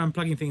go around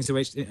plugging things to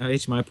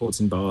HDMI ports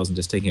in bars and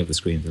just taking over the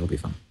screen. It'll be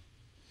fun.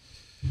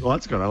 Well,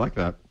 that's good. I like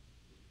that.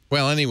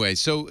 Well, anyway,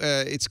 so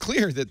it's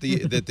clear that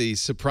the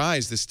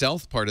surprise, the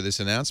stealth part of this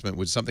announcement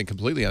was something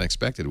completely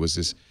unexpected. Was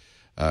this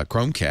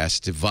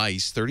Chromecast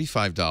device,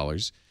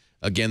 $35?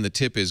 Again, the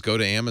tip is go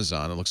to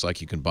Amazon. It looks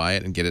like you can buy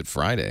it and get it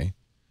Friday.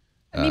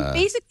 I mean,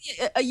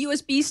 basically, a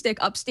USB stick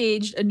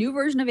upstaged a new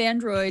version of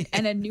Android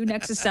and a new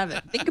Nexus 7.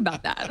 Think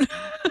about that.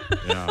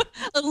 Yeah.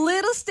 A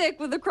little stick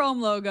with the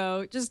Chrome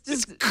logo, just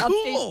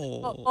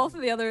cool. upstage both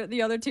of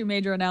the other two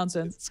major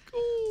announcements. It's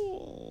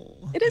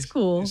cool. It is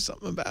cool. There's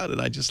something about it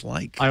I just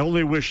like. I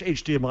only wish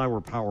HDMI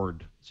were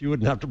powered, so you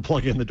wouldn't have to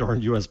plug in the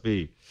darn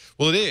USB.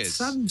 Well, it is.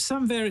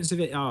 Some variants of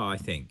it are, I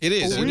think. It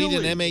is. Oh, You need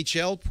really? an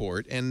MHL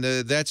port, and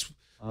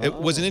it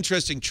was an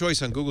interesting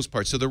choice on Google's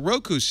part. So the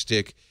Roku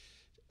stick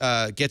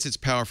gets its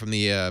power from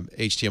the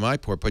HDMI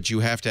port, but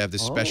you have to have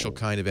this special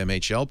kind of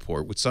MHL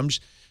port. With some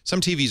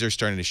TVs are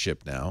starting to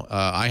ship now.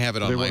 I have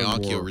it on my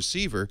Onkyo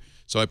receiver,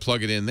 so I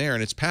plug it in there,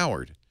 and it's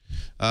powered.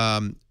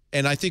 And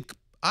I think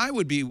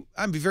I'd be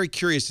very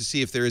curious to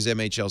see if there is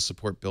MHL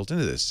support built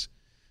into this.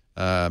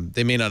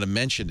 They may not have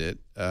mentioned it,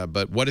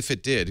 but what if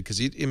it did? Because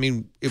it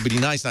would be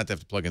nice not to have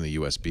to plug in the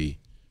USB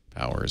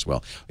power as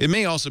well. It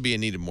may also be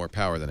in need of more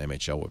power than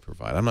MHL would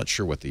provide. I'm not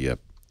sure what the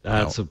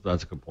that's a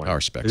good point.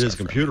 Power specs. It is a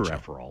computer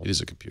after all. It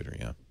is a computer,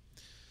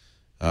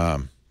 yeah.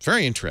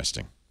 Very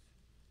interesting.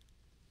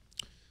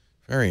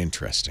 Very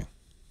interesting.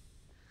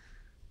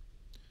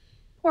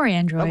 Poor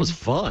Android. That was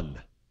fun.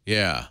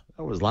 Yeah.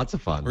 That was lots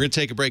of fun. We're going to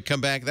take a break,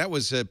 come back. That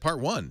was part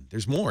 1.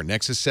 There's more.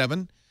 Nexus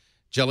 7,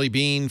 Jelly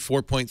Bean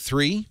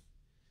 4.3,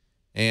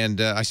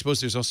 and I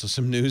suppose there's also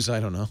some news. I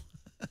don't know.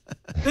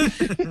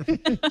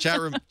 Chat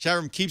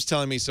room keeps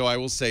telling me, so I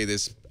will say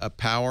this: a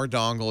power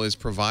dongle is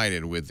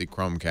provided with the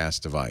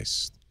Chromecast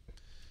device,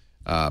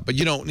 but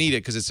you don't need it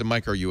because it's a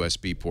micro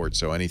USB port.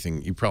 So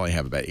anything, you probably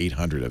have about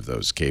 800 of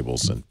those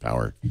cables and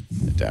power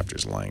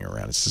adapters lying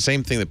around. It's the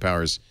same thing that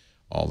powers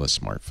all the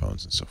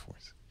smartphones and so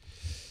forth.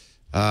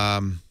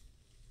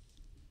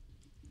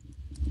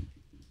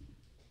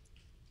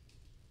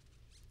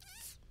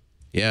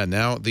 Yeah,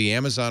 now the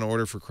Amazon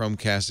order for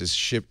Chromecast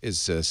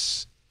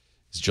is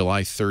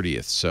July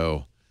 30th,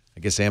 so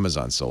I guess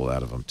Amazon sold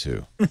out of them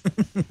too.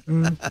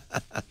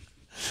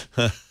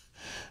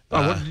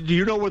 Do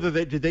you know whether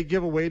did they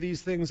give away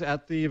these things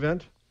at the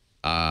event?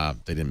 They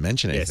didn't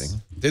mention anything.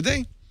 Yes. Did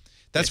they?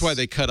 That's Yes. why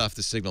they cut off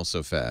the signal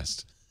so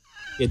fast.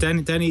 Yeah,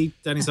 Danny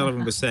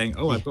Sullivan was saying,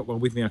 "Oh, I've got one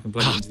with me. I can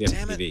plug it into the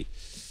Apple TV."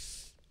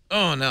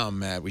 Oh, now I'm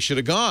mad. We should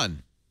have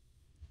gone.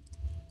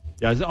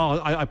 Yeah,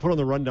 I put on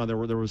the rundown there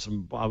was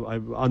some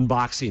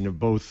unboxing of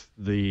both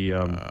the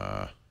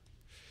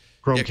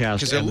Chromecast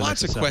because there are and the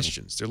lots of Nexus 7.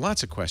 questions. There are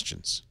lots of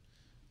questions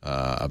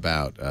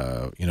about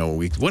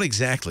what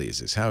exactly is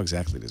this? How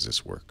exactly does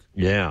this work?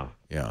 Yeah,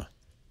 Yeah.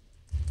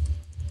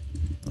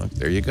 Look,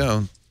 there you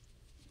go.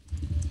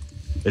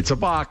 it's a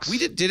box.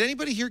 Did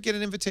anybody here get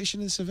an invitation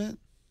to this event?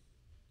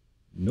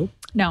 Nope.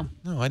 No.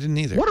 No, I didn't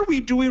either. What are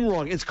we doing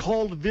wrong? It's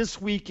called This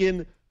Week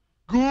in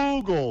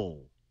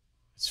Google.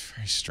 It's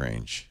very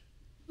strange.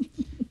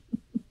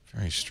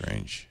 Very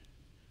strange.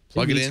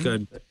 Plug it in.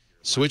 Good.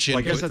 Switch Well,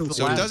 I input. guess that's the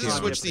So it last doesn't time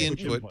switch you the have to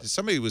switch input. input.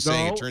 Somebody was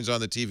saying No. it turns on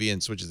the TV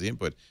and switches the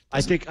input.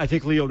 I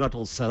think Leo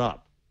Nuttall's set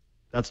up.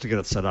 That's to get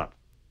it set up.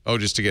 Oh,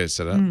 just to get it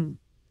set up?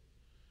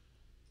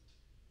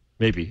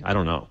 Maybe. I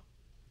don't know.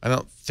 I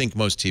don't think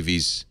most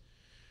TVs.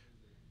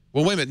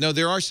 Well, wait a minute. No,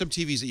 there are some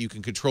TVs that you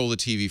can control the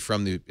TV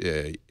from the.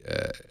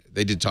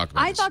 They did talk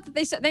about I this, thought that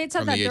they said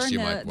from that the during HDMI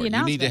the port. You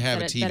announcement. need to have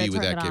a that TV it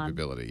with turned that it on.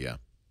 capability. Yeah,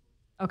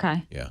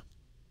 Okay. yeah.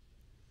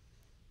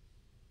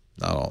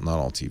 Not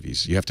all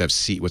TVs. You have to have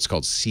what's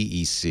called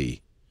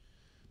CEC.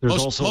 There's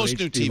Most also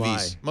new HDMI.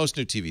 TVs. Most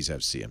new TVs have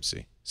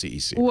CEC.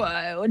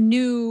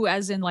 New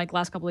as in like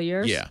last couple of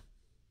years? Yeah.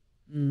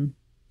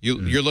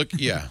 You're looking.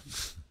 Yeah.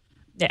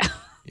 Yeah.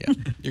 Yeah.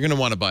 You're going to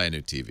want to buy a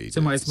new TV So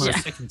my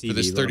second TV for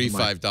this rather than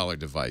my $35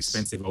 device.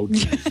 expensive old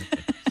TV.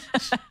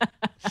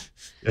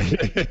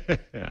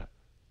 Yeah.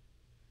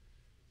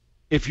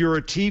 If you're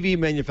a TV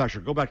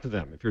manufacturer, go back to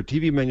them. If you're a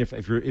TV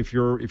manufacturer, if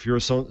you're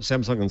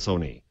Samsung and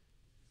Sony,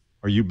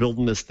 are you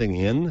building this thing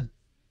in?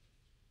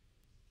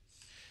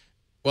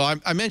 Well,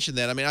 I mentioned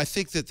that. I mean, I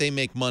think that they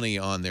make money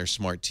on their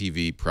smart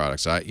TV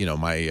products. My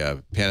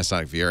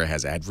Panasonic Viera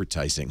has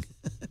advertising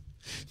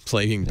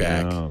playing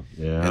back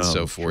and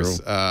so forth.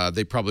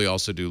 They probably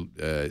also do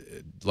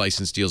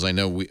license deals. I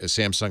know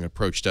Samsung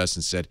approached us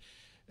and said,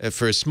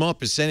 for a small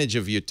percentage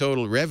of your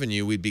total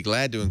revenue, we'd be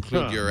glad to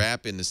include your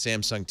app in the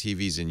Samsung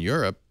TVs in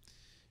Europe.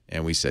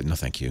 And we said, no,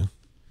 thank you.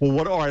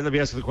 Well, all right, let me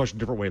ask you the question a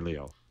different way,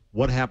 Leo.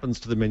 What happens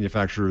to the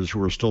manufacturers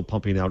who are still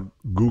pumping out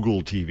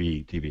Google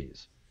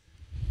TVs?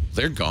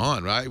 They're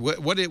gone, right?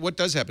 What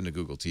does happen to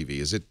Google TV?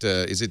 Is it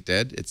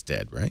dead? It's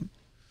dead, right?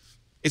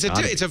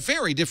 It's a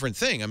very different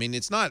thing. I mean,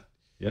 it's not.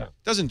 Yeah.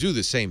 Doesn't do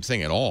the same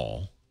thing at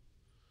all.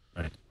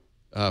 Right.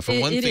 For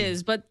one It thing,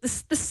 is, but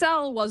the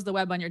cell was the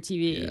web on your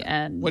TV, Yeah.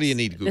 and What do you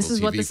need Google This is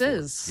TV what this for?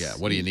 is. Yeah.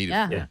 What do you need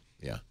Yeah. it for? Yeah.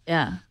 Yeah.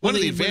 Yeah. One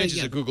of the do they advantages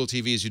get? of Google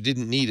TV is you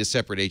didn't need a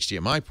separate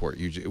HDMI port.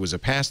 It was a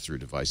pass-through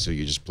device, so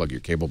you just plug your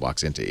cable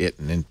box into it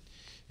and then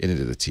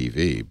into the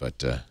TV.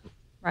 But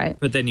Right.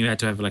 But then you had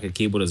to have like a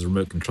keyboard as a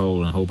remote control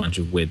and a whole bunch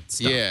of weird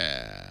stuff.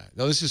 yeah,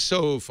 no, this is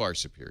so far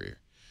superior.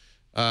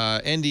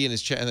 Andy in the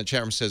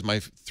chat room says my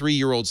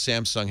 3-year-old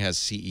Samsung has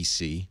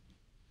CEC.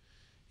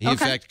 He in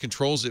fact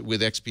controls it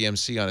with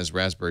XBMC on his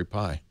Raspberry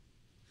Pi.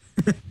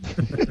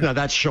 Now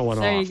that's showing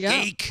There off. you go.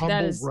 Geek. Humble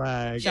That is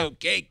brag. Yo,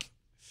 cake.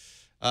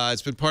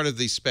 It's been part of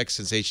the specs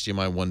since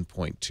HDMI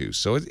 1.2,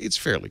 so it's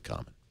fairly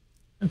common.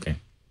 Okay.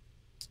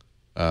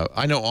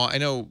 I know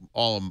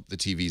all of the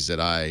TVs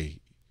that I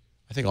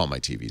think all my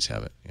TVs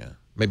have it. Yeah,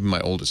 maybe my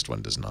oldest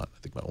one does not. I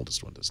think my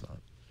oldest one does not.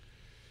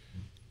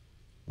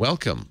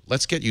 Welcome.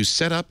 Let's get you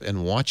set up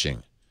and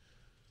watching.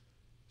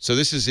 So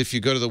this is if you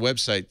go to the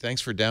website.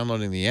 Thanks for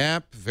downloading the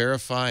app.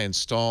 Verify,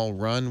 install,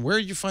 run. Where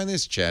did you find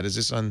this, Chad? Is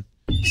this on?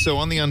 So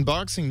on the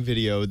unboxing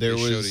video, there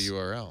They was showed a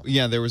URL.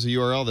 Yeah, there was a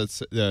URL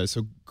that's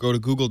so go to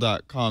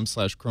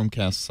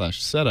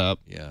google.com/chromecast/setup.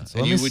 Yeah, So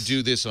and let you me would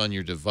do this on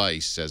your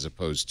device as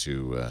opposed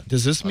to.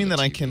 Does this on mean the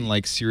that I TV. can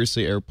like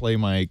seriously AirPlay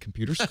my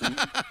computer screen?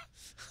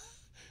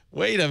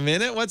 Wait a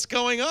minute, what's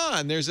going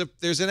on? There's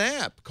an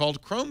app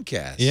called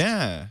Chromecast.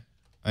 Yeah.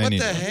 What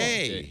need the to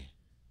hey?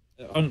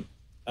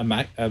 A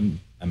Mac app?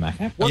 Yeah,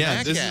 Mac app?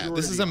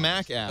 this is a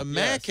Mac app. A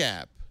Mac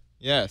app.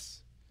 Yes.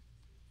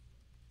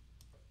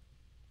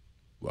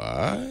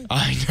 What?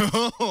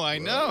 I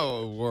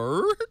know.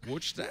 Word.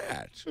 What's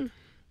that?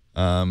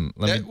 Let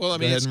me go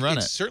ahead and run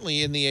it's it.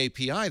 certainly in the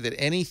API that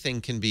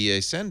anything can be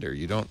a sender.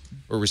 You don't,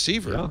 or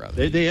receiver, Yeah.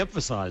 rather. They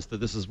emphasize that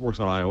this works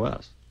on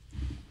iOS.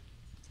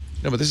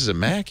 No, but this is a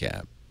Mac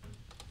app.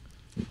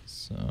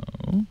 So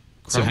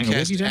hang on, where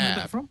did you Chromecast download app.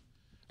 that from?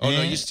 Oh,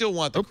 no, you still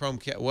want the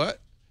Chromecast. What?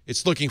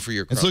 It's looking for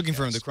your Chromecast. it's looking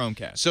for the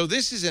Chromecast. So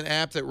this is an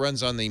app that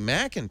runs on the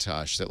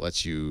Macintosh that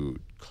lets you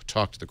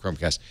talk to the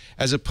Chromecast,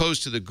 as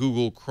opposed to the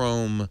Google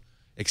Chrome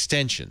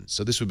extension.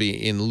 So this would be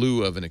in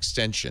lieu of an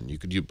extension. You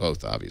could do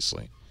both,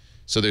 obviously.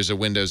 So there's a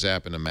Windows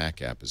app and a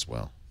Mac app as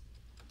well.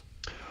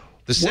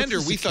 The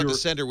sender, we thought the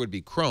sender would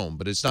be Chrome,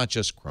 but it's not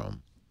just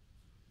Chrome.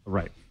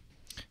 Right.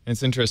 And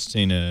it's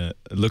interesting. It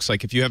looks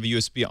like if you have a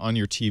USB on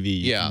your TV,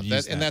 you Yeah, can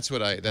use that. and that's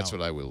what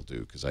I will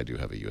do, because I do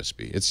have a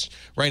USB. It's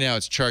right now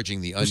it's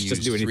charging the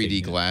unused do anything, 3D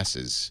yeah.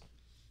 glasses.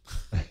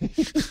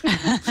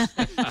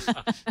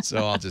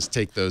 So I'll just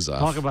take those off.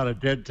 Talk about a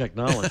dead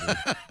technology.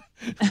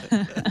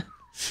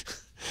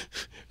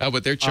 Oh,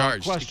 but they're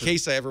charged in question.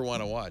 case I ever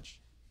want to watch.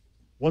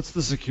 What's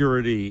the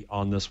security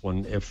on this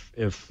one? If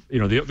you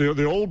know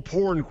the old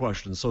porn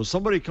question. So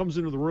somebody comes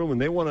into the room and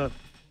they want to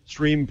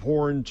stream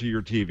porn to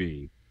your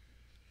TV.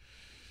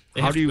 They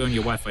How have do to you- go on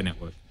your Wi-Fi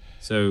network.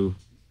 So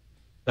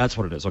That's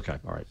what it is. Okay,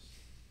 all right.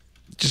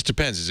 Just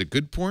depends. Is it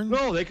good porn?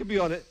 No, they could be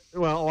on it.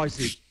 Well, I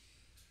see.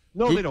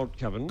 No, they don't,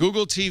 Kevin.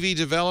 Google TV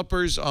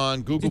developers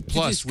on Google To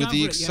Plus with discover the it,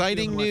 you have to be on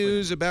exciting the Wi-Fi.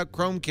 news about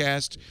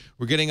Chromecast.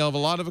 We're getting a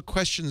lot of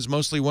questions,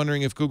 mostly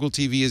wondering if Google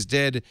TV is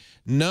dead.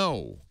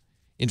 No.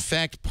 In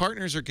fact,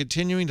 partners are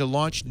continuing to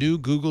launch new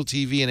Google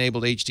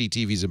TV-enabled HD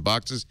TVs and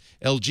boxes.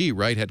 LG,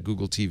 right, had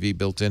Google TV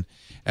built in.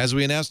 As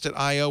we announced at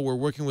I.O., we're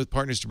working with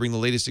partners to bring the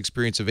latest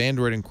experience of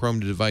Android and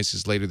Chrome to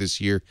devices later this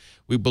year.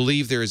 We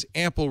believe there is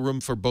ample room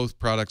for both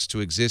products to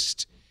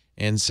exist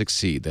and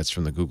succeed. That's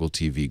from the Google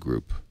TV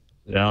group.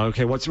 Yeah.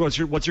 Okay. What's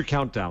your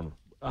countdown?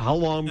 How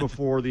long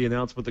before the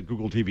announcement that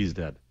Google TV is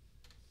dead?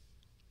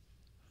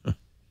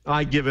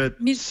 I give it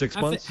 6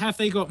 months. have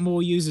they got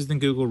more users than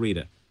Google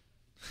Reader?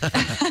 At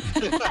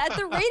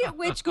the rate at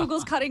which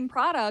Google's cutting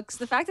products,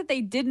 the fact that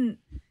they didn't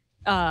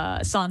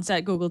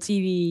sunset Google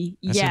TV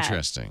That's yet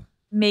interesting.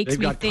 makes They've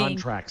me got think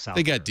contracts out.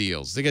 They got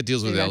deals. They got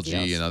deals with They got LG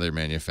deals. and other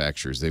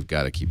manufacturers. They've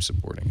got to keep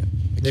supporting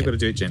it. They've got to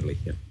do it gently.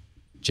 Yeah.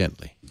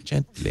 Gently,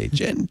 gently,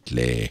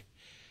 gently.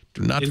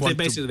 Do not If want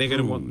they basically to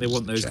they want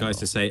bruise those the guys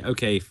to channel. say,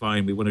 okay,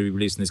 fine, we want to be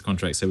releasing this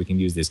contract so we can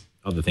use this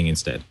other thing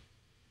instead.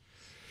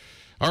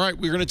 All right,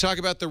 we're going to talk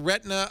about the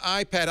Retina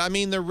iPad. I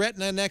mean the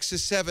Retina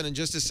Nexus 7 in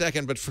just a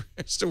second, but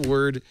first a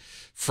word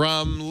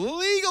from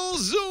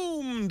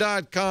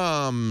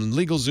LegalZoom.com.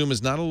 LegalZoom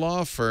is not a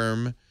law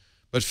firm,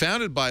 but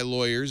founded by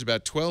lawyers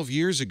about 12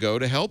 years ago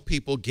to help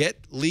people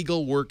get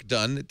legal work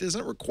done that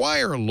doesn't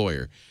require a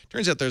lawyer.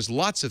 Turns out there's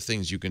lots of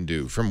things you can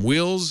do, from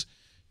wills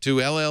to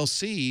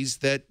LLCs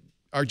that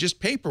are just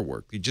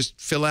paperwork. You just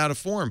fill out a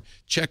form,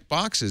 check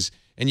boxes,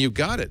 and you've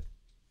got it.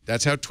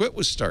 That's how Twit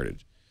was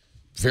started.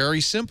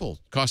 Very simple.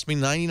 Cost me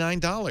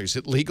 $99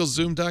 at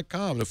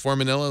LegalZoom.com to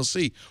form an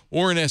LLC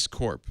or an S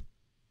Corp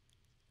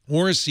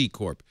or a C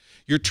Corp.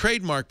 Your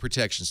trademark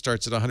protection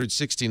starts at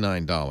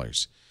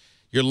 $169.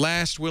 Your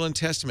last will and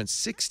testament,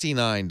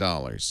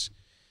 $69.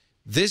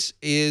 This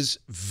is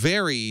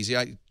very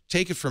easy.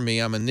 Take it from me.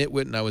 I'm a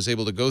nitwit, and I was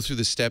able to go through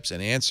the steps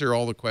and answer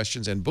all the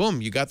questions, and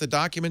boom, you got the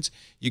documents,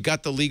 you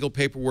got the legal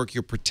paperwork,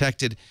 you're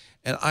protected,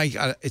 and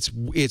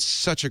it's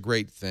such a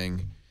great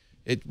thing.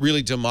 It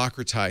really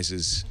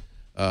democratizes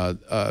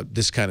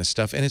this kind of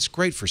stuff, and it's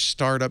great for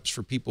startups,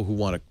 for people who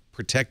want to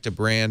protect a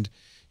brand.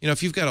 You know,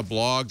 if you've got a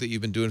blog that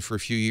you've been doing for a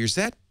few years,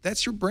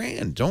 that's your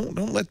brand. Don't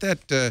let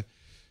that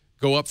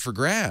go up for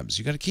grabs.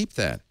 You got to keep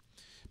that.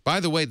 By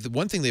the way, the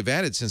one thing they've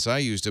added since I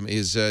used them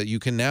is you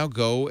can now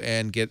go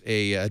and get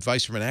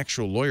advice from an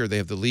actual lawyer. They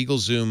have the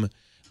LegalZoom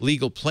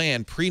legal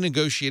plan,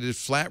 pre-negotiated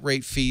flat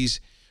rate fees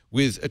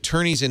with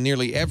attorneys in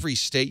nearly every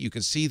state. You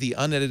can see the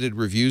unedited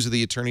reviews of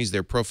the attorneys,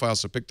 their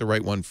profiles, so pick the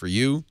right one for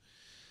you.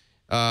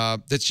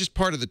 That's just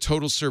part of the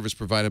total service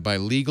provided by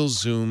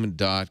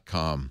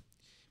LegalZoom.com.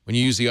 When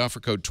you use the offer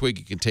code TWIG,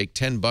 you can take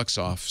 $10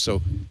 off.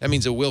 So that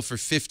means a will for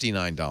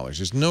 $59.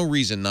 There's no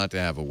reason not to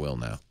have a will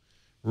now.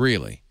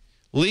 Really.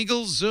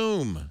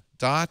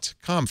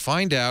 LegalZoom.com.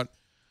 Find out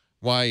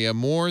why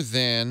more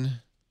than,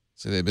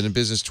 so they've been in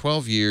business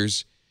 12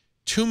 years,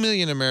 2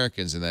 million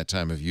Americans in that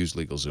time have used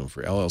LegalZoom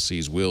for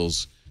LLCs,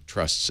 wills,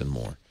 trusts, and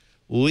more.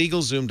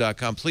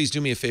 LegalZoom.com. Please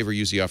do me a favor.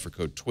 Use the offer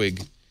code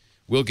TWIG.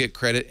 We'll get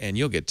credit, and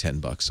you'll get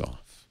 $10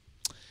 off.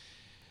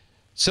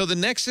 So the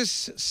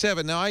Nexus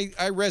 7. Now,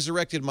 I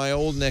resurrected my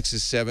old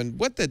Nexus 7.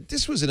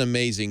 This was an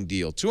amazing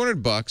deal.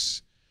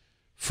 $200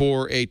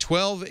 for a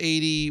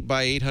 1280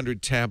 by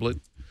 800 tablet.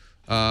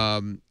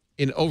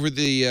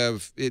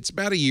 It's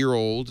about a year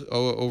old.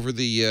 Over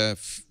the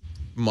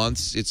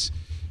months, it's,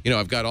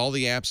 I've got all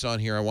the apps on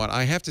here I want.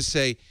 I have to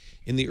say,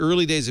 in the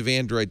early days of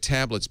Android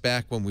tablets,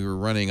 back when we were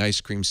running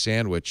Ice Cream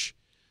Sandwich,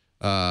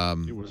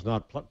 It was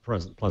not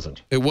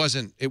pleasant. It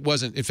wasn't. It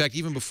wasn't. In fact,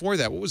 even before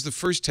that, what was the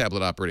first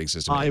tablet operating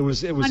system? It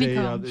was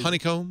Honeycomb.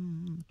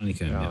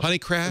 Honeycomb. Yeah.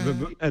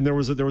 Honeycraft. And there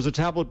was a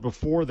tablet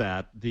before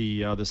that,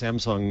 the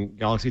Samsung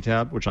Galaxy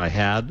Tab, which I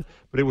had,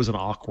 but it was an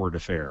awkward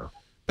affair.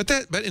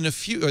 But in a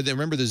few,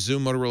 remember the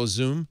Zoom, Motorola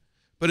Zoom?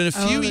 But in a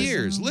few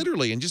years,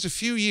 literally in just a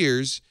few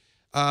years,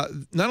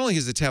 not only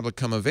has the tablet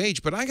come of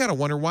age, but I got to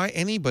wonder why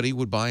anybody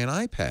would buy an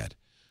iPad.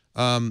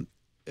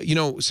 You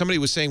know, somebody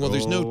was saying, well,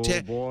 there's no...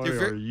 boy,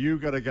 are you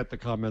going to get the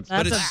comments?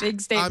 That's a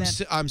big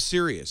statement. I'm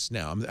serious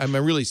now. I'm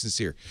really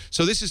sincere.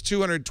 So this is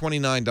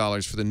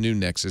 $229 for the new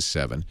Nexus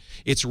 7.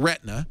 It's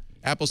Retina.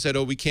 Apple said,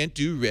 oh, we can't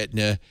do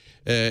Retina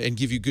and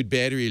give you good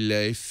battery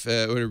life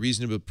or a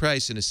reasonable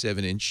price in a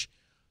 7-inch.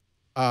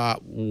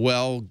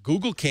 Well,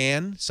 Google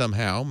can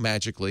somehow,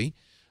 magically.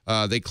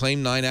 They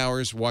claim 9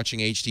 hours watching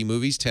HD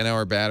movies,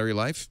 10-hour battery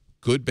life,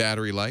 good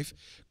battery life,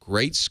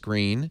 great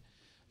screen.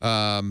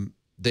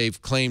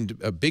 They've claimed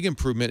a big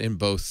improvement in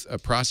both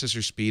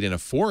processor speed and a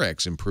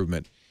 4x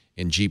improvement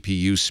in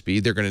GPU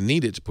speed. They're going to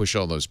need it to push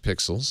all those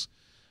pixels.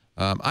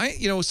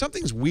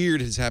 Something's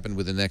weird has happened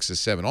with the Nexus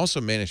 7, also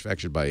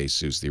manufactured by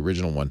Asus, the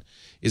original one,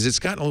 is it's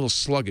gotten a little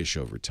sluggish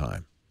over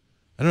time.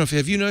 I don't know if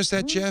have you noticed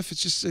that, Jeff?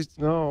 It's just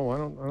no, I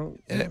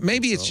don't.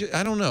 Maybe it's just,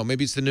 I don't know.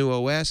 Maybe it's the new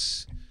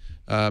OS.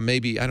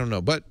 Maybe I don't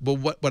know. But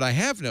what I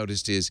have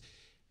noticed is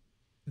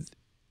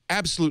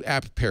absolute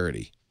app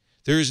parity.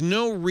 There is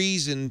no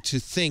reason to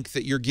think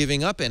that you're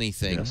giving up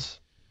anything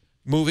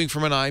moving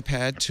from an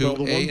iPad to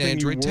an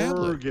Android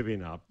tablet.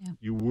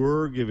 You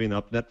were giving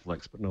up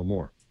Netflix, but no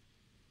more.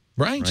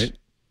 Right.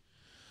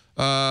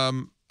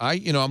 I'm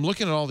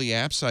looking at all the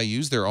apps I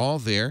use. They're all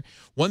there.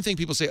 One thing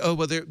people say, oh,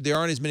 well, there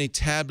aren't as many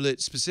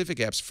tablet-specific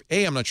apps.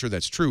 A, I'm not sure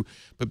that's true.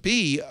 But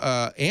B,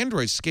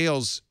 Android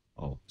scales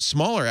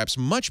smaller apps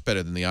much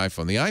better than the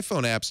iPhone. The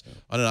iPhone apps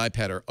on an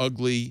iPad are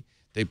ugly.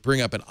 They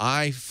bring up an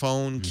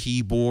iPhone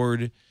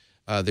keyboard.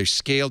 They're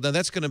scaled. Now,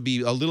 that's going to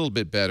be a little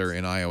bit better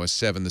in iOS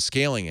 7, the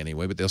scaling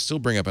anyway, but they'll still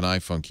bring up an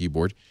iPhone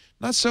keyboard.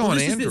 Not so on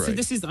Android.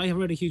 I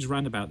read a huge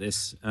rant about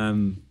this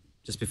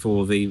just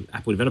before the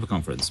Apple Developer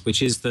Conference,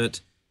 which is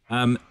that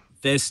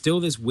there's still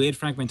this weird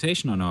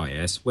fragmentation on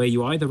iOS where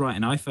you either write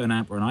an iPhone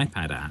app or an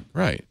iPad app.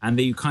 Right. And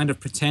then you kind of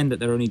pretend that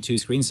there are only two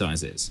screen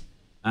sizes.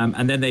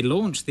 And then they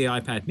launched the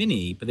iPad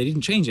mini, but they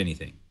didn't change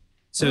anything.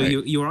 So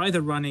you're either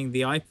running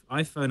the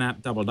iPhone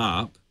app doubled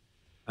up,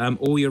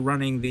 or you're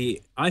running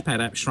the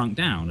iPad app shrunk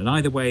down. And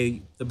either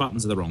way, the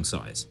buttons are the wrong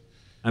size.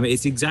 I mean,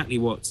 it's exactly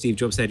what Steve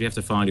Jobs said. You have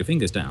to file your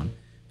fingers down.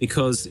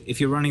 Because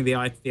if you're running the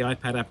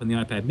iPad app on the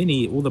iPad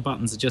mini, all the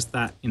buttons are just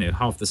that,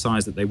 half the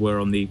size that they were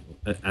on the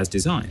as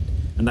designed.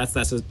 And that's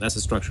a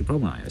structural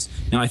problem, I guess.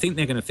 Now, I think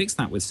they're going to fix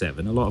that with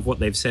 7. A lot of what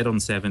they've said on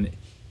 7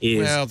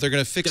 is... Well, they're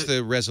going to fix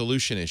the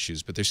resolution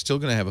issues, but they're still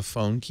going to have a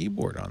phone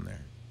keyboard on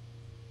there,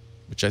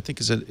 which I think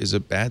is a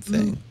bad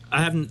thing.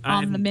 I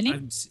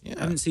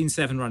haven't seen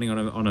 7 running on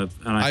an iPad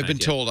I've been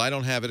yet. told. I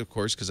don't have it, of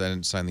course, because I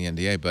didn't sign the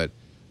NDA, but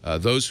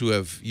those who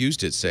have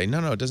used it say,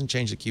 no, it doesn't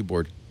change the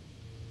keyboard.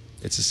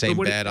 It's the same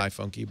bad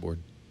iPhone keyboard.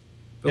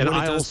 And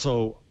I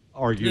also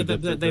argue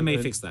that they may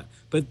fix that.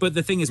 But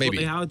the thing is, what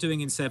they are doing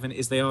in 7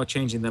 is they are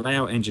changing the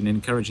layout engine,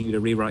 encouraging you to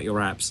rewrite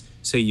your apps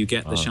so you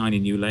get the shiny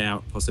new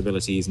layout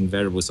possibilities and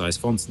variable size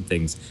fonts and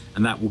things,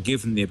 and that will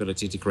give them the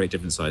ability to create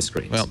different size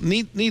screens. Well,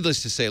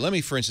 needless to say,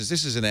 for instance,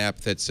 this is an app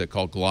that's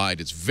called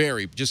Glide. It's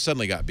just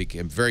suddenly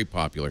became very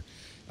popular.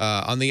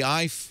 On the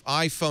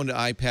iPhone to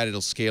iPad, it'll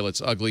scale. It's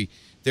ugly.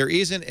 There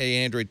isn't an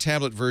Android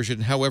tablet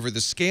version. However,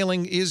 the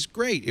scaling is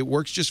great. It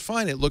works just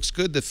fine. It looks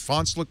good. The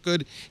fonts look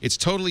good. It's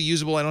totally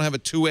usable. I don't have a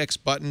 2x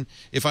button.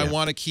 If I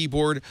want a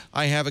keyboard,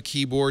 I have a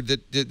keyboard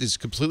that is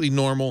completely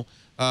normal.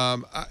 I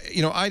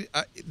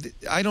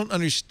don't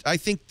understand. I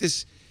think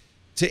this,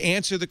 to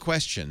answer the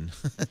question,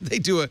 they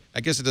do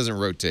I guess it doesn't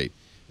rotate.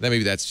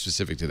 Maybe that's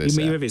specific to this.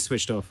 You have it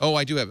switched off. Oh,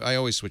 I do have. I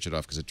always switch it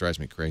off because it drives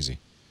me crazy.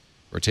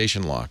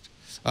 Rotation locked.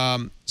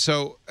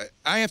 So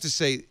I have to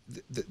say,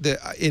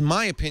 in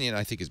my opinion,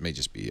 I think it may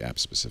just be app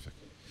specific.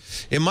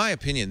 In my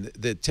opinion,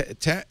 the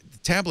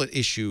tablet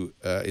issue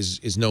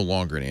is no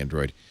longer in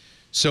Android.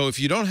 So if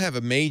you don't have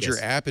a major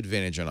app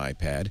advantage on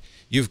iPad,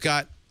 you've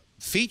got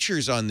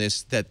features on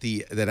this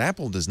that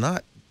Apple does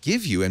not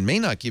give you and may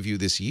not give you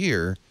this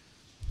year,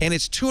 and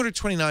it's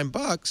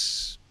 $229.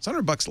 It's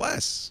 $100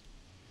 less.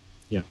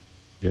 Yeah.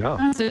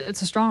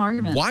 It's a strong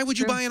argument. Why would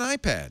you buy an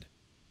iPad?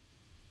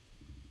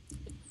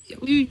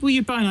 Well,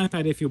 you buy an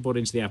iPad if you're bought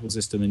into the Apple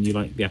system and you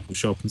like the Apple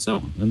shop and so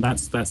on. And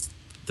that's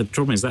the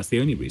problem is that's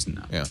the only reason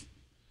now. Yeah.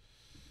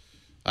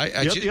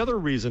 The other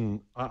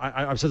reason,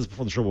 I've said this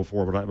before on the show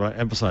before, but I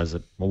emphasize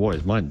it. My boy,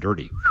 is mine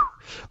dirty.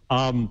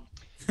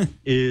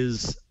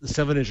 Is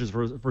 7 inches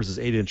versus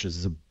 8 inches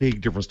is a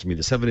big difference to me.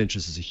 The 7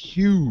 inches is a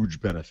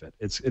huge benefit.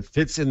 It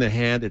fits in the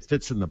hand. It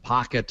fits in the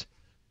pocket.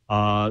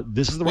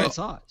 This is the right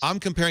size. I'm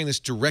comparing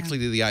this directly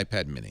to the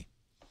iPad mini.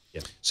 Yeah.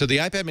 So the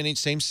iPad mini,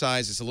 same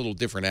size. It's a little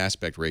different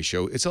aspect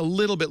ratio. It's a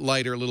little bit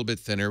lighter, a little bit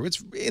thinner.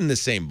 It's in the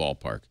same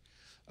ballpark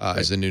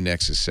as the new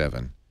Nexus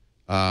 7.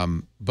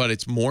 But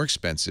it's more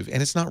expensive,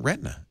 and it's not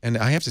Retina. And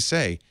I have to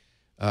say,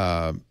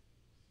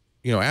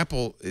 you know,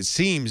 Apple, it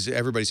seems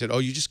everybody said, oh,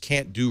 you just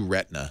can't do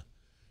Retina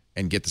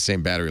and get the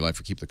same battery life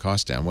or keep the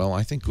cost down. Well,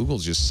 I think Google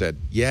just said,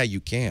 yeah, you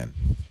can.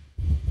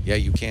 Yeah,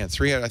 you can.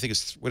 I think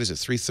it's, what is it,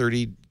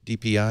 330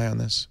 DPI on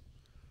this?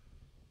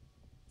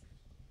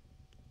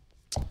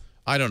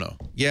 I don't know.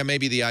 Yeah,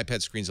 maybe the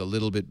iPad screen's a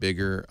little bit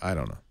bigger. I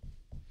don't know.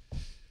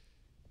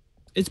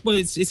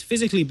 It's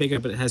physically bigger,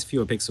 but it has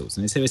fewer pixels,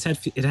 and so the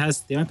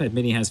iPad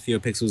Mini has fewer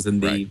pixels than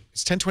the. Right.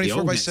 It's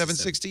 1024 by Nexus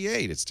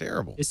 768. It's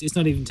terrible. It's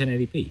not even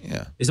 1080p.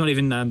 Yeah. It's not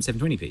even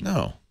 720p.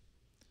 No.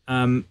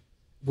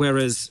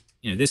 Whereas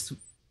this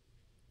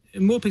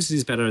more pixels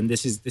is better, and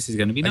this is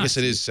going to be nice. I guess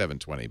it is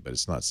 720, but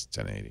it's not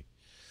 1080.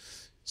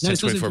 It's No,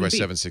 it's 1024 by 720p.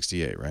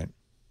 768, right?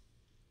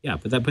 Yeah,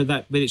 but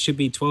it should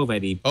be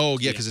 1280. Oh,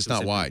 yeah, because it's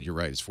not wide. You're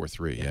right. It's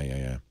 4.3.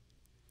 Yeah.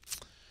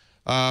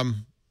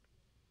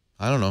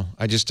 I don't know.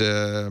 I just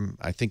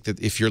I think that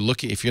if you're in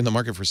the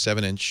market for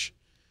 7-inch,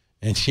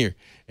 and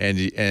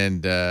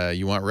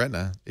you want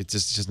Retina, it's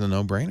just a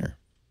no-brainer.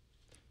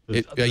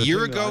 A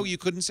year ago, you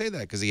couldn't say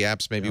that because the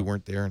apps maybe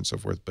weren't there and so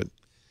forth. But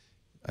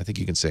I think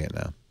you can say it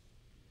now.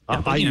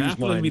 Yeah, but,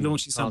 Apple will be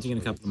launching something in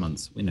a couple of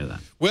months. We know that.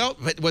 Well,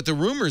 but what the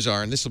rumors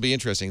are, and this will be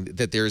interesting,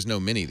 that there is no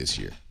Mini this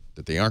year.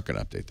 That they aren't going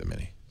to update the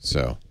Mini.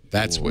 So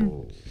that's what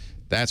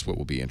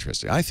will be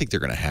interesting. I think they're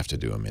going to have to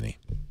do a Mini.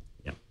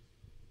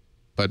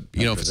 But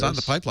you know, if it's not in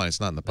the pipeline, it's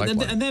not in the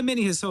pipeline. And their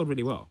Mini has sold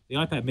really well. The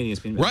iPad Mini has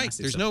been right.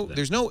 There's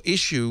no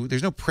issue.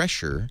 There's no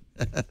pressure.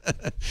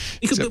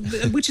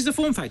 Which is a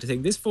form factor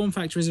thing. This form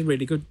factor is a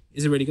really good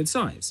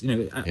size. You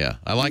know. Yeah,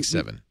 I like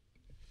 7.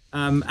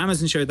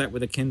 Amazon showed that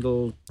with a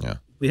Kindle. Yeah.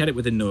 We had it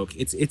with a Nook.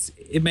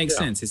 It makes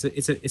sense.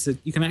 It's a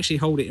you can actually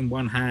hold it in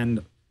one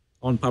hand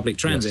on public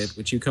transit,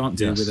 which you can't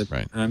do with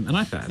an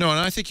iPad. No, and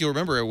I think you'll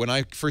remember when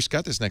I first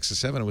got this Nexus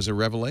 7, it was a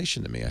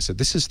revelation to me. I said,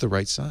 this is the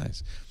right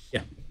size.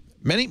 Yeah.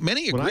 Many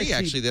agree,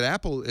 actually, that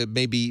Apple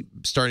may be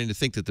starting to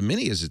think that the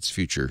Mini is its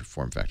future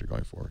form factor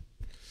going forward.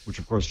 Which,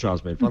 of course,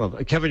 John's made fun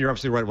of. Kevin, you're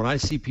absolutely right. When I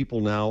see people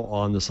now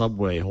on the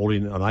subway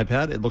holding an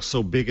iPad, it looks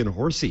so big and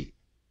horsey.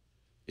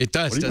 It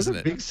does, doesn't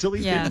it? Big,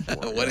 silly thing for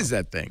it? What is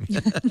that thing?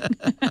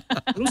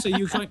 But also,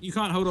 you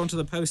can't hold on to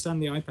the post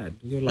and the iPad.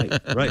 You're like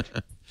right.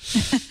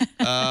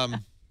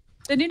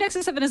 The new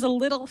Nexus 7 is a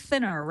little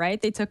thinner,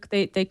 right? They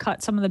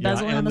cut some of the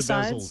bezeling on the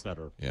sides. Bezel's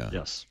better. Yeah.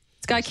 Yes.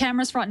 It's got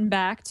cameras front and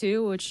back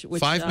too, which 5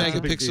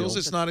 megapixels.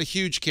 It's not a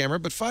huge camera,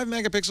 but 5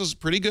 megapixels is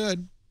pretty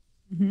good.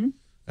 Mm-hmm.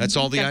 That's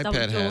all the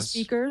iPad dual has.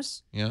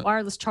 Speakers, yeah.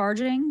 Wireless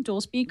charging,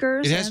 dual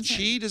speakers. It has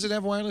Qi. Does it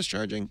have wireless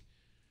charging?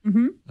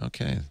 Mm-hmm.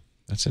 Okay,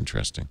 that's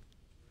interesting.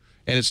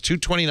 And it's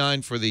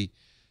 $229 for the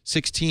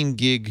 16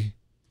 gig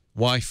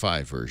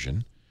Wi-Fi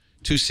version,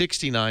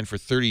 $269 for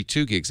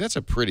 32 gigs. That's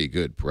a pretty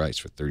good price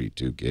for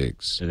 32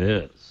 gigs. It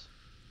is.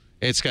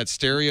 It's got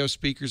stereo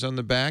speakers on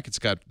the back. It's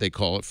got, they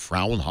call it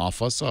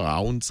Fraunhofer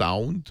surround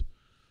sound.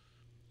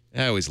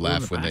 I always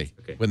laugh when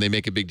they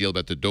make a big deal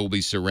about the Dolby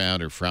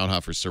Surround or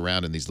Fraunhofer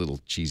Surround and these little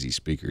cheesy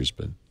speakers.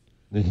 But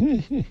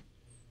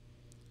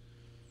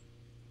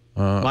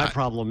my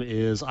problem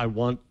is I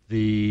want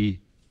the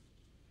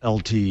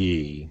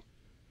LTE,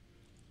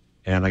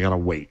 and I gotta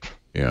wait.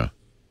 Yeah.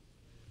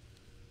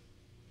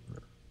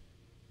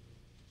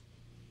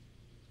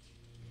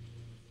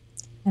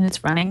 And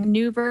it's running a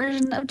new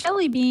version of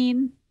Jelly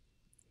Bean.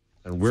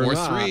 And we're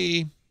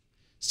 4.3.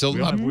 Still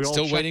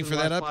waiting for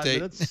that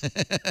update.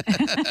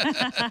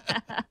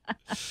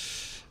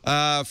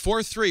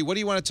 4.3. What do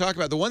you want to talk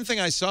about? The one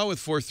thing I saw with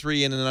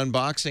 4.3 in an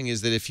unboxing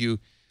is that if you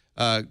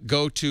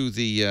go to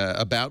the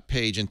About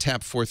page and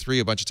tap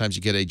 4.3 a bunch of times,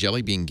 you get a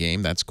Jelly Bean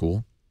game. That's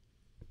cool.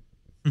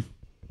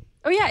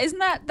 Oh yeah, is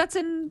that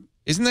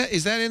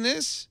in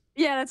this?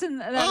 Yeah, that's in.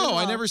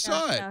 I never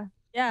saw it.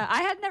 Yeah,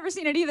 I had never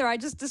seen it either. I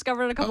just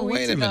discovered it a couple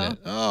weeks ago. Wait a minute.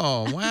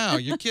 Oh, wow,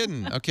 you're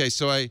kidding. Okay,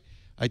 so I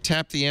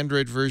tapped the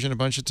Android version a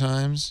bunch of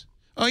times.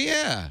 Oh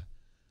yeah.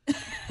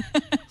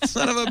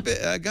 Son of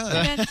a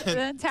gun.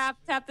 Then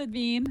tap the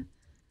bean.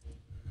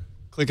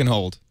 Click and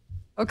hold.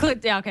 Or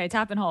click. Yeah, okay.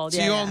 Tap and hold.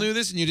 So you all knew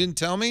this and you didn't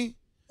tell me?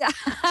 Yeah,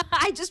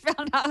 I just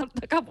found out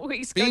a couple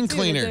weeks ago. Bean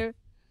cleaner.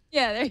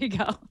 Yeah, there you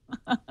go.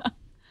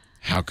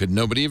 How could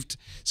nobody have?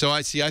 So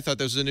I thought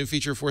this was a new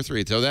feature of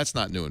 4.3. So that's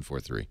not new in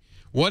 4.3.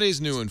 What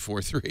is new in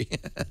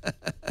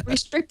 4.3?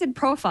 Restricted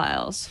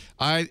profiles.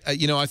 I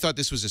thought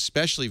this was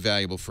especially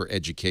valuable for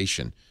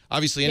education.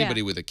 Obviously,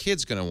 anybody with a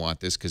kid's going to want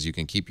this because you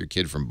can keep your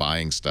kid from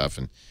buying stuff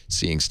and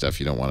seeing stuff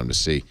you don't want them to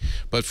see.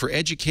 But for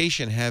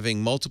education,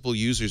 having multiple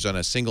users on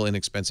a single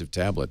inexpensive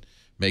tablet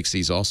makes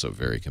these also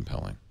very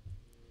compelling.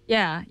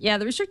 Yeah,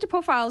 the restricted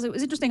profiles, it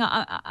was interesting.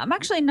 I'm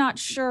actually not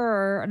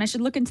sure, and I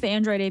should look into the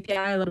Android API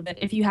a little bit,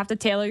 if you have to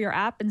tailor your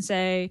app and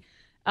say,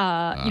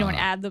 and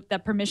add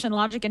that permission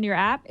logic into your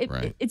app.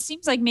 It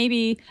seems like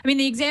maybe, I mean,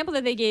 the example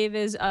that they gave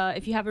is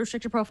if you have a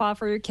restricted profile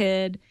for your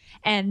kid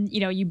and,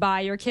 you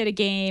buy your kid a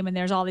game and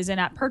there's all these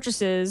in-app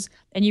purchases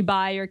and you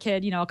buy your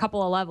kid, a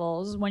couple of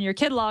levels. When your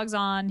kid logs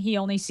on, he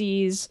only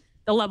sees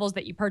the levels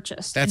that you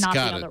purchased and not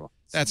the other ones.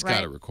 That's got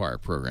to require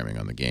programming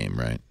on the game,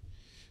 right?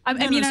 I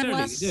mean,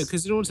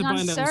 because in order to buy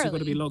levels, you've got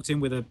to be logged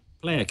in with a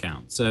Play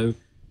account. So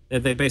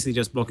They're basically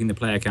just blocking the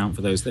play account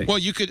for those things. Well,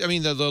 you could. I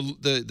mean,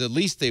 the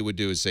least they would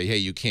do is say, hey,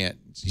 you can't.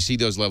 You see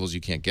those levels, you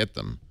can't get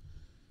them.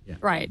 Yeah.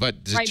 Right.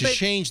 But to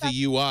change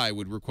the UI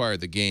would require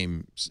the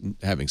game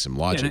having some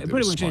logic. Yeah, no, it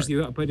probably won't change the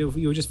UI, but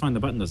you'll just find the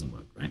button doesn't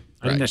work, right?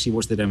 I didn't actually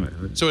watch the demo.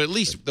 So at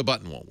least the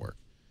button won't work.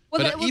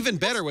 Well, but even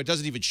better, it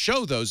doesn't even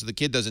show those, so the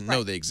kid doesn't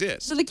know they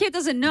exist. So the kid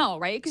doesn't know,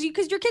 right? Because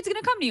your kid's going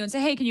to come to you and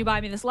say, hey, can you buy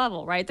me this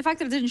level, right? The fact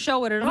that it didn't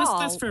show it at all.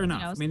 That's fair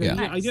enough. I mean,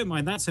 I don't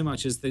mind that so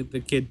much as the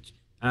kid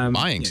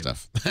buying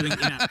stuff. Doing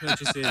in-app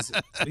purchases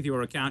with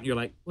your account. You're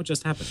like, what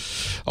just happened?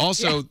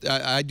 Also,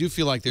 I do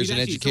feel like there's an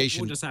education.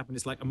 What just happened?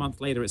 It's like a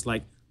month later, it's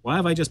like, why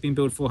have I just been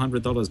billed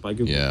 $400 by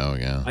Google?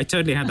 Yeah. I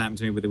totally had that happen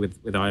to me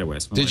with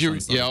iOS. Did you?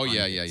 Yeah,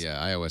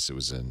 iOS, it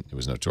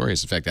was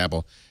notorious. In fact,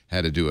 Apple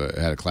had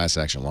a class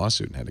action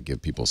lawsuit and had to give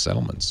people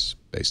settlements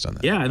based on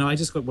that. Yeah, no, I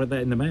just got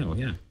that in the mail.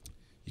 Yeah.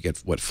 You get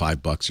what,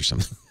 $5 or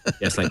something?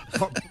 Yes, like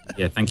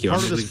yeah. Thank you.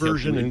 Part of this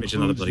version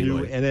includes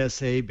new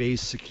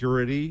NSA-based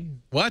security.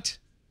 What?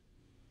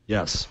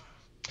 Yes.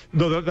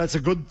 No, that's a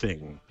good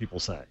thing.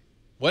 People say.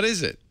 What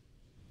is it?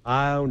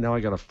 Oh, now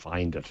I got to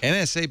find it.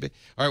 NSA.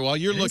 All right, while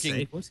you're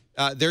looking, What?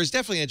 there's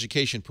definitely an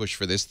education push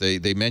for this.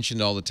 They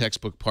mentioned all the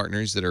textbook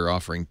partners that are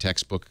offering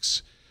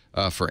textbooks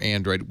for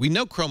Android. We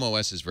know Chrome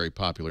OS is very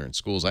popular in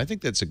schools. I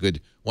think that's a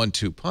good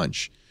 1-2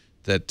 punch.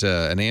 That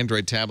an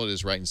Android tablet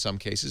is right in some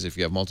cases. If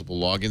you have multiple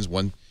logins,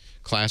 one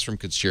classroom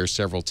could share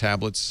several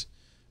tablets.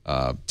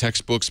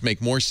 Textbooks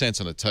make more sense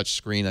on a touch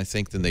screen, I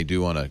think, than they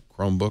do on a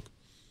Chromebook.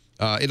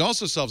 It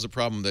also solves a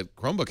problem that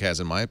Chromebook has,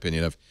 in my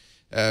opinion, of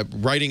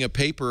writing a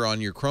paper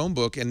on your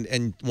Chromebook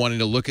and wanting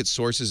to look at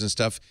sources and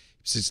stuff.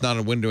 It's not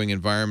a windowing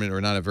environment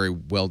or not a very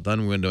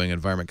well-done windowing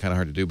environment, kind of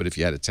hard to do. But if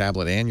you had a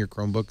tablet and your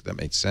Chromebook, that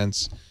makes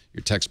sense.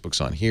 Your textbook's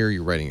on here.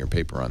 You're writing your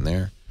paper on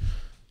there.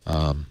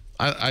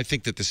 I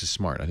think that this is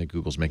smart. I think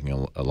Google's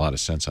making a lot of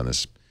sense on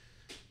this.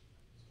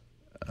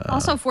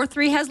 Also,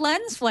 4.3 has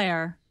lens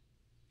flare.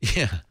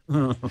 Yeah.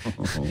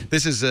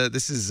 This is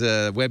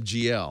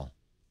WebGL.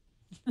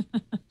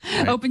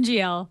 Right.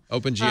 OpenGL.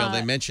 OpenGL.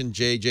 They mentioned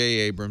J.J.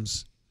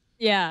 Abrams.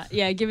 Yeah,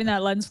 giving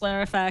that lens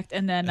flare effect,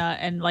 and then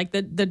and like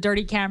the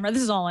dirty camera.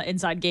 This is all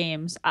inside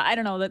games. I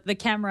don't know that the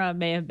camera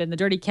may have been the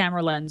dirty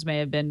camera lens may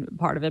have been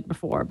part of it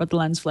before, but the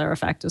lens flare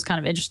effect was kind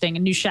of interesting.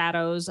 And new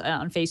shadows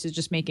on faces,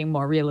 just making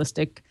more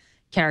realistic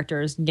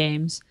characters in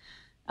games.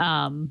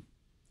 I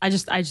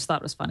just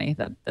thought it was funny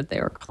that they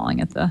were calling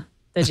it the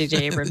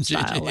J.J. Abrams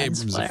style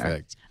lens flare.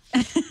 Effect.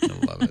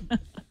 I love it.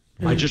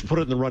 I just put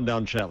it in the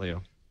rundown chat,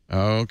 Leo.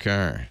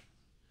 Okay.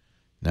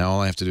 Now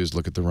all I have to do is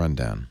look at the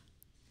rundown.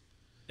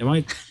 Am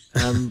I?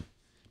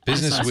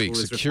 Business Week,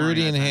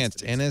 Security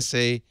Enhanced,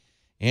 NSA,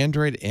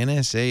 Android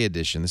NSA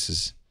Edition. This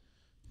is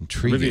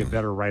intriguing. Really a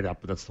better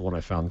write-up, but that's the one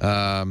I found.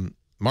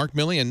 Mark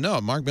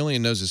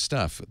Millian knows his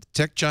stuff.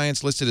 Tech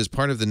giants listed as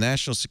part of the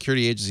National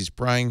Security Agency's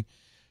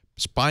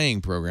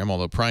spying program,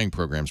 although prying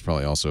program is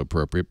probably also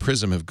appropriate.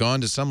 PRISM have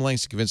gone to some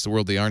lengths to convince the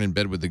world they aren't in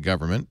bed with the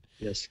government.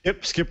 Yes.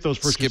 Skip those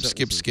first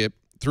skip.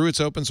 Through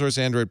its open source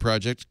Android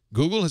project,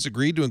 Google has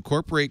agreed to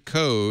incorporate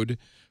code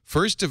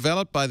first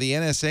developed by the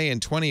NSA in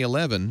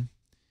 2011,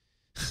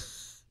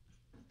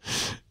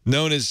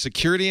 known as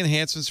Security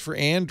Enhancements for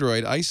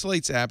Android,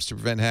 isolates apps to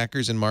prevent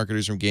hackers and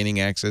marketers from gaining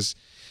access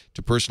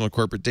to personal or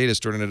corporate data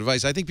stored on a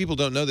device. I think people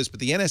don't know this, but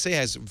the NSA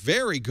has a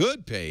very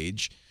good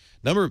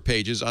number of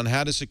pages on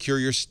how to secure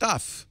your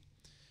stuff.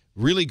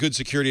 Really good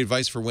security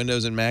advice for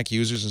Windows and Mac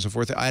users and so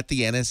forth at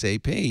the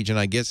NSA page. And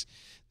I guess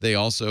they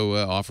also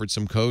offered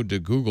some code to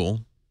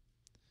Google.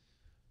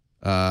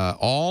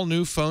 All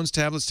new phones,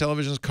 tablets,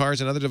 televisions, cars,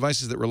 and other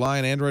devices that rely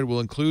on Android will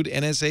include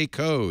NSA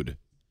code.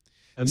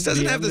 And this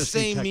doesn't have the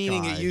same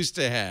meaning it used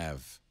to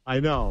have. I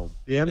know.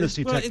 The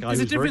Amnesty Tech guy there's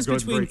a is very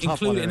difference good, very between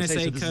tough on include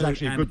NSA, NSA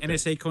so code and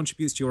NSA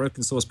contributes to your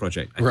open source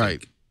project. I right.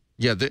 think.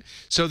 Yeah.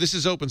 So this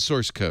is open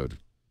source code.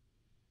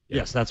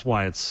 Yes, that's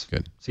why it's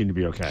good. Seemed to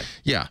be okay.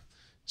 Yeah.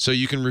 So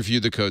you can review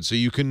the code, so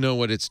you can know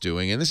what it's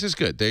doing, and this is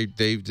good.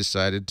 They've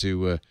decided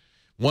to.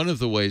 One of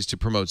the ways to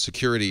promote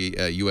security,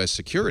 U.S.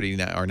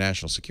 security, our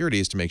national security,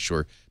 is to make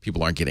sure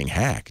people aren't getting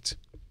hacked.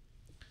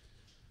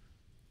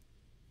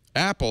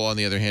 Apple, on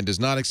the other hand, does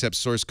not accept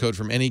source code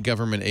from any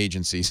government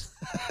agencies.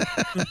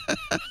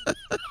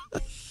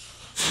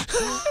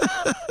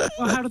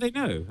 Well, how do they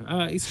know?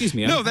 Excuse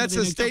me. No, that's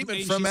a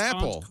statement from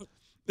Apple.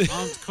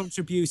 Aren't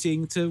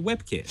contributing to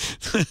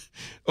WebKit.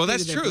 Well,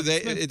 that's true.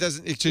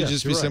 It should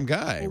just be some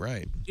guy,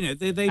 right? You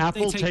know,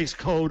 Apple takes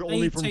code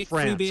only from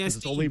France because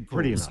it's only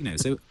pretty enough. You know,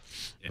 so.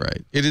 Yeah.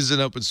 Right. It is an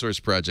open source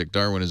project.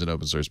 Darwin is an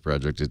open source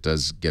project. It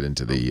does get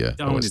into the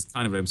Darwin is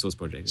kind of an open source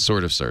project.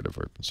 Sort of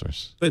open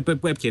source. But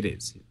WebKit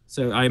is.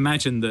 So I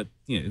imagine that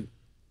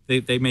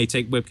they may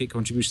take WebKit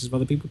contributions of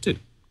other people too.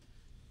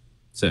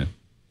 So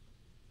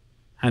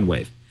hand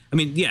wave. I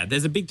mean, yeah,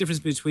 there's a big difference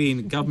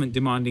between government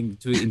demanding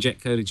to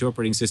inject code into your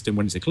operating system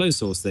when it's a closed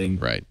source thing,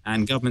 right,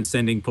 and government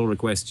sending pull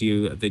requests to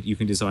you that you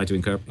can decide to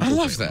incorporate. I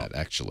love that,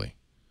 actually.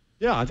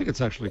 Yeah, I think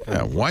it's actually kind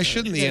of why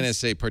shouldn't the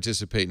NSA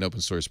participate in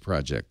open source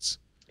projects?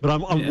 But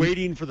I'm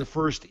waiting for the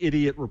first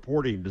idiot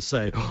reporting to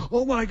say,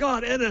 "Oh my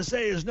God, NSA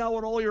is now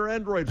on all your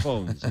Android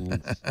phones."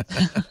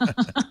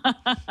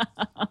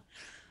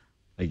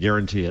 I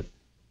guarantee it.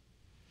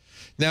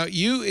 Now,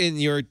 you in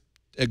your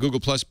Google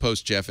Plus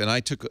post, Jeff, and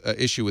I took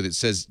issue with it.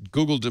 Says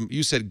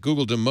you said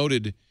Google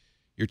demoted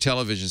your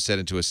television set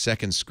into a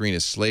second screen, a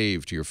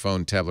slave to your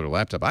phone, tablet, or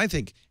laptop. I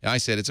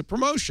said it's a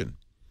promotion.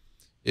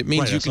 It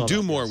means you can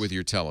do more with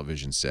your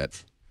television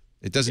set.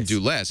 It doesn't do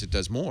less; it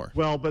does more.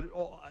 Well,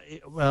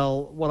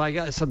 what I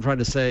guess I'm trying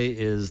to say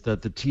is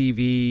that the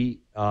TV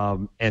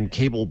and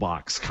cable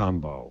box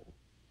combo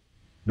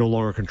no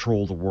longer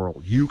control the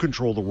world. You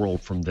control the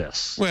world from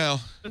this. Well,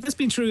 but that's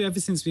been true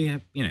ever since we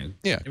have,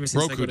 ever since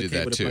Roku did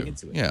that too.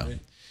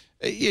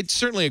 It's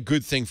certainly a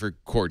good thing for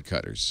cord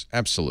cutters,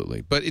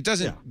 absolutely. But it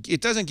doesn't. Yeah.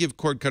 It doesn't give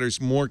cord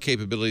cutters more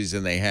capabilities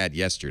than they had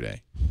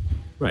yesterday.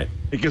 Right.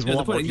 Because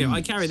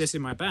I carry this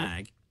in my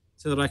bag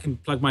so that I can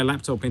plug my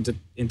laptop into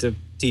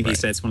TV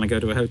sets when I go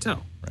to a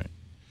hotel. Right.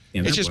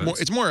 It's just more.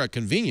 It's more a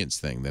convenience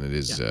thing than it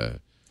is a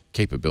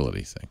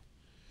capability thing.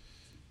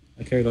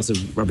 I carry lots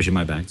of rubbish in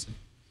my bags.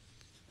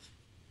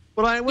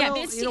 But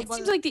it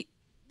seems like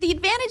the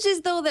advantage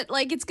is though that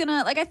like it's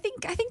gonna like I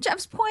think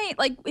Jeff's point,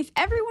 like if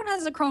everyone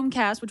has a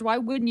Chromecast, which why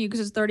wouldn't you, because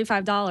it's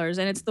 $35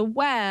 and it's the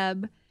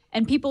web,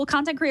 and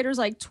content creators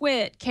like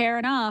Twit care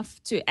enough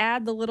to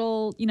add the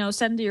little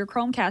send to your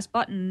Chromecast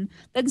button,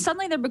 then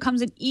suddenly there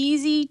becomes an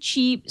easy,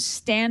 cheap,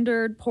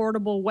 standard,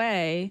 portable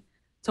way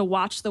to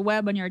watch the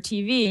web on your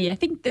TV. I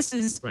think this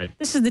is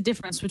the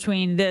difference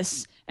between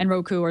this and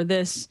Roku, or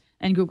this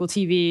and Google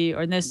TV,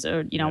 or this,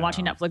 or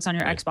watching Netflix on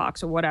your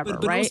Xbox or whatever,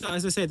 but right? Also,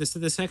 as I say,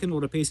 the second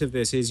order piece of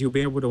this is you'll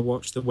be able to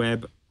watch the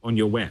web on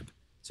your web.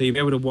 So you'll be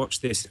able to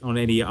watch this on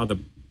any other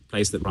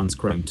place that runs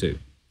Chrome too.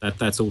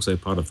 That's also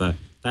part of the.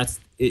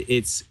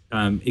 It's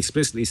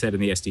explicitly said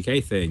in the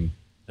SDK thing.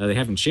 They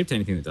haven't shipped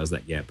anything that does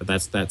that yet, but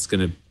that's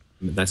gonna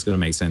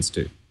make sense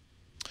too.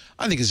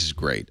 I think this is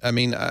great. I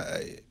mean,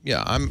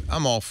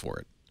 I'm all for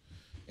it,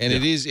 and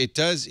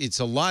it's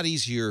a lot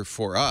easier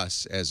for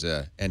us as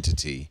a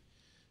entity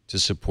to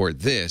support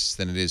this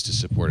than it is to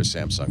support a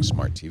Samsung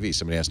Smart TV.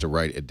 Somebody has to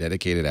write a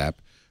dedicated app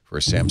for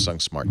a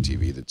Samsung Smart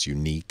TV that's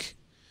unique.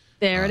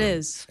 There it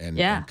is. And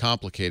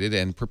complicated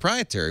and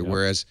proprietary,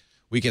 whereas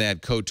we can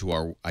add code to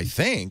our, I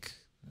think,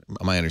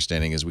 my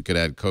understanding is we could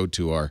add code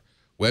to our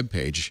web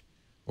page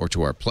or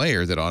to our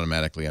player that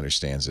automatically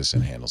understands this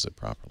and handles it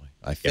properly.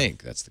 I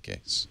think that's the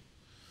case.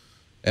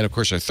 And, of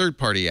course, our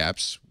third-party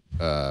apps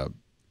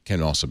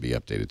can also be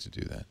updated to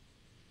do that.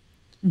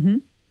 Mm-hmm.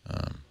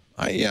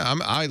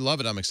 I love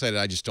it. I'm excited.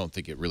 I just don't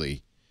think it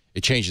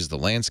changes the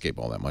landscape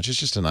all that much. It's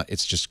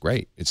just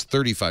great. It's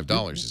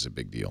 $35 is a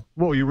big deal.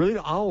 Well, you really?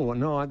 Oh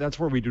no, that's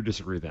where we do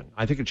disagree. Then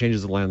I think it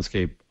changes the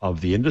landscape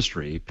of the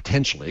industry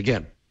potentially.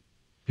 Again,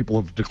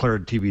 people have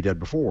declared TV dead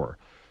before,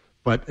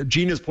 but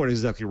Gina's point is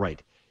exactly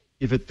right.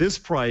 If at this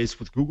price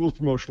with Google's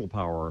promotional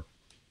power,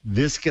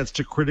 this gets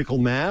to critical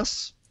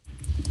mass.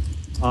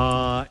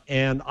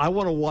 And I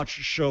want to watch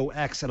show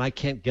X and I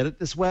can't get it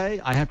this way.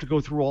 I have to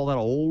go through all that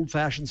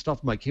old-fashioned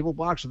stuff in my cable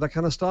box or that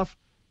kind of stuff.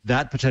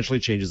 That potentially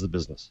changes the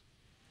business.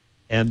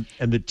 And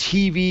the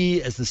TV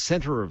as the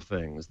center of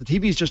things. The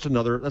TV is just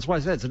another. That's why I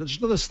said it's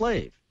just another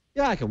slave.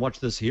 Yeah, I can watch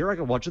this here. I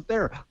can watch it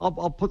there. I'll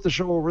put the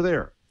show over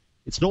there.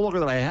 It's no longer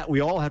that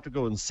we all have to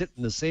go and sit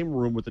in the same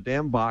room with the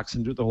damn box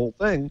and do the whole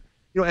thing.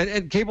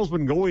 And cable's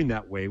been going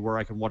that way where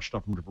I can watch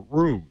stuff from different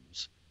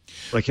rooms.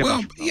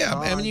 Well, yeah,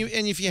 I mean,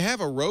 and if you have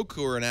a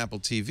Roku or an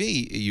Apple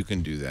TV, you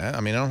can do that. I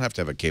mean, I don't have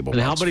to have a cable box.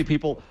 And how many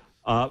people,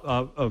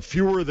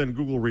 fewer than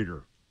Google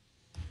Reader,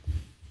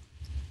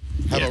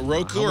 have a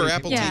Roku or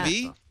Apple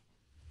TV?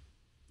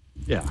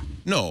 Yeah.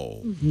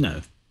 No.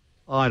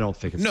 I don't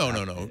think it's No.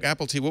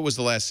 Apple TV, what was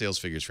the last sales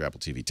figures for Apple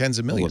TV? Tens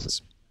of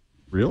millions.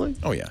 Really?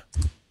 Oh, yeah.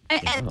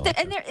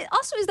 And there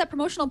also is that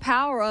promotional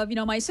power of,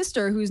 my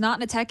sister, who's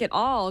not into tech at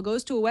all,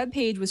 goes to a web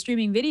page with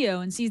streaming video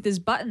and sees this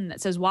button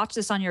that says, watch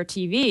this on your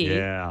TV.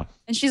 Yeah.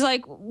 And she's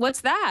like, what's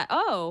that?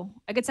 Oh,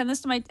 I could send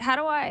this to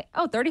 $35?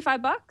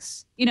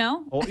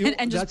 Oh,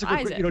 and just that's a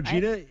good question.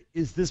 Gina,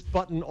 is this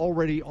button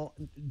already on?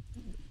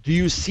 Do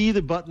you see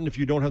the button if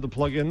you don't have the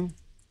plug-in?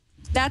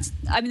 That's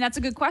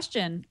a good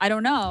question. I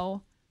don't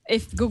know.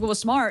 If Google was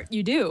smart,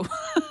 you do.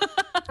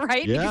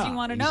 Right? Yeah, because you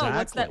want to know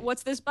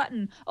what's this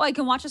button? Oh, I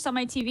can watch this on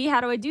my TV. How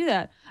do I do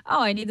that?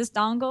 Oh, I need this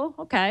dongle.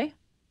 Okay.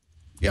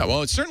 Yeah,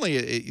 well, it's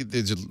certainly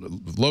there's a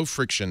low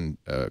friction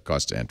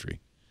cost to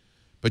entry,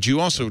 but you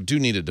also do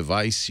need a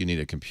device. You need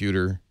a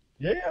computer.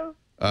 Yeah.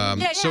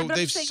 So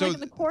they've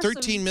sold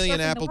 13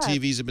 million Apple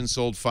TVs have been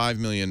sold, 5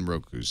 million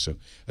Rokus, so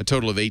a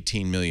total of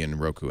 18 million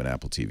Roku and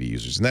Apple TV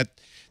users, and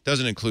that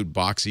doesn't include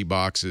boxy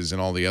boxes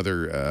and all the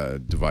other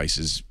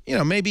devices.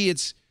 Maybe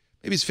it's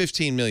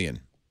 15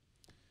 million.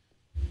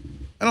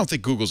 I don't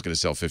think Google's going to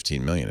sell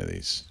 15 million of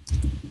these.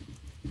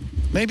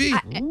 Maybe.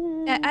 I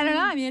don't know.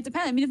 I mean, it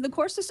depends. I mean, in the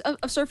course of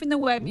surfing the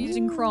web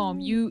using Chrome,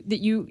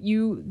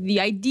 the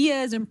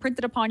idea is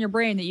imprinted upon your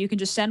brain that you can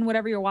just send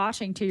whatever you're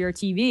watching to your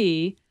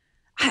TV.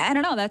 I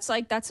don't know.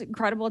 That's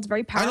incredible. It's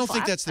very powerful. I don't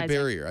think that's the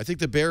barrier. I think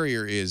the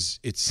barrier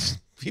is it's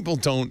people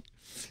don't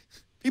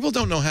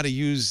know how to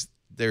use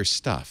their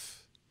stuff.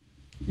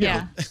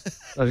 Yeah.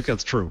 I think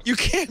that's true. You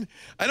can't.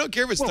 I don't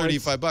care if it's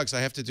 $35.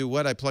 I have to do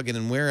what? I plug in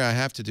and where? I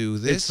have to do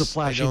this. It's the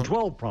flashing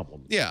 12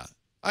 problem. Yeah.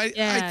 I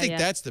think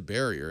that's the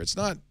barrier. It's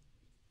not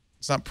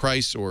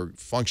price or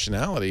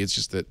functionality. It's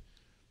just that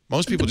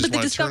most people just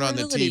want to turn on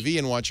the TV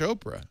and watch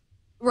Oprah.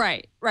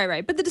 Right.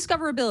 But the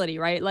discoverability,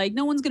 right? Like,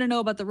 no one's going to know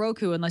about the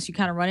Roku unless you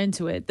kind of run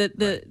into it.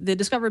 The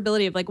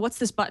discoverability of, like, what's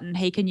this button?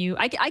 Hey, can you...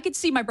 I could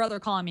see my brother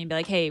calling me and be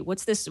like, hey,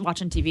 what's this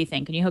watching TV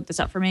thing? Can you hook this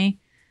up for me?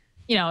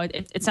 You know,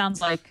 it sounds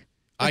like...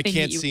 I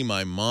can't see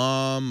my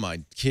mom,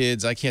 my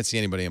kids. I can't see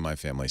anybody in my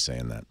family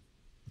saying that.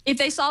 If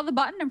they saw the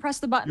button and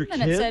pressed the button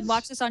and it said,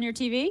 watch this on your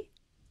TV?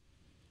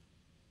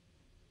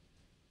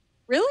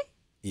 Really?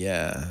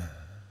 Yeah.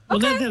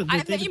 Okay.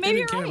 Well, you maybe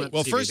you're right.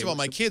 Well, first of all,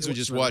 my kids would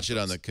just watch it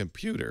on the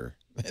computer.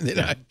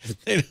 I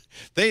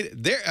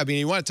mean,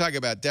 you want to talk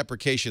about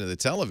deprecation of the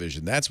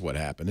television? That's what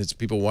happened. It's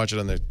people watch it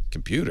on their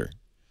computer.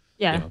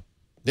 Yeah. You know?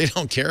 They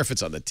don't care if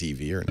it's on the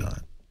TV or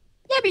not.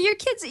 Yeah, but your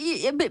kids,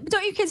 but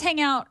don't your kids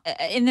hang out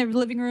in their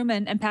living room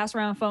and pass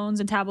around phones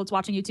and tablets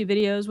watching YouTube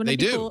videos? They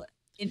do. Cool?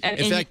 In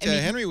fact,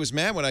 Henry was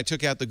mad when I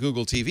took out the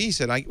Google TV. He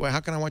said, well,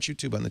 how can I watch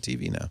YouTube on the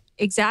TV now?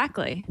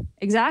 Exactly.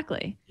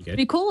 It'd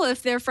be cool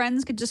if their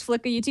friends could just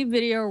flick a YouTube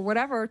video or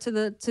whatever to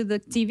the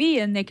TV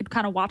and they could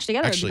kind of watch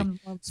together. Actually,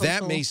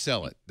 that may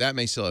sell it.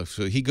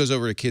 So he goes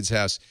over to a kid's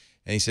house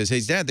and he says, hey,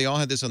 Dad, they all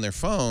had this on their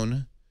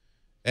phone.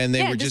 And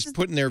they were just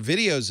putting their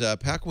videos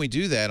up. How can we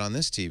do that on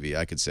this TV?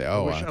 I could say,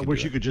 I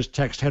wish you could just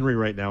text Henry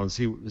right now and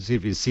see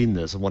if he's seen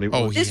this and what he.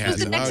 Oh, he hasn't. This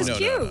was the Nexus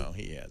Q. No,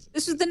 he hasn't.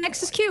 This was the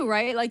Nexus Q,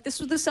 right? Like this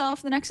was the sell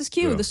for the Nexus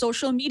Q, the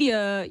social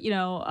media.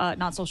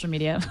 Not social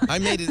media. I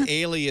made an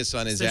alias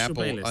on his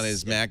Apple, on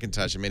his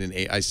Macintosh.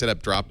 I set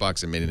up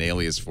Dropbox and made an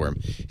alias for him.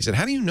 He said,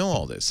 "How do you know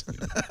all this?"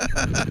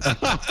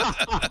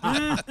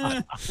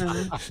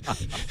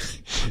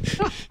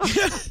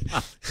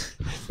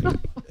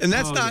 And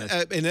that's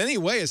not in any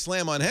way a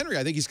slam on Henry.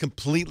 I think he's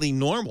completely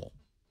normal.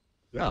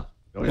 Yeah.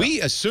 Oh, yeah.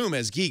 We assume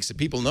as geeks that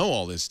people know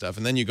all this stuff,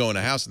 and then you go in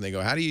a house and they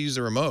go, how do you use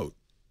a remote?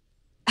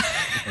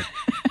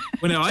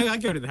 Well, no, I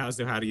go to the house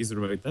to know how to use the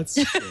remote. That's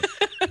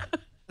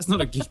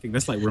not a geek thing.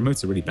 That's like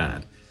remotes are really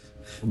bad.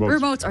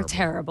 Remotes are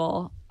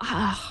terrible.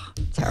 Ah,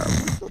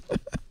 terrible.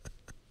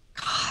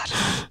 God.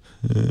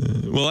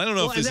 Well, I don't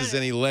know if this is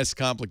any less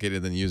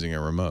complicated than using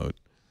a remote.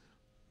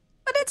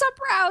 But it's a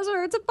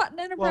browser. It's a button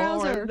in a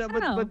browser.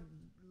 But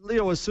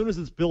Leo, as soon as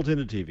it's built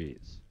into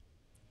TVs,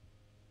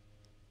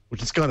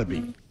 which it's going to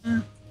be,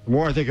 the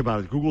more I think about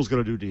it, Google's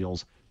going to do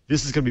deals.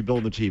 This is going to be built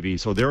in the TV.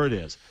 So there it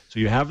is. So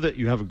you have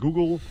a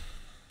Google.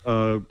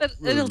 But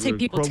it'll take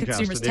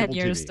consumers 10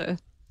 years TV. to.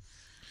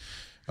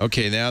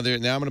 Okay, now I'm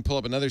going to pull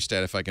up another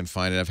stat if I can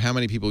find it of how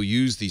many people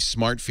use these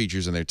smart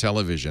features on their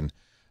television.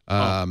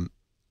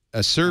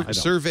 A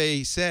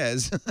survey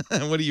says,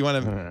 what do you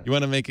want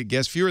to make a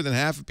guess? Fewer than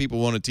half of people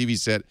who own a TV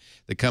set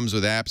that comes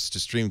with apps to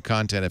stream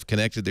content have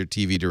connected their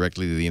TV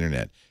directly to the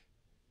internet.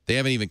 They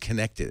haven't even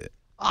connected it.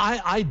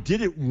 I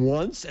did it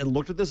once and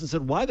looked at this and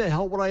said, why the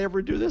hell would I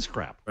ever do this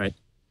crap? Right.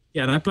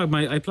 Yeah, and I plugged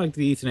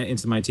the Ethernet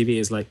into my TV.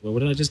 It's like, well,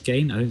 what did I just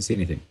gain? I didn't see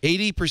anything.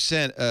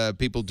 80% of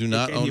people do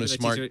not own a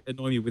smart.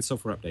 Annoy me with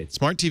software updates.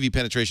 Smart TV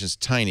penetration is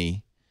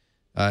tiny.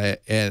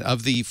 And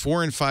of the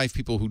 4 in 5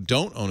 people who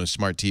don't own a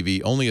smart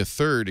TV, only a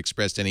third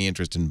expressed any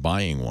interest in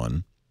buying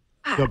one.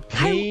 The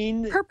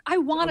pain. I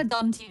want a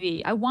dumb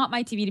TV. I want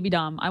my TV to be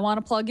dumb. I want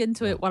to plug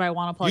into it what I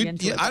want to plug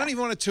into it. I don't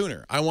even want a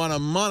tuner. I want a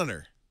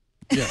monitor.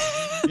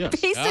 Yes.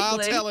 Basically. I'll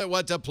tell it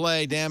what to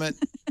play, damn it.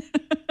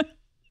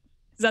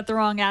 Is that the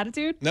wrong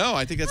attitude? No,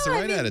 I think that's the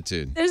right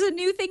attitude. There's a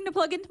new thing to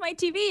plug into my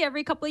TV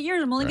every couple of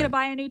years. I'm only going to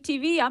buy a new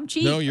TV. I'm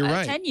cheap. No, you're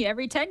right.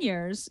 Every 10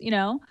 years,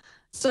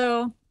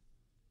 So, and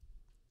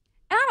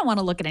I don't want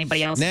to look at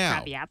anybody else's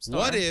crappy app store.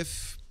 What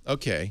if,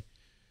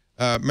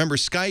 remember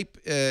Skype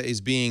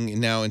is being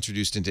now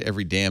introduced into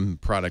every damn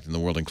product in the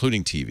world,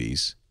 including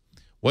TVs.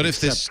 What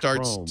if this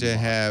starts to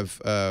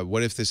have,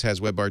 what if this has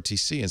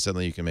WebRTC and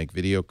suddenly you can make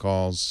video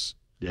calls?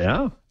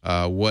 Yeah.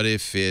 What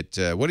if it,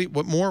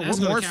 what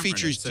more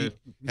features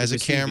has a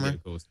camera?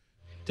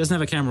 Doesn't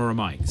have a camera or a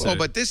mic. So. Oh,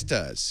 but this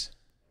does.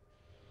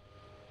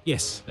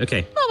 Yes.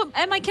 Okay. Oh,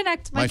 and my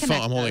Kinect. My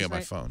phone. I'm holding up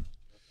my phone.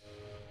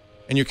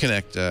 And your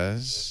Kinect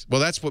does.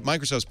 Well, that's what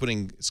Microsoft's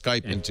putting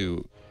Skype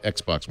into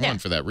Xbox One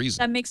for that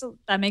reason.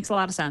 That makes a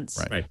lot of sense.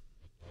 Right.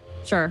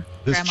 Sure.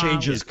 This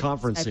changes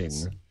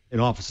conferencing in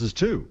offices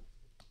too.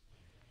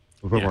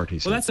 With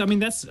WebRTC. Well,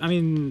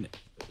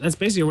 that's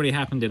basically already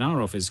happened in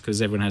our office because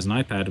everyone has an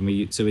iPad and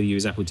we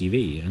use Apple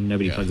TV and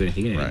nobody plugs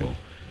anything in anymore.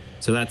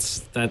 So that's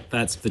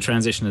the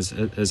transition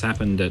has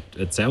happened at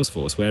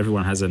Salesforce, where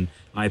everyone has an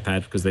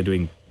iPad because they're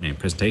doing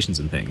presentations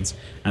and things,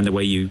 and the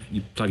way you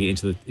plug it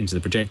into the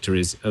projector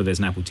is, there's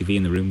an Apple TV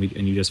in the room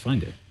and you just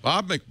find it.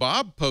 Bob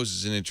McBob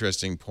poses an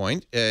interesting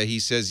point. He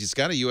says he's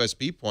got a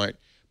USB port.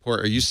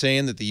 Are you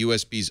saying that the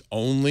USB's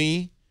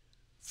only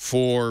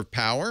for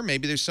power?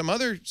 Maybe there's some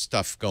other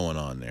stuff going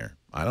on there.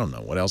 I don't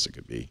know what else it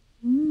could be.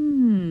 I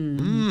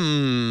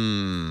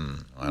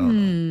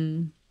don't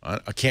know.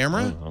 A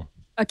camera?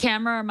 A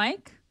camera or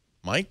mic?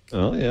 Mike?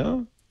 Oh,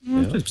 yeah.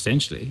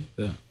 Potentially.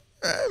 But...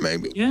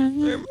 maybe. Yeah.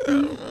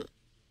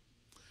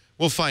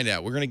 We'll find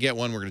out. We're going to get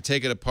one. We're going to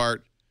take it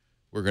apart.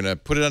 We're going to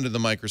put it under the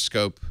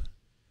microscope.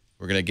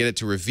 We're going to get it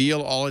to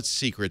reveal all its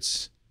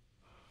secrets.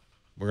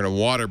 We're going to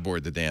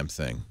waterboard the damn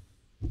thing.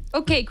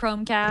 Okay,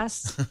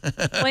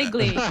 Chromecast. Play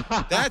Glee.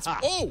 That's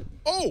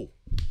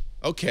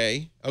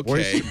okay.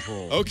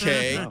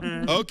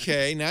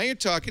 Okay. Now you're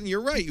talking.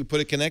 You're right. You put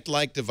a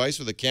Kinect-like device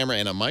with a camera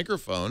and a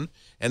microphone,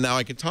 and now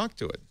I can talk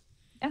to it.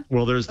 Yeah.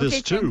 Well, there's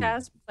this too.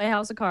 Chromecast, play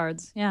House of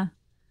Cards. Yeah.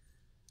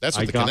 That's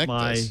what the Kinect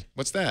does.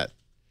 What's that?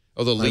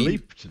 Oh, the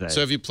Leap today.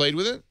 So have you played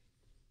with it?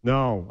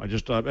 No, I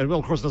just and well,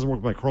 of course, it doesn't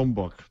work with my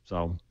Chromebook,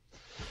 so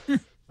I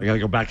got to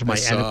go back to my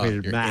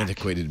antiquated Mac.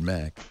 Antiquated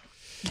Mac.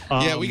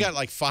 Yeah, we got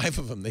like 5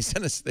 of them. They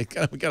sent us. We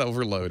got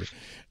overload.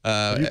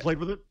 Have you played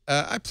with it?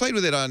 I played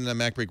with it on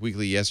MacBreak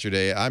Weekly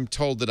yesterday. I'm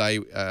told that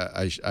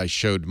I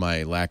showed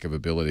my lack of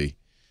ability.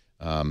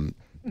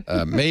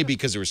 Maybe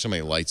because there were so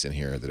many lights in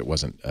here that it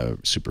wasn't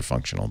super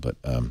functional, but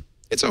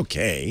it's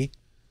okay.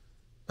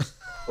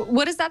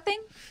 What is that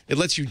thing? It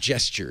lets you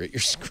gesture at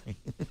your screen.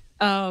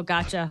 Oh,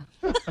 gotcha.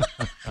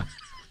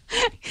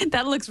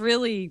 That looks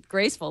really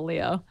graceful,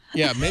 Leo.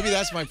 Yeah, maybe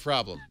that's my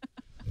problem.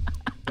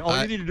 All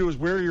you need to do is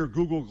wear your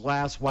Google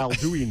Glass while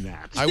doing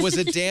that. I was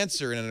a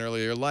dancer in an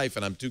earlier life,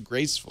 and I'm too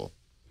graceful.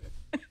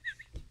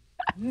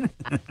 Well,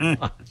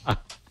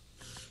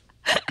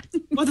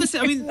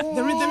 I mean,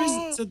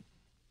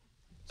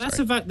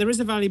 there is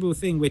a valuable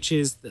thing, which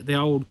is the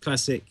old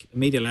classic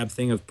Media Lab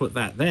thing of put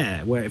that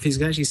there, where if you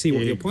can actually see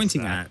what you're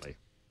pointing at,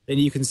 then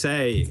you can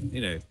say,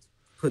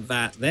 put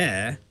that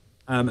there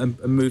and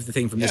move the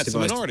thing from this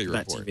device to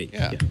that TV.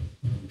 Yeah.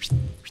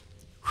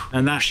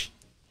 And that.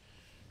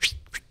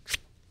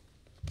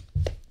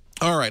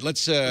 All right,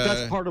 let's.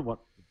 That's part of what.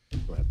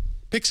 Go ahead.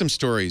 Pick some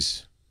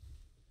stories.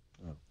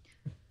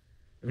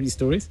 Any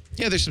stories?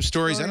 Yeah, there's some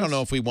stories. I don't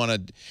know if we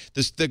want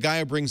to. The guy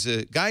who brings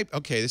a guy.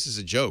 Okay, this is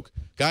a joke.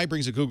 Guy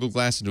brings a Google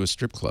Glass into a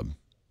strip club.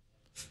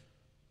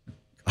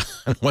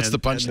 What's the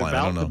punchline?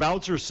 I don't know. The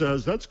bouncer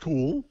says, "That's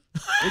cool.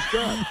 Let's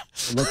go.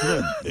 Let's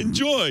win.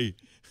 Enjoy.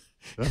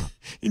 Yeah.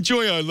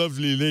 Enjoy our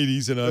lovely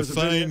ladies and our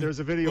fine there's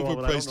a video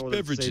overpriced of it.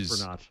 beverages."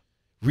 Safe or not.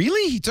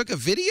 Really? He took a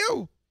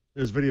video?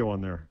 There's video on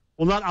there.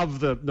 Well, not of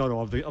the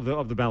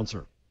of the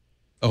bouncer.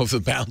 Oh, the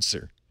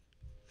bouncer.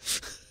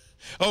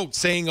 Oh,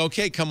 saying,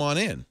 "Okay, come on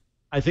in."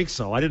 I think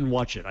so. I didn't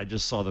watch it. I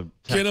just saw the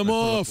text. Get him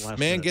off. Man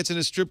minute. gets in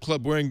a strip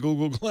club wearing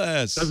Google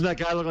Glass. Doesn't that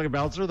guy look like a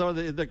bouncer, though?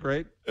 Isn't that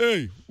great?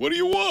 Hey, what do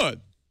you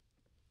want?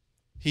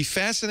 He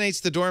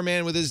fascinates the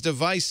doorman with his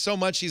device so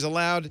much he's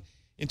allowed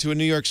into a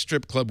New York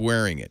strip club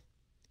wearing it.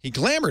 He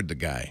glamored the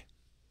guy.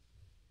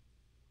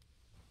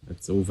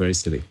 That's all very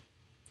silly.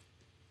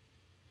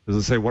 Does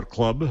it say what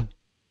club?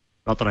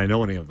 Not that I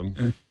know any of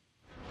them.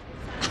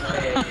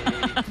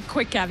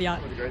 Quick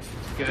caveat.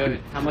 Good.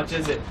 How much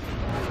is it?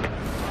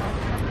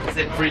 Is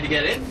it free to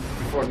get in?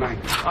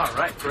 $4.90. All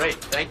right, great.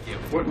 Thank you.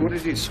 What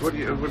is this? What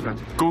is that?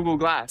 Google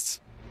Glass.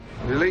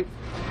 Really?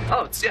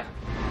 Oh, it's yeah.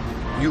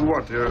 You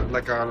what?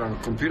 Like a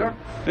computer?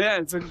 Yeah,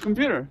 it's a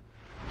computer.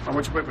 How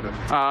much you pay for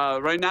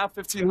that? Right now,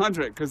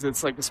 $1,500 because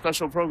it's like a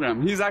special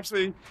program. He's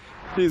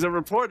a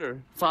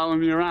reporter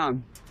following me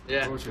around.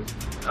 Yeah. Bullshit.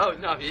 Oh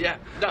no, yeah,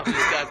 no, he's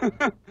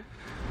got.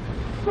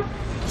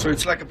 So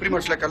it's like pretty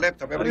much like a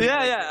laptop.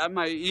 Yeah.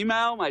 My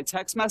email, my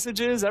text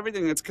messages,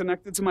 everything. It's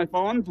connected to my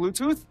phone,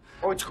 Bluetooth.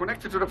 Oh, it's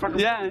connected to the fucking.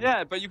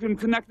 Yeah, but you can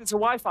connect it to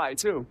Wi-Fi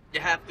too. You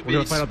have to We're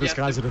gonna find out this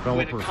guy's a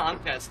developer. Win a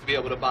contest to be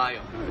able to buy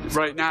them.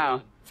 Right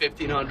now,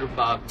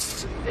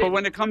 $1,500. But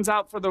when it comes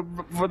out for the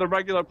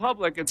regular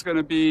public, it's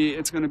gonna be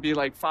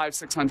like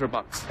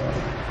 $500-600.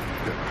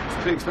 It's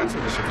pretty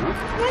expensive, this shit, huh?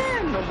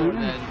 Yeah, no more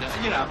than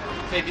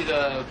maybe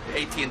the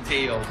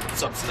AT&T will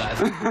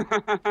subsidize it. Maybe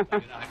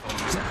an iPhone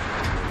or something.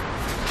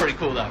 Pretty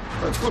cool though.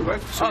 That's cool,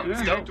 right? So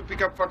you don't need to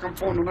pick up fucking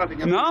phone or nothing.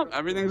 No,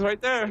 everything's right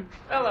there.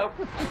 Hello.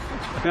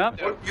 Yeah.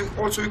 You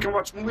can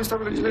watch movies stuff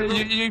like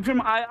You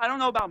can. I don't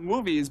know about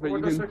movies, but you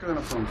can. On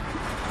the phone?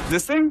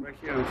 This thing? Right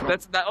here on the phone.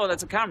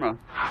 That's a camera.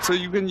 So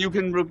you can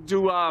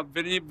do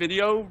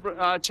video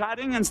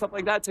chatting and stuff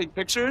like that. Take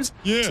pictures.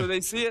 Yeah. So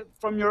they see it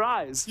from your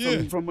eyes.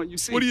 Yeah. From what you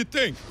see. What do you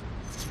think?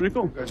 It's pretty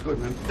cool. That's good,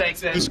 man.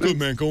 Thanks, man. It's good,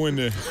 man. Go in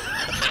there.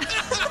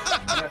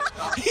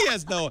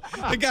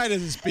 The guy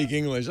doesn't speak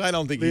English. I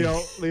don't think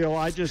Leo,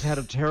 I just had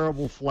a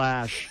terrible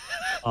flash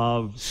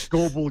of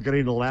Scoble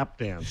getting a lap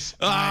dance.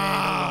 Oh.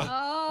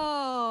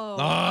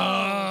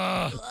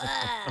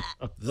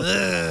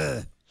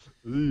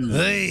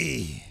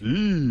 Hey.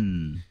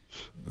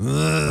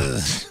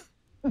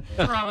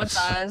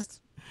 Traumatized.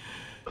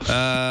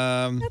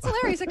 That's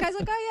hilarious. That guy's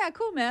like, oh yeah,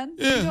 cool, man.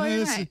 Enjoy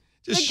your night.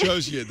 Just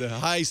shows you the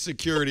high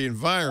security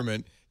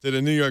environment that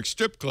a New York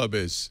strip club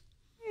is.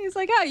 He's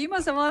like, oh, you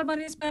must have a lot of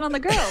money to spend on the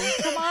girls.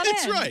 Come on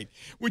That's in. right.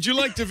 Would you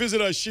like to visit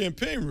our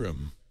champagne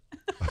room?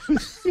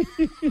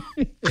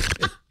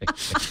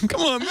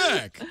 Come on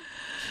back.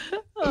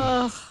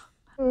 Oh.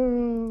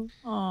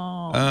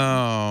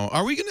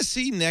 Are we going to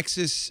see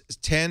Nexus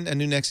 10, a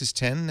new Nexus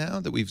 10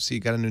 now that we've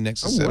got a new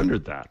Nexus 7? I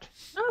wondered that.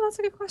 Oh, that's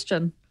a good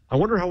question. I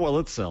wonder how well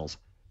it sells.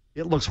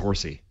 It looks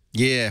horsey.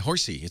 Yeah,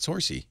 horsey. It's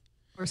horsey.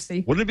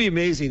 Horsey. Wouldn't it be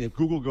amazing if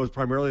Google goes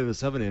primarily to the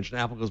 7-inch and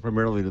Apple goes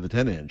primarily to the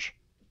 10-inch?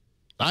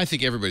 I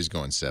think everybody's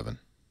going 7.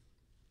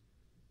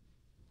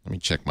 Let me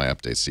check my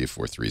updates, see if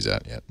 4.3's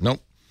out yet.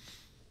 Nope.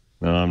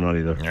 No, I'm not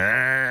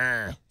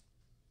either.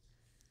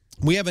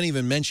 We haven't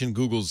even mentioned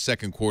Google's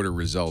second quarter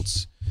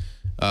results.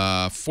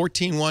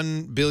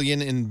 $14.1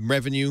 billion in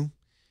revenue,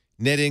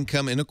 net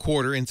income in a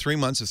quarter in 3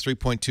 months of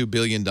 $3.2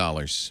 billion.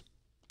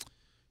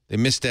 They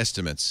missed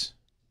estimates.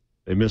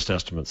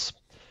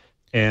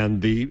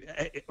 And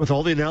with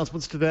all the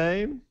announcements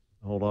today,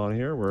 hold on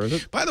here, where is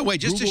it? By the way,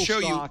 just Google to show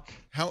stock,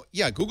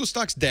 you how, Google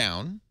stock's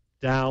down.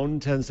 Down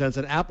 10 cents,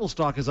 and Apple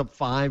stock is up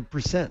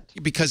 5%.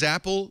 Because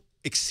Apple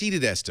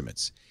exceeded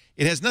estimates.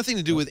 It has nothing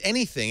to do with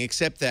anything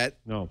except that.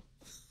 No.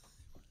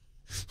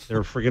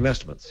 They're friggin'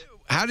 estimates.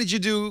 How did you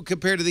do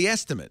compared to the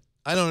estimate?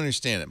 I don't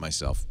understand it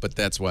myself, but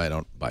that's why I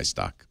don't buy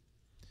stock.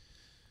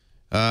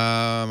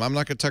 I'm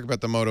not going to talk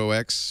about the Moto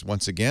X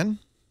once again.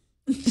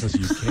 Because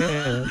you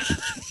can.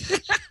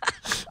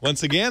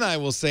 Once again, I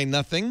will say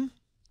nothing.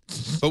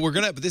 But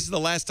but this is the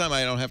last time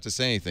I don't have to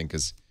say anything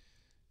because.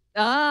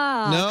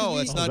 No,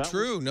 that's not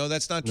true. No,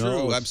 that's not true.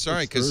 No, I'm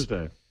sorry because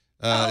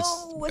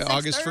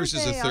August 1st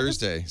is a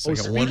Thursday. So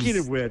speaking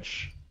of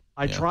which,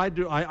 I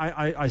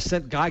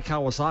sent Guy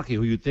Kawasaki,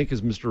 who you'd think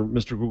is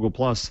Mr. Google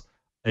Plus,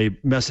 a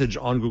message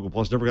on Google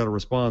Plus. Never got a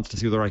response to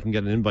see whether I can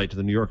get an invite to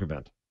the New York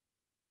event.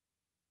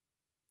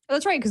 Oh,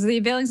 that's right, because the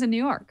unveiling's in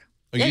New York.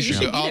 Yeah, you should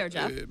be there,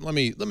 Jeff. Let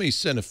me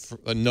send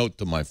a note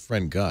to my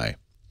friend Guy.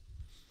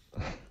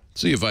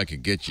 See if I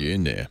can get you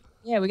in there.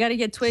 Yeah, we got to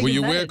get Twig. Will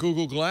you wear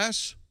Google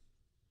Glass?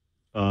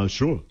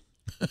 Sure.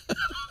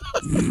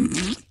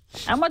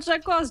 How much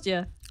that cost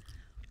you?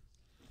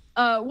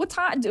 What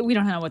time? We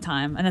don't know what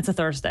time, and it's a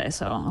Thursday,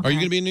 so. Okay. Are you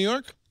going to be in New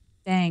York?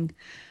 Dang.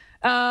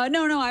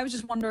 No. I was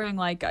just wondering,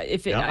 like,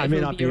 if it. I may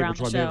not be able around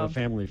to. the I may have show. a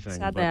family thing.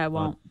 Sadly, I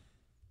won't.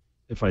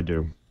 If I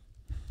do.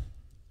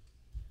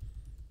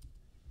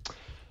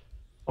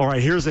 All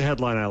right. Here's a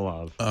headline I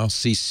love. I'll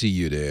CC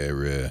you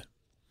there.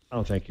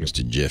 Oh, thank you,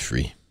 Mr.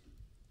 Jeffrey.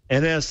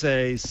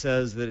 NSA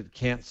says that it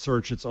can't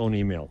search its own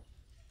email.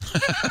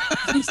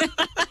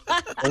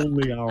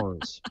 Only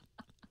ours.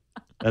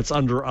 That's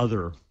under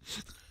other.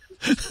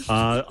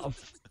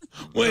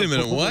 Wait a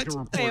minute, what?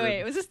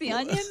 Wait, was this The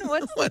Onion?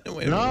 Wait a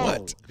minute, no,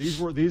 what? These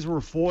were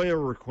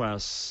FOIA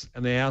requests,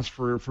 and they asked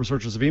for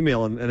searches of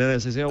email, and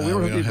NSA said, we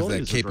don't have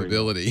that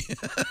capability.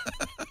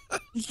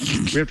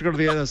 We have to go to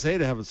the NSA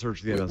to have it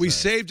search the NSA. We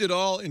saved it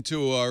all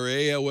into our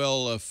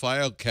AOL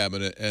file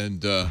cabinet,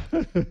 and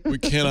we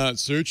cannot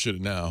search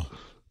it now.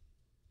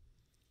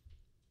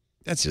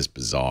 That's just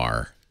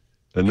bizarre.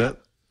 Isn't it?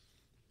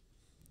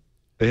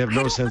 They have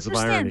no sense of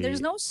irony. There's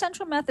no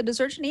central method to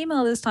search an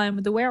email this time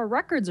with the way our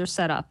records are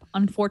set up,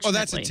 unfortunately. Oh,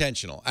 that's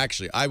intentional.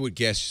 Actually, I would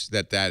guess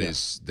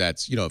that's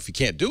if you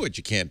can't do it,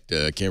 you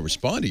can't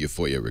respond to your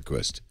FOIA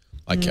request.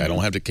 I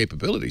don't have the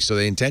capability, so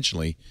they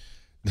intentionally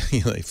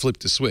they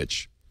flipped the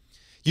switch.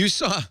 You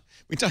saw,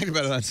 we talked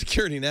about it on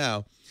Security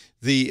Now,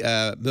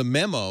 the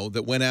memo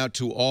that went out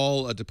to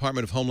all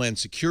Department of Homeland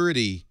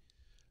Security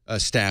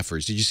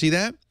staffers. Did you see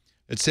that?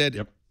 It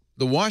said,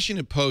 The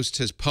Washington Post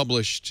has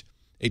published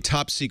a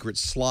top-secret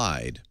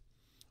slide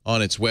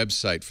on its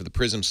website for the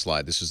PRISM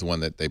slide. This is the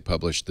one that they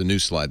published, the new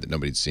slide that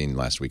nobody'd seen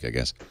last week, I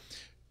guess.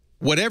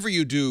 Whatever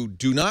you do,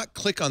 do not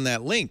click on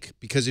that link,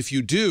 because if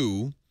you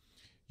do,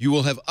 you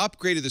will have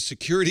upgraded the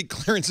security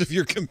clearance of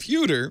your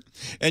computer,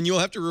 and you'll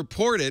have to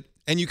report it,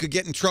 and you could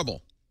get in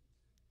trouble.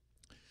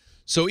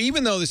 So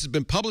even though this has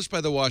been published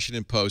by the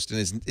Washington Post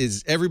and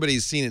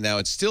everybody's seen it now,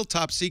 it's still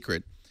top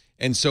secret.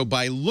 And so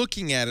by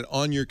looking at it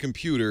on your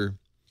computer,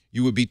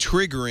 you would be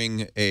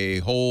triggering a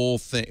whole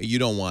thing. You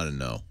don't want to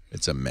know.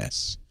 It's a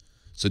mess.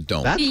 So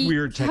don't. That's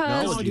weird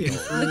technology.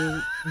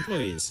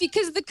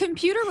 Because the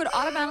computer would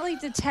automatically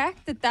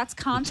detect that that's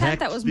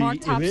content that was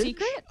marked top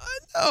secret?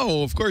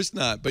 No, of course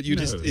not. But you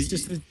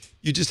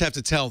just have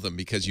to tell them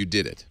because you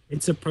did it.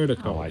 It's a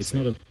protocol. It's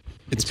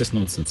just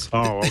nonsense.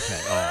 Oh,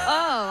 okay.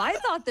 Oh, I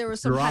thought there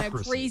was some kind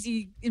of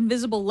crazy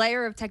invisible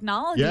layer of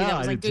technology that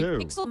was like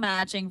doing pixel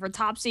matching for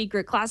top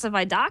secret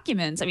classified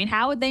documents. I mean,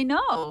 how would they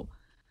know?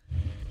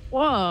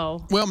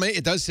 Whoa. Well,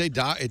 it does say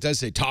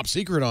top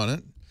secret on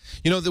it.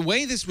 You know, the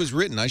way this was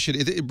written,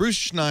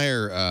 Bruce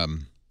Schneier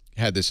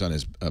had this on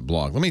his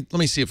blog. Let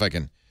me see if I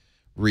can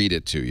read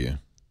it to you,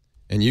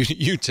 and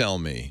you tell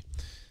me.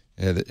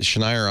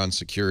 Schneier on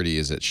security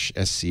is at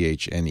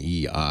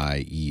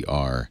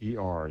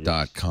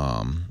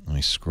SCHNEIER.com. Let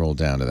me scroll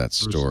down to that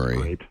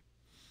story.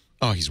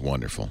 Oh, he's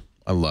wonderful.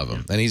 I love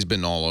him, and he's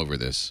been all over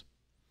this.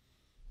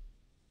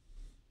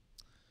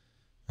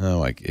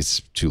 Oh, it's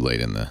too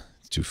late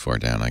too far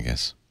down, I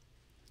guess.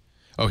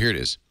 Oh, here it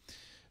is.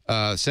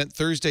 Sent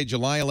Thursday,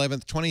 July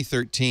 11th,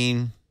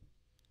 2013.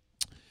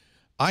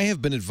 I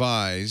have been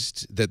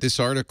advised that this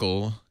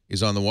article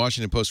is on the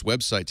Washington Post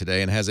website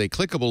today and has a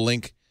clickable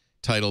link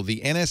titled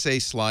 "The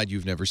NSA Slide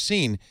You've Never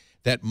Seen"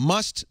 that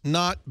must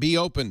not be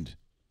opened.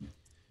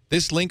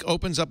 This link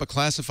opens up a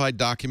classified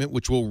document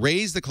which will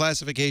raise the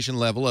classification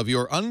level of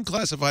your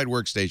unclassified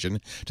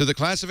workstation to the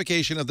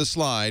classification of the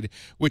slide,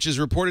 which is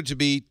reported to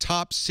be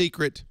top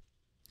secret.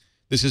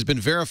 This has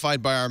been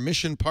verified by our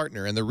mission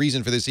partner, and the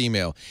reason for this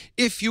email.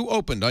 If you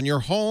opened on your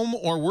home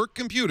or work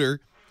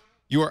computer,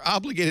 you are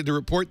obligated to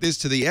report this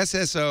to the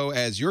SSO,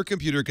 as your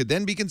computer could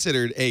then be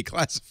considered a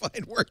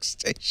classified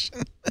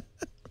workstation.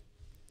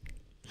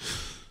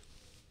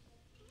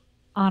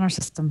 Honor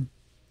system.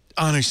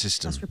 Honor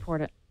system. Let's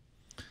report it.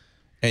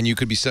 And you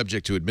could be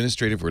subject to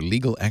administrative or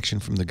legal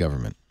action from the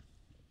government.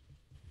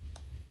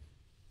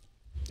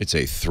 It's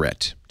a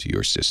threat to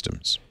your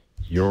systems.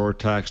 Your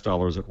tax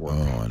dollars at work.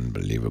 Oh,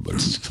 unbelievable.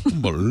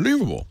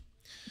 Unbelievable.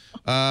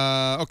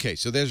 Okay,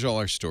 so there's all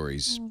our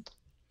stories.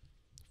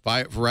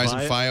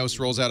 Verizon Fios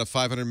rolls out a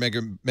 500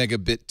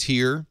 megabit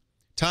tier.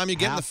 Tom, you're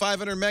getting the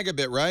 500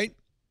 megabit, right?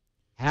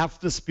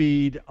 Half the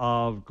speed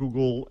of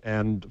Google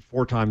and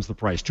 4 times the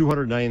price.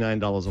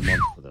 $299 a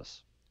month for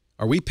this.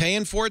 Are we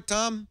paying for it,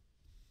 Tom?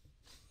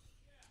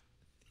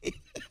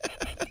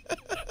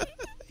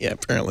 Yeah,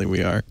 apparently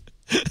we are.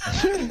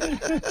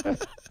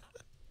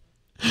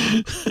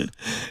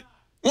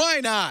 Why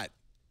not?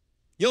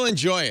 You'll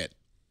enjoy it.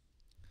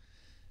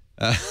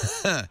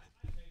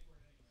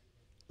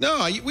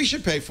 No, we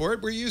should pay for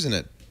it. We're using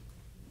it.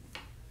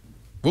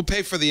 We'll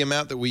pay for the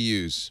amount that we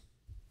use.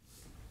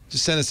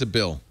 Just send us a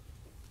bill.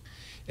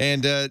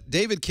 And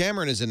David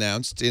Cameron has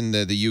announced in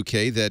the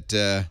UK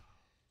that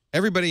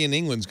everybody in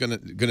England's going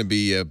to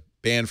be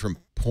banned from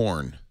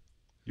porn.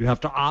 You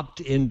have to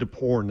opt into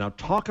porn. Now,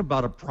 talk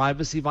about a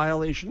privacy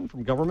violation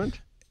from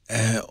government. You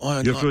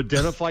have to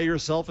identify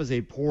yourself as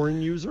a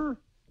porn user?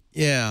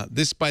 Yeah.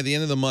 This, by the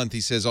end of the month, he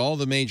says all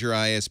the major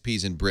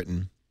ISPs in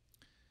Britain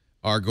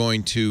are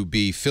going to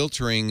be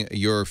filtering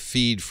your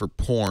feed for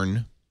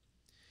porn.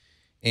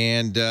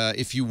 And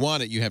if you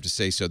want it, you have to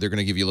say so. They're going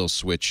to give you a little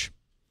switch.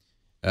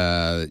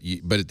 But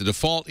the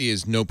default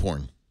is no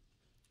porn.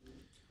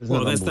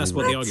 Well, that's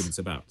what the argument's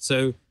about.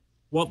 So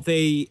what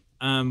they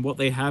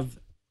have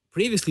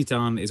previously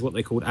done is what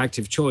they called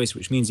active choice,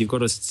 which means you've got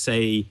to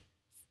say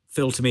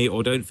filter me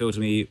or don't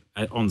filter me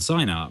on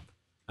sign up.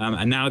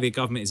 And now the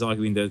government is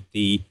arguing that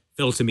the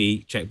filter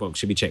me checkbox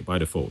should be checked by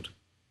default.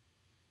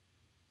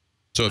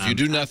 So if you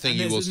do nothing,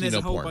 you will see no porn. There's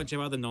a whole bunch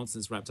of other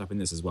nonsense wrapped up in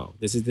this as well.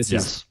 This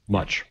is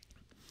much.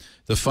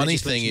 The funny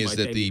thing is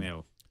that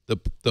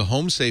the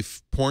home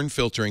safe porn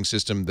filtering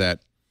system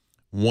that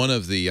one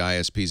of the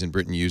ISPs in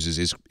Britain uses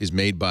is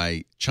made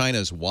by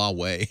China's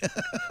Huawei,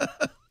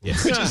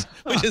 yes.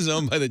 which is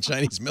owned by the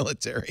Chinese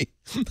military.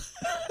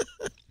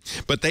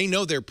 But they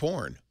know their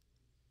porn.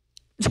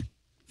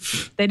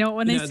 They know it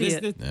when they see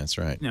it. That's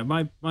right. You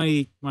know,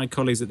 my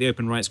colleagues at the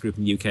Open Rights Group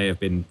in the UK have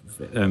been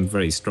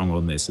very strong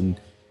on this, and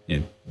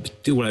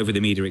all over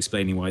the media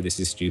explaining why this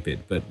is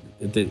stupid, but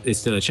it's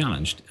still a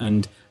challenge.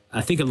 And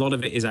I think a lot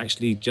of it is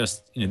actually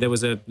just, there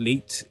was a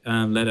leaked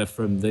letter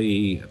from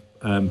the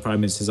Prime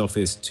Minister's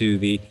office to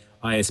the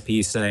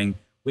ISPs saying,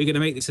 we're going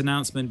to make this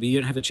announcement, but you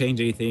don't have to change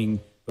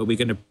anything, but we're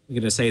going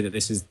to say that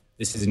this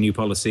is a new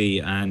policy,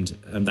 and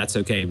that's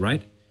okay,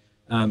 right?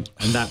 And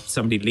that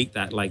somebody leaked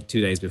that like 2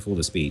 days before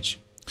the speech,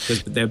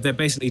 because they're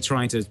basically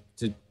trying to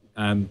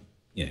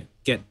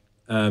get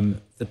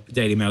the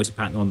Daily Mail to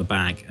pat them on the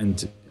back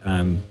and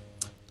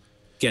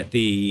get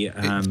the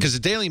because the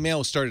Daily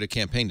Mail started a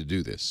campaign to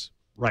do this.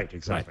 Right,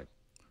 exactly.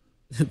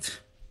 Right.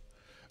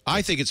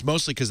 I think it's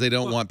mostly because they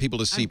don't want people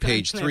to see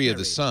page 3 of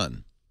the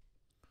Sun.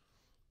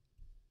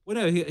 Well,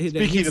 no.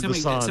 Speaking of the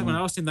Sun, someone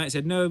asked him that. He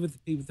said, "No, but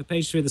the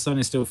page 3 of the Sun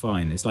is still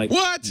fine." It's like,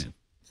 what?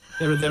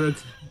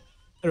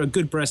 There are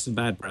good breasts and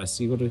bad breasts.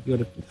 You got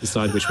to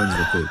decide which ones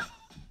are good.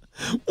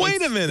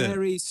 Wait a minute.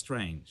 Very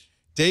strange.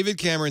 David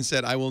Cameron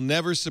said, "I will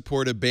never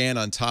support a ban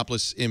on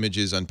topless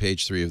images on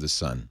page 3 of the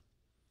Sun."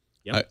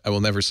 Yep. I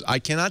will never. I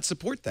cannot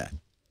support that.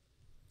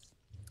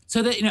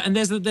 So that, and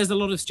there's a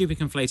lot of stupid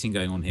conflating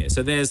going on here.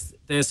 So there's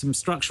some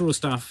structural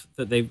stuff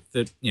that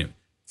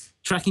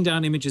tracking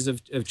down images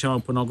of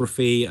child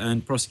pornography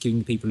and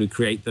prosecuting people who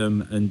create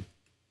them and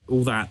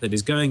all that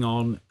is going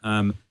on.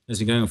 Has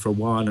been going on for a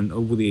while, and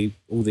all the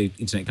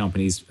internet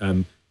companies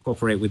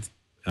cooperate with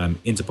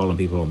Interpol and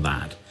people on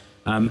that.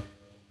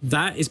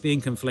 That is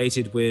being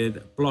conflated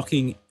with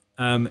blocking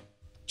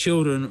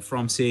children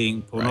from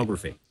seeing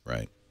pornography.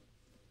 Right.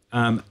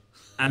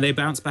 And they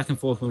bounce back and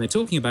forth when they're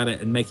talking about it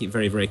and make it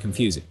very, very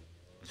confusing.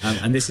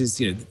 And this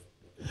is,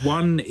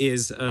 one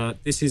is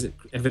this is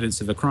evidence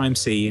of a crime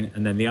scene,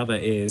 and then the other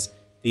is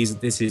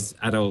this is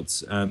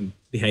adults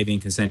behaving in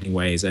consenting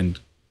ways, and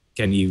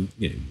can you,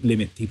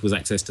 limit people's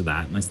access to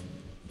that? And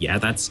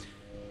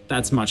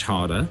that's much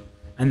harder.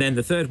 And then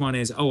the third one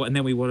is, and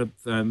then we want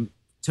to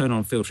turn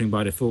on filtering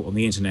by default on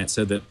the internet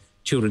so that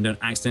children don't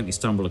accidentally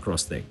stumble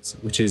across things,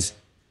 which is,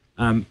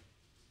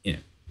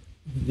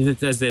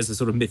 there's a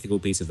sort of mythical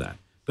piece of that.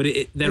 But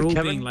they're all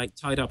being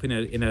tied up in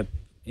a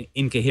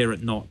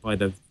incoherent knot by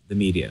the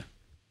media.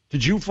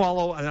 Did you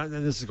follow? And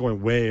this is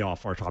going way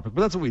off our topic,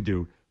 but that's what we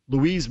do.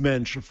 Louise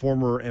Mensch,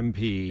 former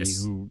MP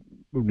who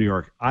moved to New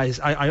York.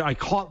 I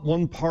caught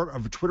one part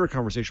of a Twitter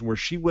conversation where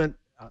she went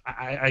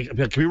I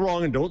could be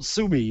wrong, and don't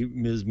sue me,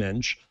 Ms.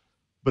 Mensch,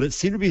 but it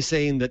seemed to be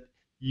saying that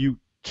you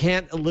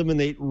can't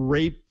eliminate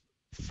rape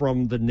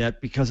from the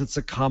net because it's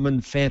a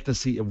common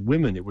fantasy of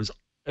women. It was.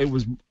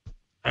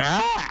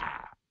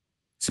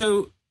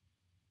 So,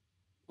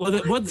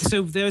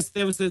 so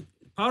there was a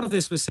part of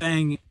this was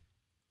saying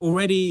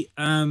already.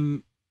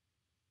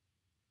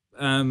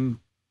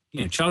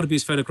 Child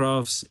abuse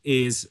photographs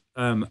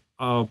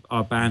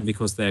are banned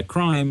because they're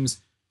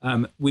crimes.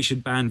 We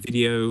should ban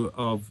video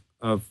of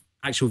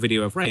actual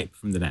video of rape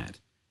from the net,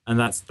 and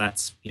that's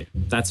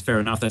fair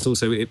enough. That's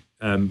also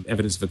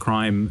evidence of a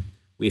crime.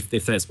 If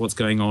that's what's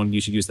going on,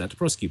 you should use that to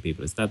prosecute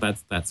people.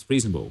 That's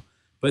reasonable.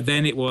 But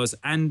then it was,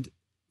 and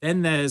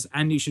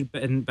you should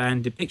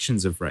ban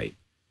depictions of rape,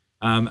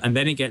 and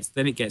then it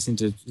gets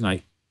into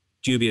like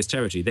dubious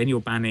territory. Then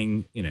you're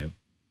banning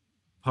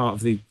part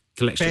of the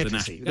collection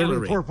fantasy. Of the National The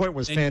Gallery. important point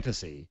was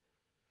fantasy.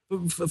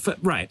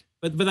 Right,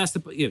 but that's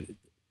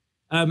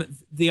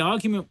the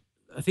argument.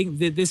 I think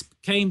that this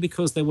came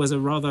because there was a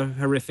rather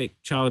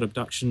horrific child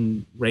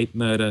abduction, rape,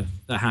 murder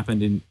that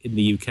happened in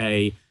the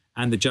UK,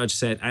 and the judge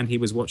said, and he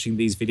was watching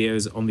these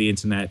videos on the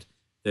internet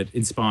that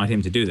inspired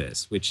him to do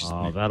this. Which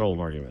that old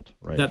argument,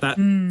 right?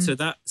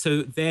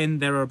 So then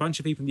there are a bunch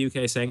of people in the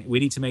UK saying we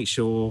need to make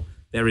sure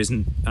there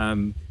isn't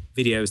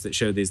videos that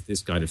show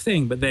this kind of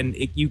thing. But then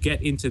you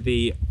get into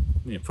the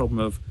problem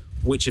of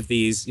which of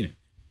these,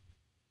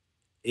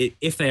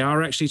 if they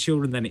are actually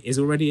children, then it is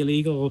already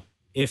illegal.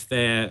 If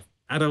they're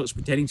adults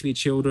pretending to be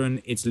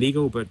children, it's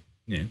legal, but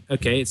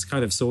okay, it's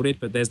kind of sorted.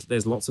 But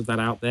there's lots of that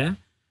out there,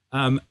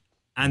 and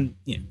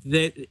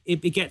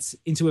it gets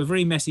into a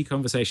very messy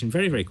conversation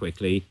very, very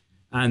quickly,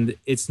 and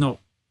it's not,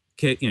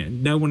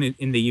 no one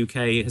in the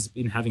UK has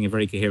been having a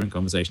very coherent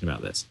conversation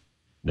about this.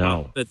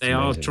 No, but they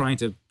are trying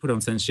to put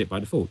on censorship by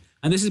default,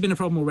 and this has been a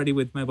problem already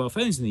with mobile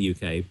phones in the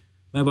UK.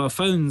 Mobile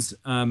phones,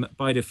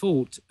 by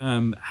default,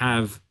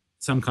 have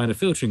some kind of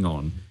filtering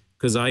on.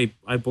 Because I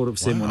bought up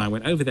SIM when I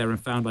went over there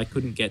and found I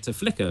couldn't get to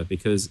Flickr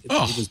because it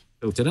was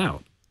filtered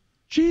out.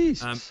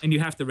 Jeez. And you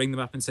have to ring them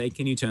up and say,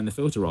 "Can you turn the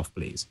filter off,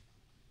 please?"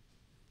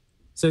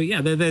 So yeah,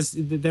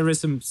 there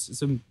is some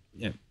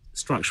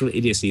structural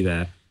idiocy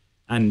there,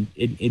 and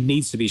it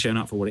needs to be shown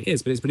up for what it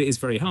is. But it is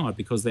very hard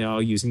because they're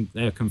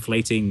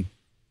conflating,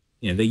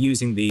 they're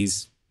using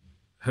these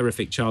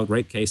horrific child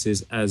rape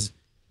cases as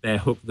their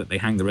hook that they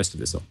hang the rest of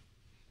this on.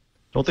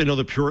 Don't they know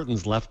the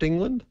Puritans left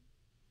England?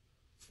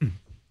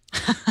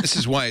 This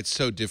is why it's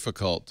so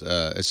difficult.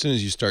 As soon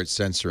as you start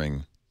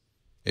censoring,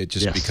 it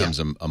just becomes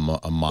a mire.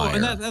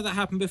 Well, and that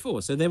happened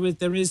before. So there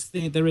is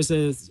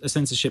a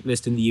censorship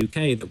list in the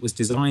UK that was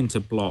designed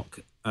to block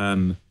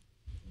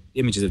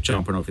images of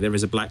child pornography. There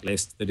is a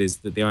blacklist that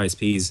the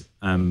ISPs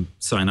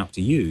sign up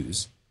to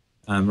use,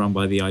 run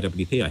by the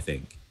IWP, I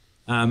think.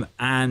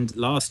 And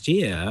last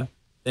year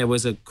there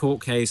was a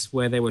court case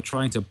where they were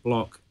trying to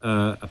block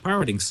a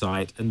pirating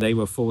site, and they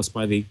were forced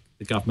by the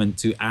government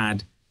to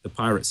add the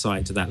pirate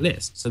site to that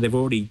list. So they've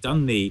already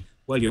done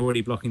you're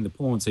already blocking the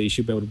porn, so you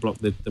should be able to block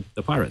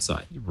the pirate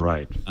site.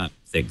 Right.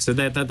 Thing. So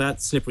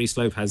that slippery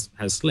slope has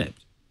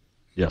slipped.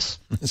 Yes.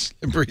 The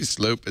slippery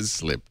slope has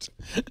slipped.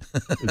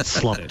 It's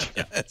slumped.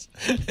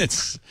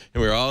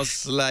 We're all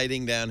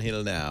sliding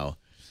downhill now.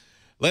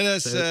 Let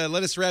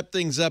us wrap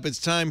things up. It's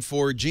time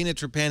for Gina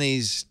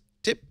Trapani's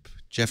tip.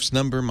 Jeff's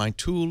number, my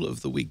tool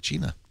of the week.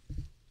 Gina.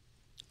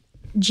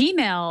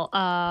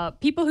 Gmail,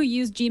 people who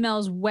use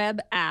Gmail's web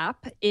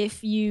app,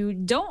 if you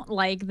don't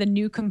like the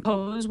new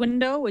Compose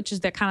window, which is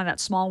that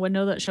small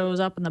window that shows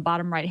up in the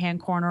bottom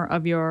right-hand corner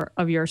of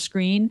your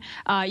screen,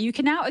 you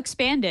can now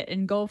expand it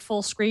and go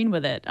full screen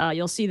with it.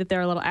 You'll see that there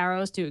are little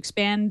arrows to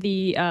expand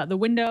the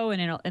window,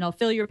 and it'll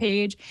fill your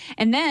page.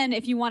 And then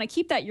if you want to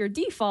keep that your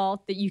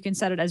default, that you can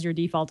set it as your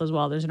default as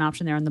well. There's an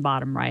option there in the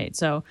bottom right.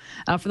 So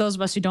for those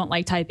of us who don't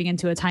like typing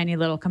into a tiny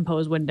little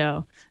Compose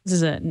window, this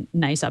is a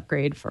nice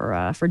upgrade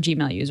for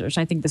Gmail users.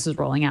 I think this is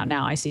rolling out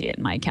now. I see it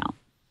in my account.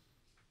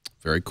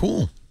 Very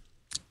cool.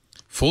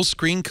 Full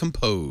screen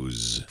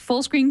Compose.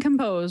 Full screen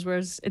Compose,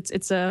 whereas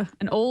it's an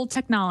old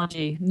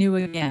technology, new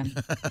again.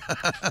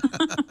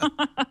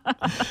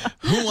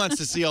 Who wants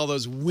to see all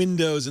those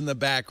windows in the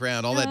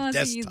background, all that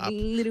desktop? I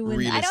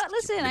don't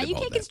listen. You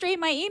can't constrain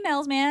my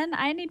emails, man.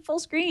 I need full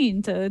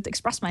screen to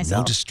express myself.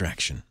 No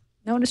distraction.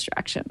 No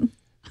distraction.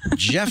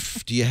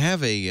 Jeff, do you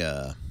have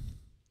a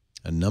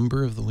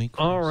number of the week?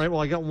 All right.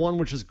 Well, I got one,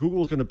 which is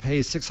Google's going to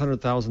pay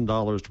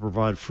 $600,000 to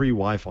provide free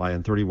Wi-Fi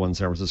in 31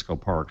 San Francisco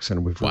parks.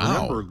 And if you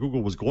remember,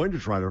 Google was going to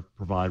try to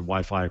provide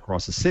Wi-Fi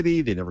across the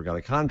city. They never got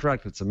a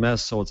contract. It's a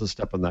mess, so it's a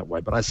step in that way.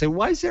 But I say,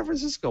 why San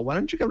Francisco? Why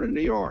don't you come to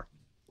New York?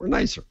 We're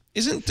nicer.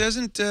 They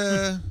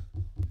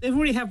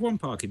already have one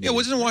park in New York.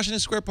 Wasn't Washington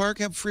Square Park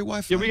have free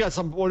Wi-Fi? Yeah, we got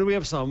some. What do we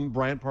have? Some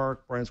Bryant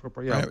Park, Bryant Square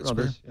Park. Yeah,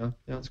 yeah,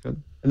 that's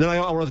good. And then I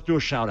want to do a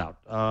shout out.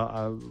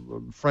 A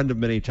friend of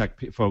many tech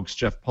folks,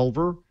 Jeff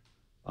Pulver,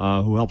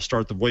 who helped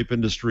start the VoIP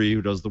industry,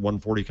 who does the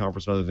 140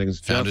 conference and other things.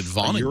 Founded Jeff,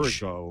 Vonage. A year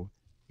ago,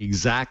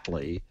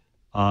 exactly,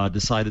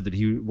 decided that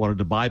he wanted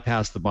to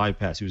bypass the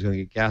bypass. He was going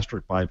to get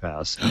gastric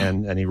bypass,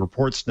 and he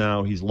reports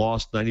now he's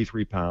lost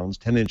 93 pounds,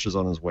 10 inches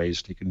on his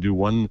waist. He can do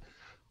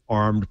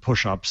one-armed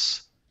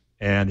push-ups,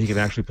 and he can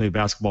actually play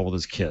basketball with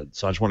his kids.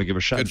 So I just want to give a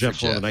shout out.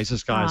 Jeff's one of the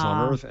nicest guys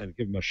on earth, and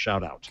give him a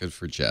shout-out. Good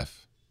for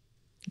Jeff.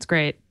 It's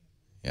great.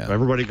 Yeah. So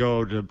everybody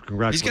go to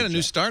congratulate He's got a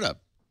new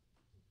startup.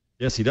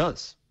 Yes, he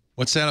does.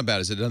 What's that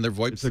about? Is it another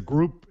VoIP? It's a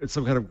group. It's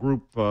some kind of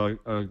group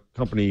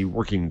company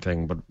working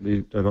thing, but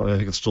I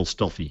think it's still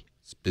stealthy.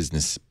 It's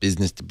business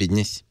to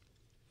business.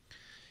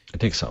 I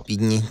think so.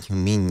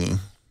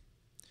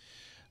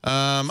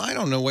 I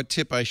don't know what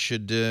tip I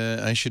should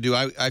do.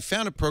 I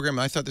found a program.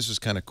 I thought this was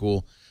kind of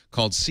cool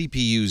called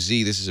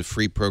CPU-Z. This is a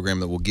free program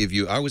that will give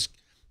you. I was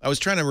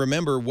trying to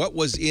remember what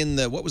was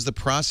the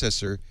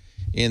processor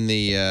in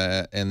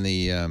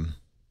the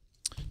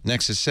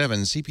Nexus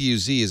 7.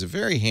 CPU-Z is a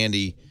very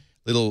handy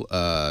little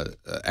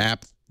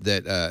app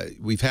that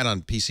we've had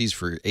on PCs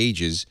for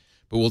ages,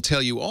 but will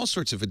tell you all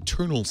sorts of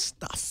internal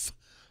stuff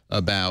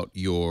about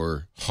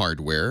your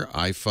hardware,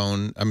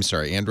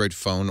 Android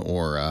phone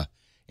or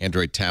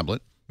Android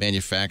tablet,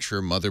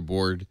 manufacturer,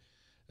 motherboard,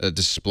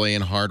 display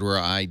and hardware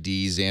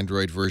IDs,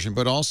 Android version,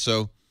 but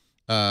also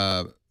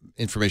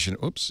information.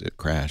 Oops, it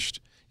crashed.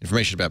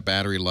 Information about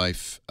battery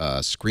life,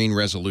 screen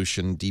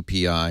resolution,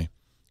 DPI.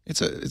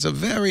 It's a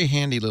very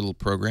handy little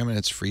program, and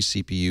it's free.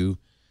 CPU-Z,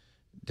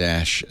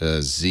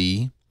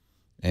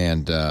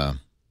 and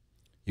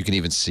you can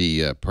even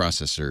see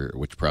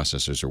which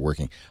processors are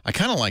working. I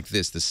kind of like the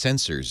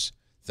sensors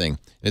thing.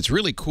 It's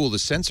really cool. The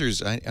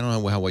sensors, I don't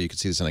know how well you can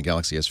see this on a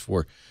Galaxy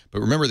S4,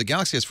 but remember the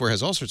Galaxy S4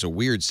 has all sorts of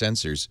weird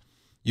sensors.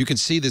 You can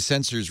see the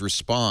sensors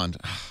respond.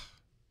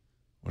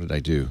 What did I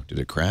do? Did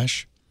it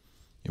crash?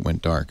 It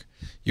went dark.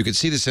 You can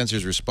see the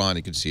sensors respond.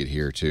 You can see it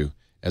here too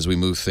as we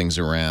move things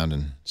around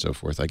and so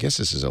forth. I guess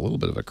this is a little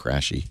bit of a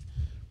crashy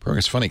program.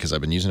 It's funny because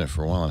I've been using it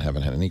for a while and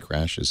haven't had any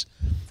crashes.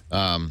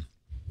 But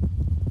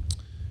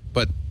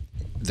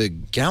the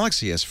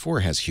Galaxy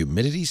S4 has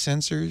humidity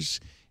sensors.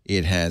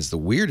 It has the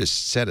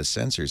weirdest set of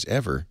sensors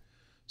ever.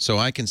 So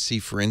I can see,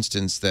 for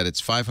instance, that it's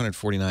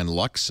 549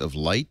 lux of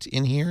light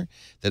in here,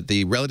 that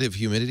the relative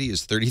humidity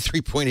is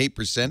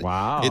 33.8%.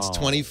 Wow. It's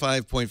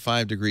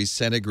 25.5 degrees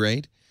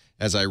centigrade.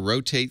 As I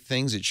rotate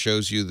things, it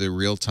shows you the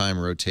real-time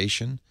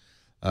rotation.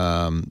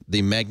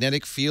 The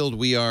magnetic field,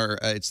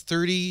 it's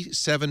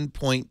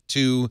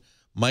 37.2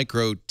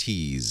 micro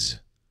Ts,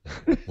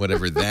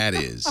 whatever that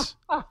is.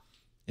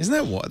 Isn't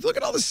that what? Look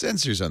at all the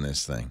sensors on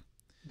this thing.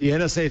 The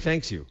NSA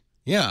thanks you.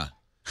 Yeah.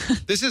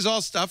 This is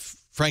all stuff,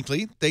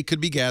 frankly, they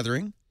could be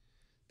gathering.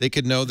 They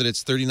could know that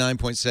it's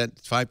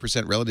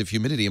 39.5% relative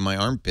humidity in my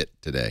armpit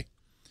today.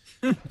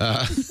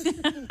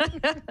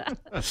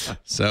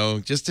 So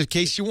just in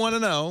case you want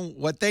to know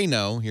what they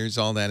know, here's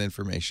all that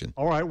information.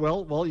 All right.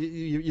 Well,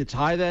 you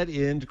tie that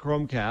into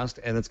Chromecast,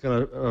 and it's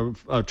going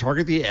to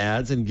target the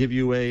ads and give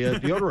you a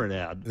deodorant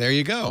ad. There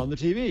you go. On the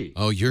TV.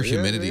 Oh, your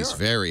humidity is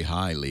very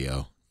high,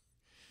 Leo.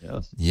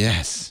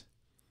 Yes.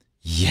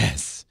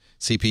 Yes.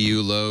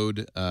 CPU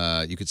load.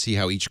 You can see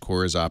how each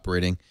core is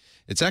operating.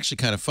 It's actually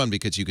kind of fun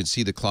because you can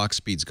see the clock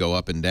speeds go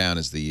up and down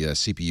as the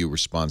CPU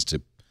responds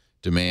to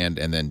demand,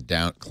 and then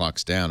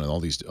clocks down. And all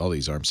these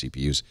ARM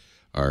CPUs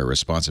are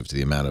responsive to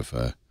the amount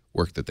of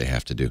work that they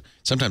have to do.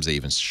 Sometimes they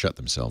even shut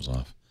themselves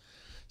off.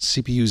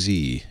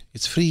 CPU-Z.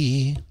 It's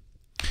free.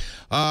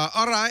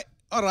 All right.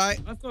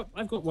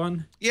 I've got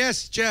one.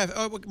 Yes, Jeff.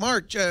 Oh,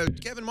 Mark.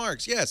 Kevin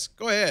Marks. Yes.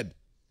 Go ahead.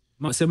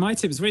 So my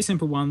tip is a very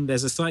simple one.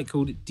 There's a site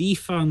called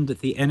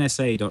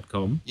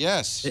defundthensa.com.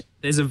 Yes.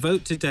 There's a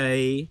vote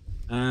today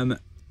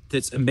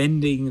that's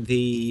amending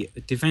the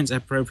Defense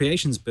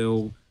Appropriations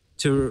Bill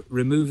to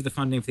remove the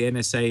funding for the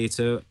NSA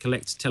to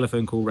collect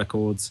telephone call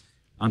records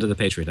under the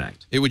Patriot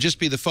Act. It would just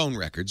be the phone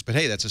records, but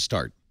hey, that's a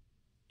start.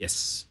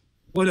 Yes.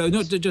 Well, no,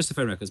 not just the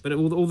phone records, but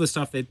all the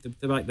stuff, they're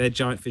like their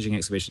giant fishing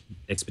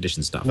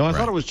expedition stuff. No, I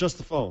thought it was just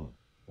the phone,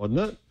 wasn't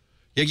it?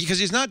 Yeah, because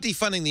he's not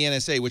defunding the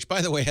NSA, which,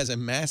 by the way, has a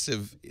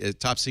massive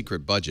top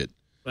secret budget.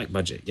 Like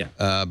budget, yeah.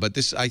 But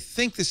I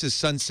think this is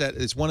sunset.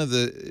 It's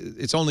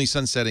it's only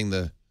sunsetting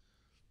the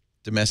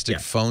domestic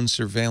phone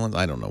surveillance.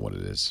 I don't know what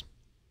it is.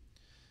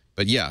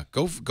 But yeah,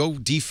 go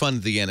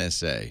defund the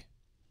NSA.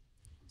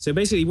 So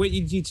basically what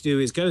you need to do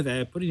is go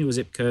there, put in your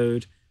zip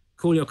code,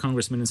 call your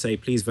congressman and say,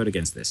 please vote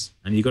against this.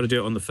 And you've got to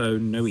do it on the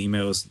phone, no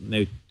emails,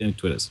 no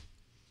Twitters.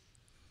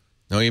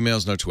 No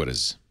emails, no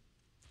Twitters.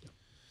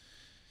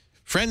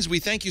 Friends, we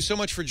thank you so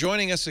much for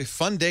joining us. A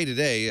fun day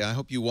today. I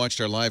hope you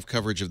watched our live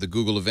coverage of the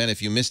Google event.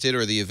 If you missed it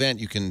or the event,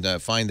 you can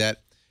find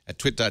that at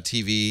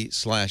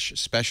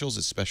twit.tv/specials.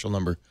 It's special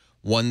number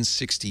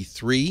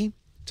 163.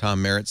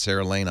 Tom Merritt,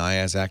 Sarah Lane,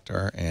 Ayaz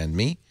Akhtar, and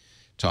me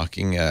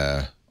talking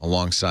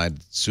alongside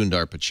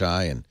Sundar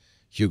Pichai and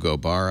Hugo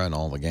Barra and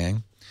all the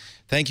gang.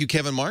 Thank you,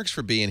 Kevin Marks,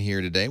 for being here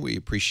today. We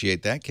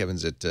appreciate that.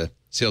 Kevin's at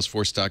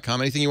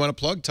salesforce.com. Anything you want to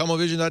plug?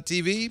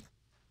 Tumblevision.tv?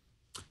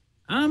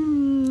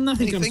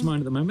 Nothing comes to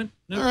mind at the moment.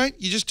 No. All right.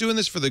 You're just doing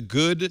this for the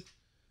good,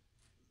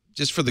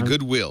 just for the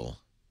goodwill.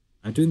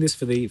 I'm doing this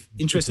for the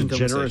interesting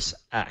conversation. Generous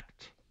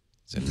act.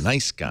 He's a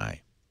nice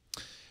guy.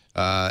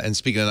 And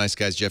speaking of nice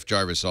guys, Jeff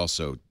Jarvis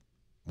also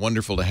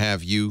wonderful to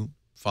have you.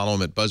 Follow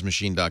him at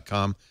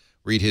buzzmachine.com.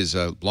 Read his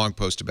blog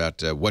post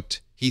about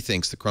what he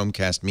thinks the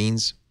Chromecast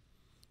means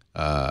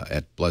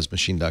at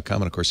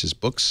buzzmachine.com. And, of course, his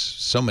books,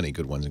 so many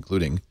good ones,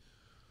 including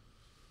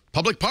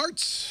Public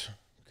Parts,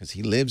 because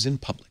he lives in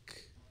public.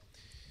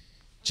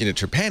 Gina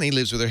Trapani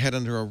lives with her head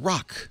under a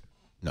rock.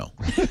 No.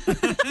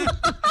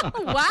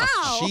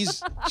 Wow.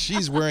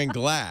 She's wearing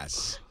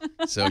glass,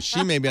 so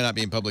she may not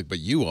be in public, but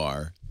you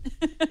are.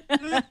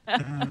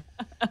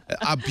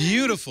 A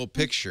beautiful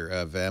picture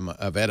of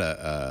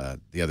Etta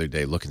the other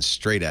day looking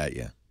straight at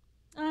you.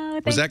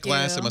 Was that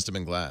glass? It must have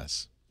been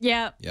glass.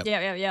 Yeah.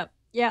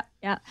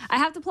 I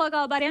have to plug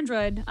all about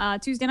Android.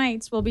 Tuesday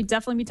nights, we'll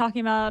definitely be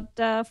talking about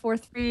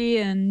 4.3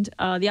 and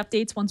the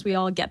updates once we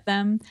all get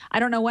them. I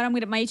don't know when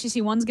my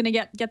HTC One's going to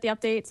get the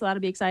update, so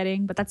that'll be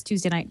exciting, but that's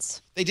Tuesday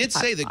nights. They did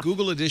say that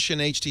Google Edition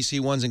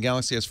HTC Ones and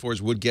Galaxy S4s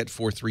would get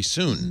 4.3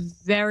 soon.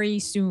 Very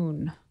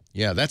soon.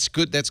 Yeah, that's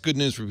good. That's good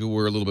news for people who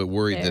are a little bit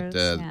worried that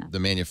the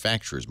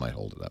manufacturers might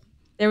hold it up.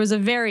 There was a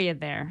very in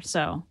there,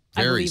 so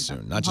very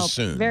soon, not just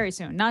soon. Very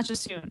soon, not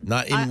just soon.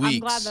 Not in weeks. I'm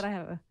glad that I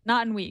have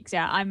not in weeks.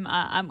 Yeah,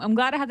 I'm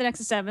glad I have the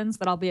Nexus 7s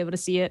that I'll be able to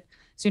see it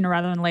sooner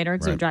rather than later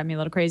because it would drive me a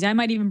little crazy. I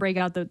might even break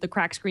out the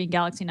crack screen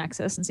Galaxy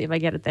Nexus and see if I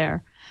get it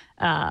there.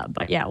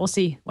 But yeah, we'll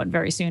see what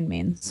very soon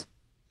means.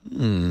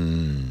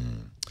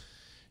 You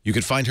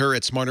can find her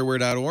at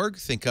smarterwear.org,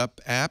 ThinkUp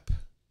app,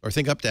 or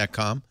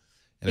ThinkUp.com.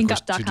 And of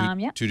course,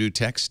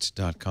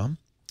 ToDoText.com.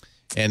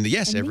 And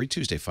yes, every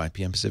Tuesday, 5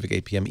 p.m. Pacific,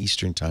 8 p.m.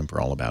 Eastern time for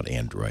All About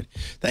Android.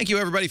 Thank you,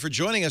 everybody, for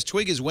joining us.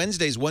 Twig is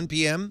Wednesdays, 1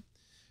 p.m.,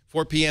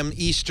 4 p.m.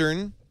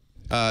 Eastern,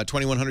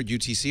 2100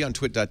 UTC on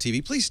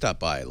twit.tv. Please stop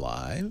by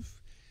live.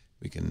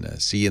 We can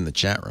see you in the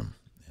chat room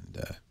and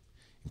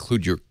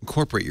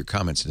incorporate your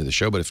comments into the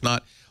show. But if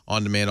not,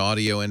 on-demand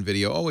audio and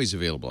video always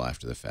available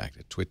after the fact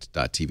at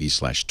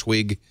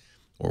twit.tv/twig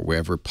or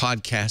wherever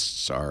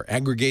podcasts are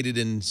aggregated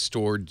and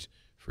stored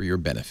for your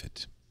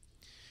benefit.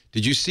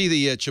 Did you see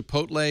the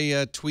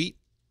Chipotle tweet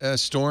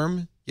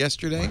storm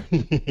yesterday?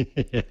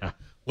 Yeah.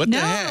 What the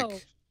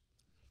heck?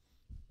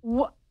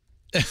 What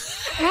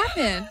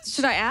happened?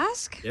 Should I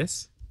ask?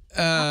 Yes.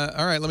 All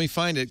right, let me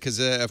find it because,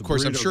 of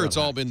course, I'm sure it's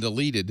all been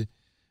deleted.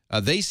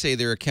 They say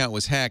their account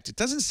was hacked. It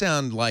doesn't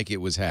sound like it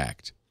was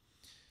hacked.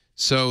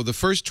 So the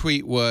first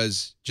tweet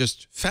was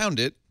just found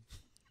it.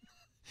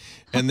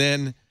 And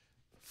then,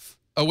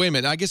 oh, wait a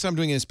minute. I guess I'm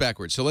doing this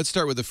backwards. So let's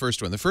start with the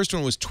first one. The first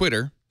one was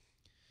Twitter.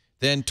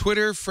 Then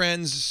Twitter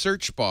Friends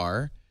search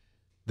bar.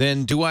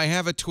 Then do I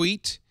have a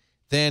tweet?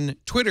 Then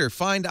Twitter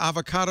find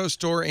avocado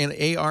store and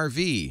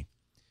ARV.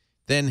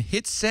 Then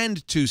hit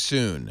send too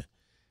soon.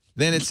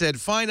 Then it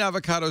said find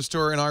avocado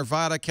store in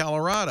Arvada,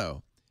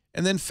 Colorado.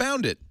 And then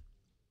found it.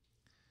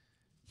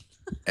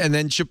 And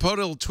then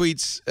Chipotle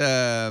tweets,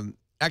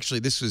 actually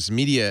this was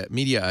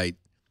Mediaite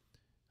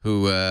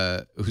who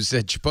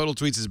said Chipotle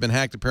tweets has been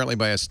hacked apparently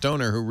by a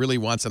stoner who really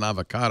wants an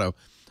avocado.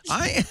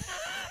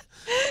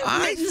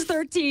 Mittens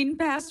 13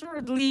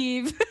 password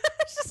leave.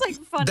 It's just like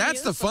funny.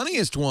 That's the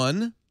funniest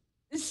one.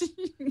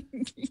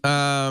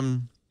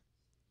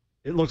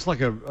 It looks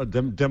like a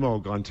demo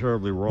gone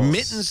terribly wrong.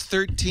 Mittens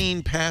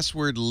 13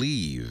 password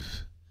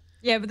leave.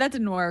 Yeah, but that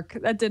didn't work.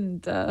 That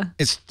didn't.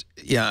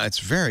 It's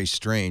very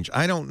strange.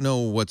 I don't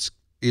know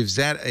is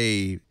that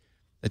a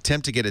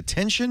attempt to get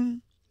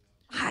attention?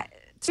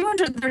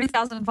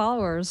 230,000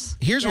 followers.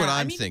 Here's what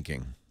I'm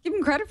thinking. Give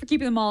them credit for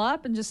keeping them all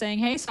up and just saying,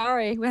 hey,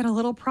 sorry, we had a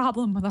little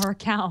problem with our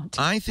account.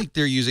 I think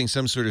they're using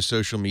some sort of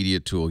social media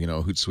tool,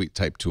 a Hootsuite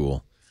type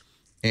tool.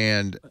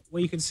 And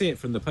well, you can see it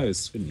from the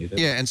post, couldn't you?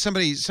 Yeah, and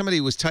somebody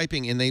was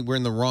typing and they were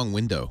in the wrong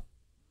window.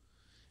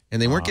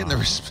 And they weren't getting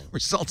the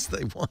results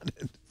they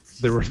wanted.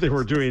 They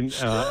were doing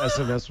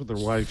SMS with their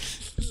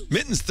wife.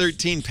 Mittens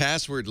 13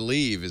 password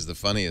leave is the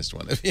funniest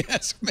one. If you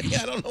ask me,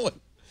 I don't know what.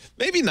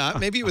 Maybe not.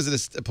 Maybe it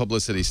was a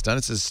publicity stunt.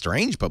 It's a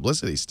strange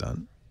publicity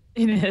stunt.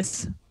 It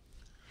is.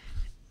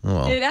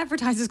 Well, it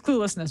advertises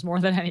cluelessness more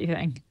than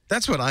anything.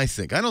 That's what I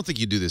think. I don't think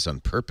you do this on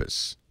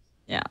purpose.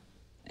 Yeah.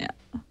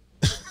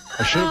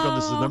 I should have done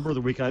this as a number of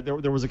the week.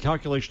 There was a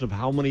calculation of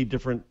how many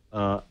different,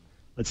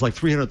 it's like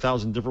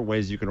 300,000 different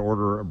ways you can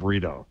order a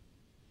burrito.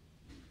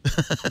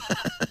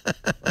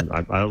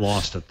 I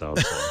lost it, though.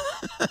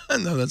 So.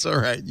 No, that's all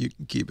right. You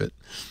can keep it.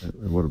 It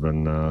would have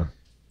been...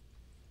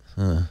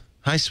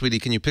 Hi, sweetie.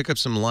 Can you pick up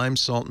some lime,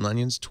 salt, and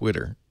onions?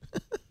 Twitter.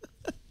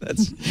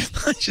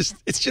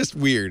 It's just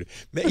weird.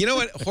 You know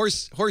what?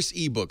 Horse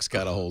ebooks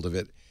got a hold of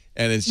it,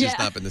 and it's just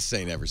not been the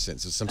same ever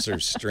since. It's some sort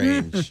of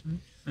strange.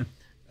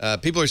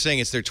 People are saying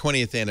it's their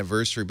 20th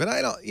anniversary, but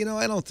I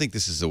don't think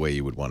this is the way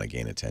you would want to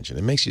gain attention.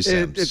 It makes you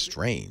sound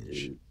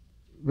strange.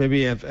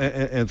 Maybe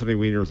Anthony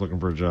Weiner is looking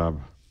for a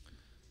job.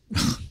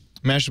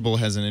 Mashable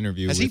has an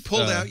interview. Has he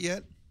pulled out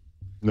yet?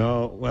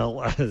 No.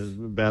 Well,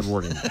 bad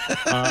wording.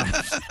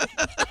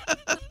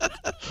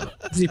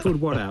 Has he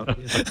pulled what out?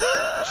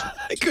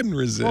 I couldn't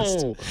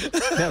resist. Oh,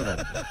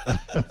 Kevin.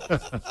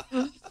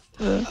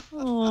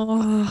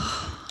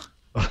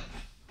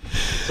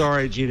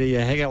 Sorry, Gina. You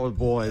hang out with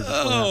boys.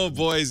 Oh,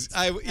 boys.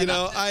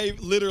 I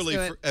literally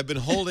have been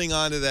holding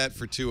on to that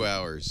for 2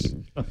 hours.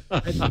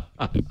 and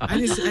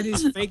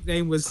his fake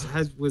name was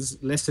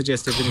less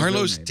suggestive than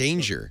Carlos his real name.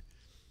 Danger.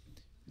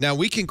 Now,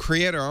 we can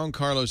create our own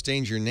Carlos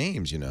Danger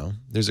names,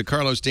 There's a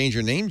Carlos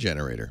Danger name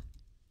generator.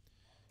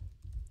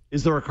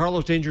 Is there a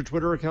Carlos Danger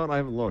Twitter account? I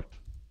haven't looked.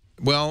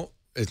 Well,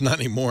 it's not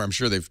anymore. I'm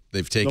sure they've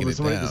taken it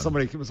down.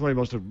 Somebody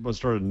must have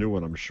started a new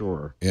one, I'm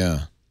sure.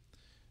 Yeah.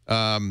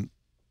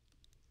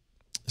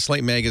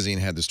 Slate Magazine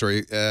had the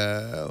story.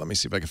 Let me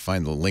see if I can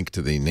find the link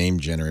to the name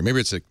generator.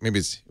 Maybe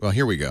it's well,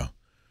 here we go.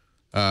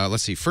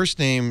 Let's see. First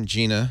name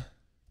Gina,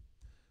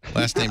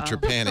 last name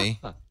Trapani.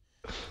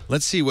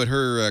 Let's see what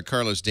her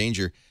Carlos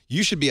Danger.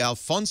 You should be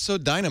Alfonso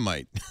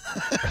Dynamite.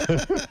 All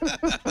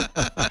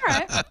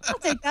right, I'll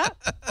take that.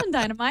 I'm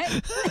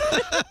Dynamite.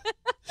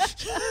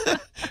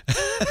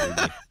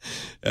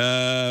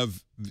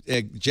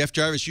 Jeff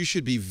Jarvis, you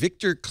should be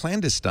Victor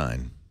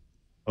Clandestine.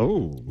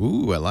 Oh.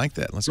 Ooh, I like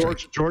that. Let's try.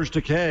 George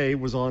Takei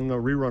was on a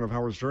rerun of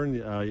Howard Stern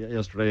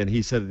yesterday, and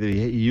he said that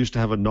he used to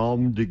have a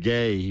nom de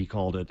gay, he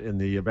called it, in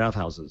the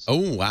bathhouses.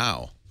 Oh,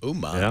 wow. Oh,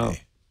 my. Yeah.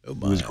 Oh,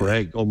 my. It was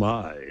Greg. Oh,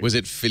 my. Was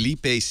it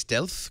Felipe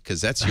Stealth?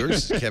 Because that's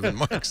yours, Kevin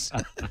Marks.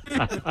 All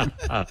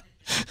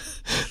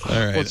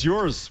right. What's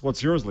yours,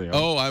 Leo?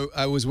 Oh,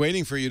 I was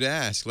waiting for you to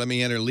ask. Let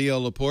me enter Leo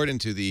Laporte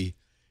into the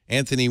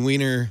Anthony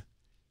Weiner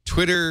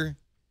Twitter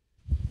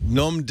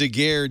nom de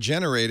guerre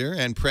generator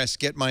and press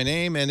get my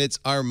name, and it's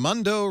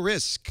Armando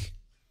Risk.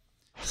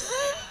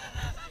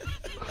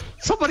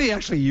 Somebody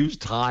actually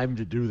used time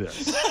to do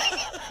this.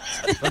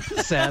 That's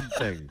a sad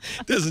thing.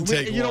 Doesn't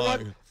take long. You know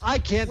what? I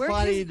can't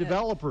find any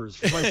developers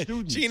for my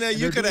students. Gina,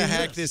 you could have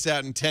hacked this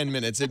out in 10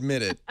 minutes.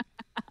 Admit it.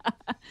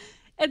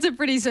 It's a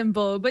pretty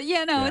simple, but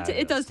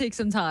it does take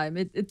some time.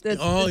 Hey,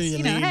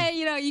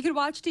 you could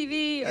watch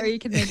TV or you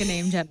can make a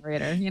name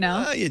generator,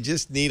 Well, you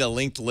just need a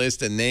linked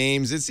list of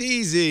names. It's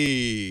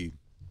easy.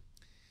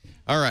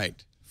 All right.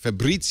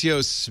 Fabrizio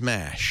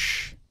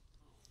Smash.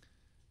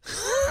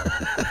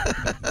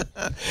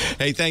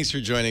 Hey, thanks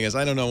for joining us.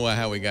 I don't know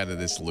how we got to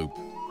this loop.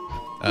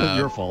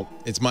 Your fault.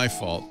 It's my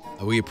fault.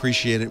 We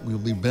appreciate it. We'll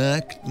be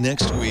back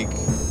next week.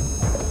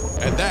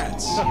 And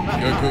that's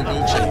your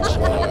Google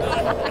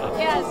changelog.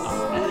 Yes.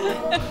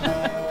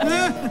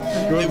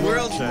 The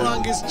world's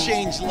longest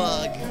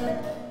changelog.